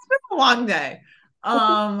been a long day.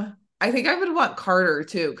 I think I would want Carter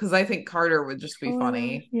too, because I think Carter would just be Oh my gosh,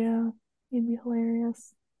 funny. yeah. You'd be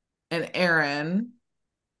hilarious. And Aaron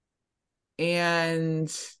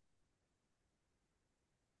and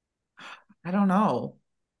I don't know.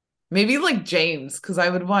 Maybe like James, because I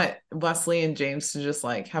would want Wesley and James to just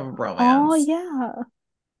like have a Oh romance. yeah.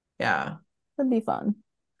 Yeah. That'd be fun.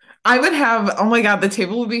 I would have, oh my God, the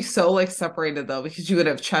table would be so like separated though, because you would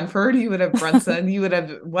have Chenford, you would have Brunson, you would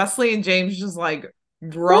have Wesley and James just like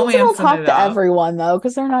Bronson will romancing talk it to up. everyone though,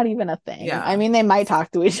 because they're not even a thing. I Yeah. mean, they might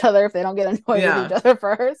talk to each other if they don't get annoyed with each Yeah. other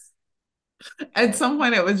first. At some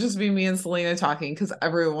point, it would just be me and Selena talking because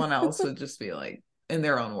everyone else would just be like in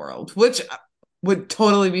their own world, which would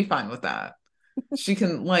totally be fine with that. She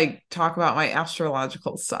can like talk about my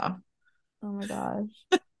astrological stuff. Oh my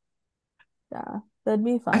gosh. Yeah, that'd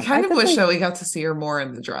be I fun. I kind of could wish like that we got to see her more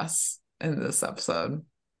in the dress in this episode.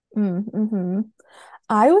 mm-hmm.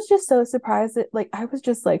 I was just so surprised that like I was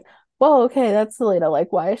just like, whoa, okay, that's Selena.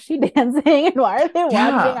 Like, why is she dancing and why are they watching?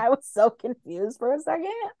 Yeah. I was so confused for a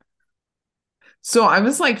second. So I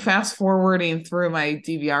was like fast forwarding through my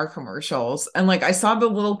DVR commercials and like I saw the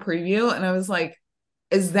little preview and I was like,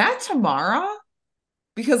 is that Tamara?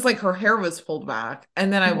 Because like her hair was pulled back.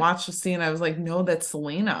 And then I Mhm. watched the scene. I was like, no, that's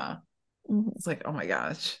Selena. Mhm. It's like, oh my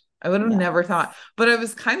gosh. I would have Yeah. never thought, but I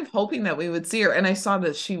was kind of hoping that we would see her. And I saw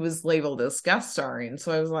that she was labeled as guest starring.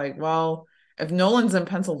 So I was like, well, if Nolan's in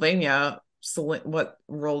Pennsylvania, what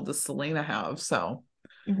role does Selena have? So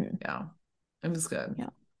Mhm. yeah, it was good. Yeah.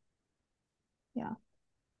 Yeah.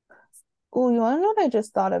 Oh, you want to know what I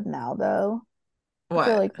just thought of now, though? For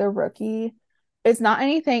What? like the rookie, it's not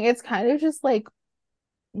anything. It's kind of just like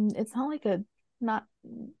it's not like a not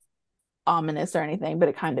ominous or anything, but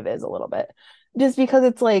it kind of is a little bit. Just because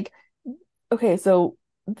it's like, okay, so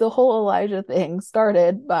the whole Elijah thing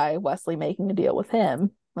started by Wesley making a deal with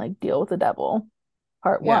him, like deal with the devil,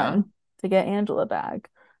 part Yeah. one, to get Angela back.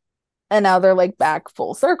 And now they're like back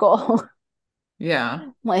full circle.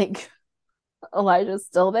 Yeah. Like Elijah's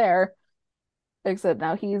still there. Except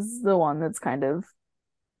now he's the one that's kind of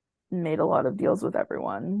made a lot of deals with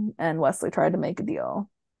everyone, and Wesley tried to make a deal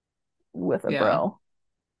with Yeah. Abril,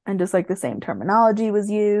 and just like the same terminology was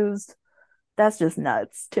used. That's just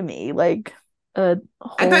nuts to me. Like a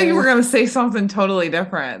I thought you were whole gonna say something totally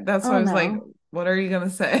different. That's why oh I was like, no. what are you gonna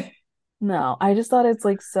say? No, I just thought it's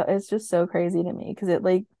like so it's just so crazy to me because it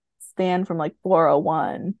like spanned from like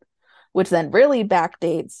 401, which then really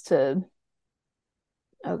backdates to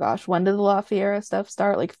oh gosh, when did the La Fiera stuff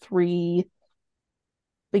start? Like three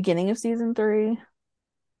beginning of season three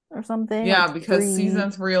or something? Like Yeah, because three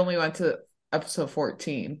season 3 only went to episode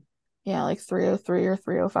 14. yeah, like 303 or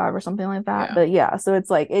 305 or something like that. Yeah. But yeah, so it's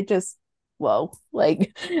like it just whoa,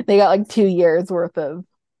 like they got like 2 years worth of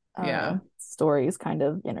Yeah. stories kind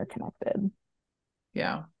of interconnected.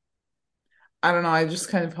 Yeah. I don't know. I just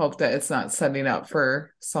kind of hope that it's not setting up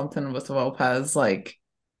for something with Lopez, like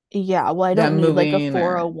Yeah, well, I don't them need like a moving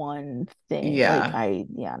or 401 thing. Like yeah.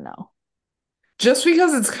 yeah, no. Just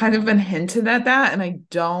because it's kind of been hinted at that and I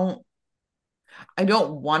don't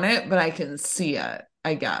want it, but I can see it,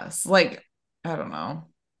 I guess. Like, I don't know.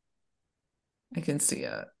 I can see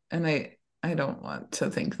it. And I don't want to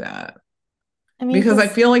think that I mean, because I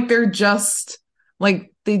because feel like they're just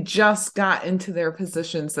like they just got into their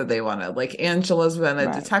positions that they wanted. Like Angela's been a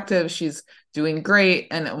right, detective, she's doing great,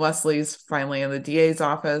 and Wesley's finally in the DA's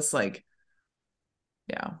office. Like,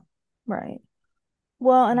 yeah. right.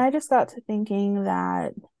 Well, and I just got to thinking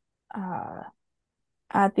that uh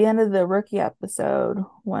at the end of the rookie episode,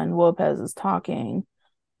 when Lopez is talking,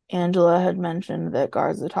 Angela had mentioned that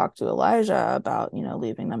Garza talked to Elijah about,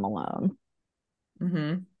 leaving them alone.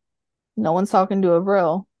 Hmm. No one's talking to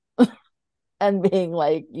Avril and being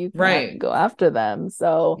like, you can't Right. go after them.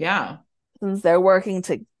 So Yeah. since they're working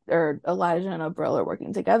to, or Elijah and Avril are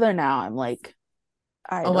working together now, I'm like,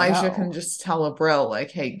 I don't Elijah can know. just tell Abril,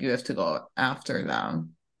 like, hey, you have to go after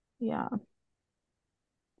them. Yeah.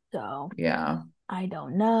 So Yeah. I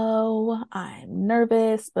don't know. I'm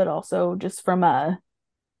nervous, but also just from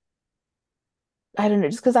I don't know,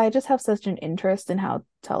 just because I just have such an interest in how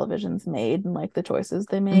television's made and like the choices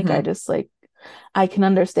they make. I Hmm. just like I can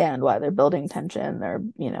understand why they're building tension. They're,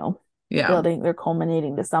 Yeah. they're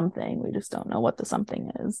culminating to something. We just don't know what the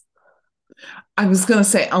something is. I was gonna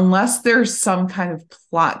say, unless there's some kind of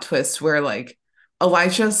plot twist where like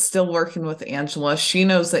Elijah's still working with Angela, she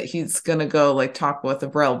knows that he's gonna go like talk with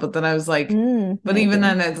Abril. But then I was like, but even Maybe.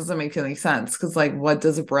 then that doesn't make any sense because like what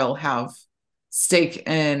does Abril have stake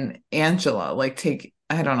in Angela? Like take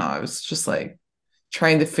I don't know. I was just like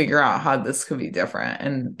trying to figure out how this could be different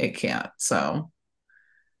and it can't. So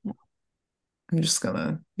I'm just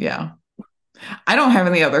gonna yeah. I don't have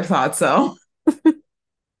any other thoughts though.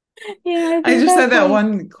 Yeah, I just had that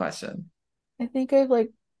one question. I think I've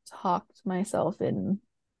like talked myself in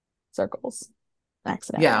circles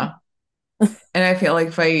accidentally. Yeah. And I feel like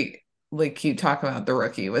if I like keep talking about the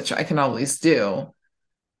rookie, which I can always do,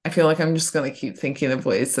 I feel like I'm just gonna keep thinking of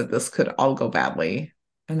ways that this could all go badly.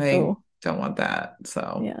 And I Oh, don't want that.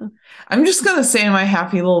 So yeah. I'm just gonna say my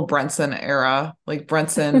happy little Brenton era, like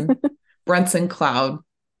Brenton Cloud.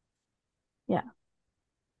 Yeah,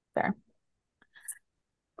 fair.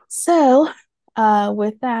 So,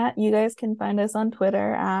 with that, you guys can find us on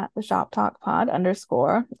Twitter at the Shop Talk Pod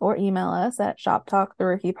 _ or email us at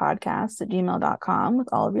shoptalktherookiepodcast@gmail.com with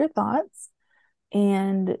all of your thoughts.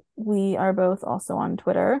 And we are both also on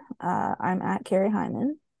Twitter. I'm at Carrie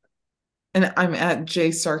Hyman. And I'm at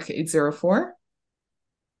JStark804.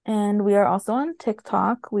 And we are also on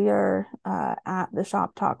TikTok. We are at the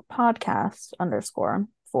Shop Talk Podcast _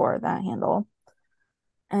 for that handle.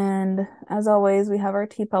 And as always, we have our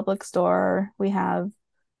TeePublic store. We have,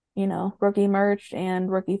 rookie merch and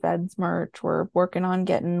rookie feds merch. We're working on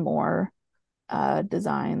getting more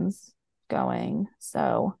designs going.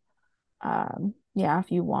 So yeah, if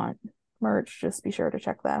you want merch, just be sure to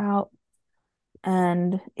check that out.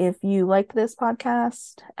 And if you liked this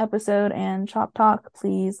podcast episode and Shop Talk,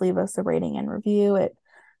 please leave us a rating and review. It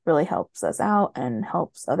really helps us out and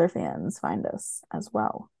helps other fans find us as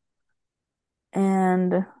well.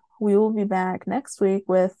 And we will be back next week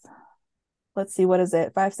with, let's see, what is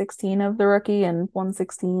it? 516 of the rookie and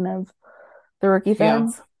 116 of the rookie Yeah.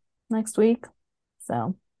 feds next week.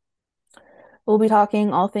 So we'll be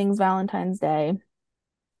talking all things Valentine's Day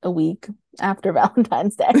a week after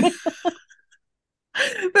Valentine's Day.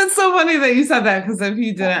 That's so funny that you said that because if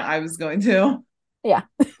you didn't, I was going to. Yeah.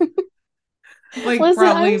 Like Listen,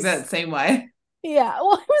 probably that same way. yeah,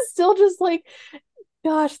 well, I was still just like,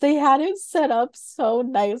 gosh, they had it set up so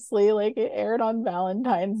nicely. Like it aired on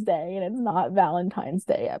Valentine's Day and it's not Valentine's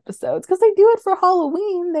Day episodes because they do it for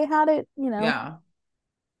Halloween. They had it, Yeah.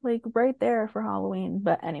 like right there for Halloween.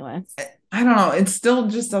 But anyway, I don't know. It still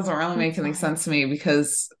just doesn't really make It's any fine. sense to me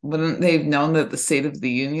because wouldn't they have known that the State of the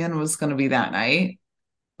Union was going to be that night?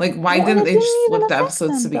 Like, why well, and didn't it they didn't just even flip the affect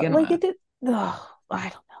episodes to them though. begin Like with? it did. Ugh, I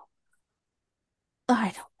don't know.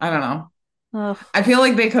 I I don't know. don't. I feel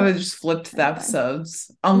like they could have just flipped the Anyway.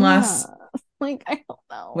 episodes, Yeah. unless, Like I don't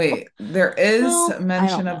know. wait, there is Well, I don't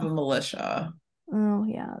mention of a know. militia Oh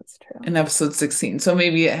yeah, that's true. in episode 16, so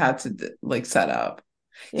maybe it had to like set up.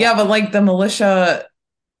 Yeah, Yeah. but like the militia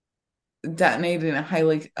detonated in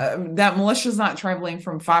highly that militia's not traveling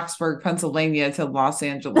from Foxburg, Pennsylvania to Los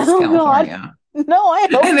Angeles, Oh God. California. No, I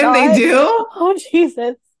hope And then not. they do? Oh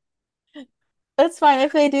Jesus. That's fine.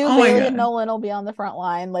 If they do, Oh my Bailey and God. Nolan will be on the front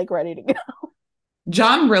line, like ready to go.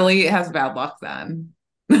 John really has bad luck then.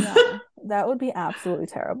 Yeah, that would be absolutely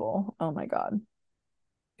terrible. Oh my God.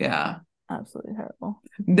 Yeah. Absolutely terrible.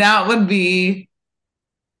 That wouldn't be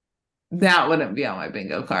on my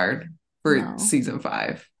bingo card for No. season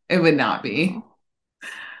 5. It would not be. No.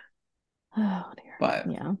 Oh dear. But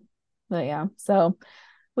yeah. But yeah. So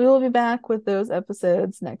we will be back with those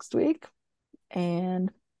episodes next week. And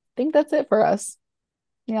I think that's it for us.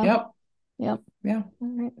 Yeah. yep. Yep. Yeah. All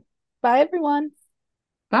right. Bye everyone.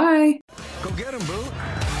 Bye. Go get him,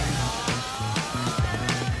 boo.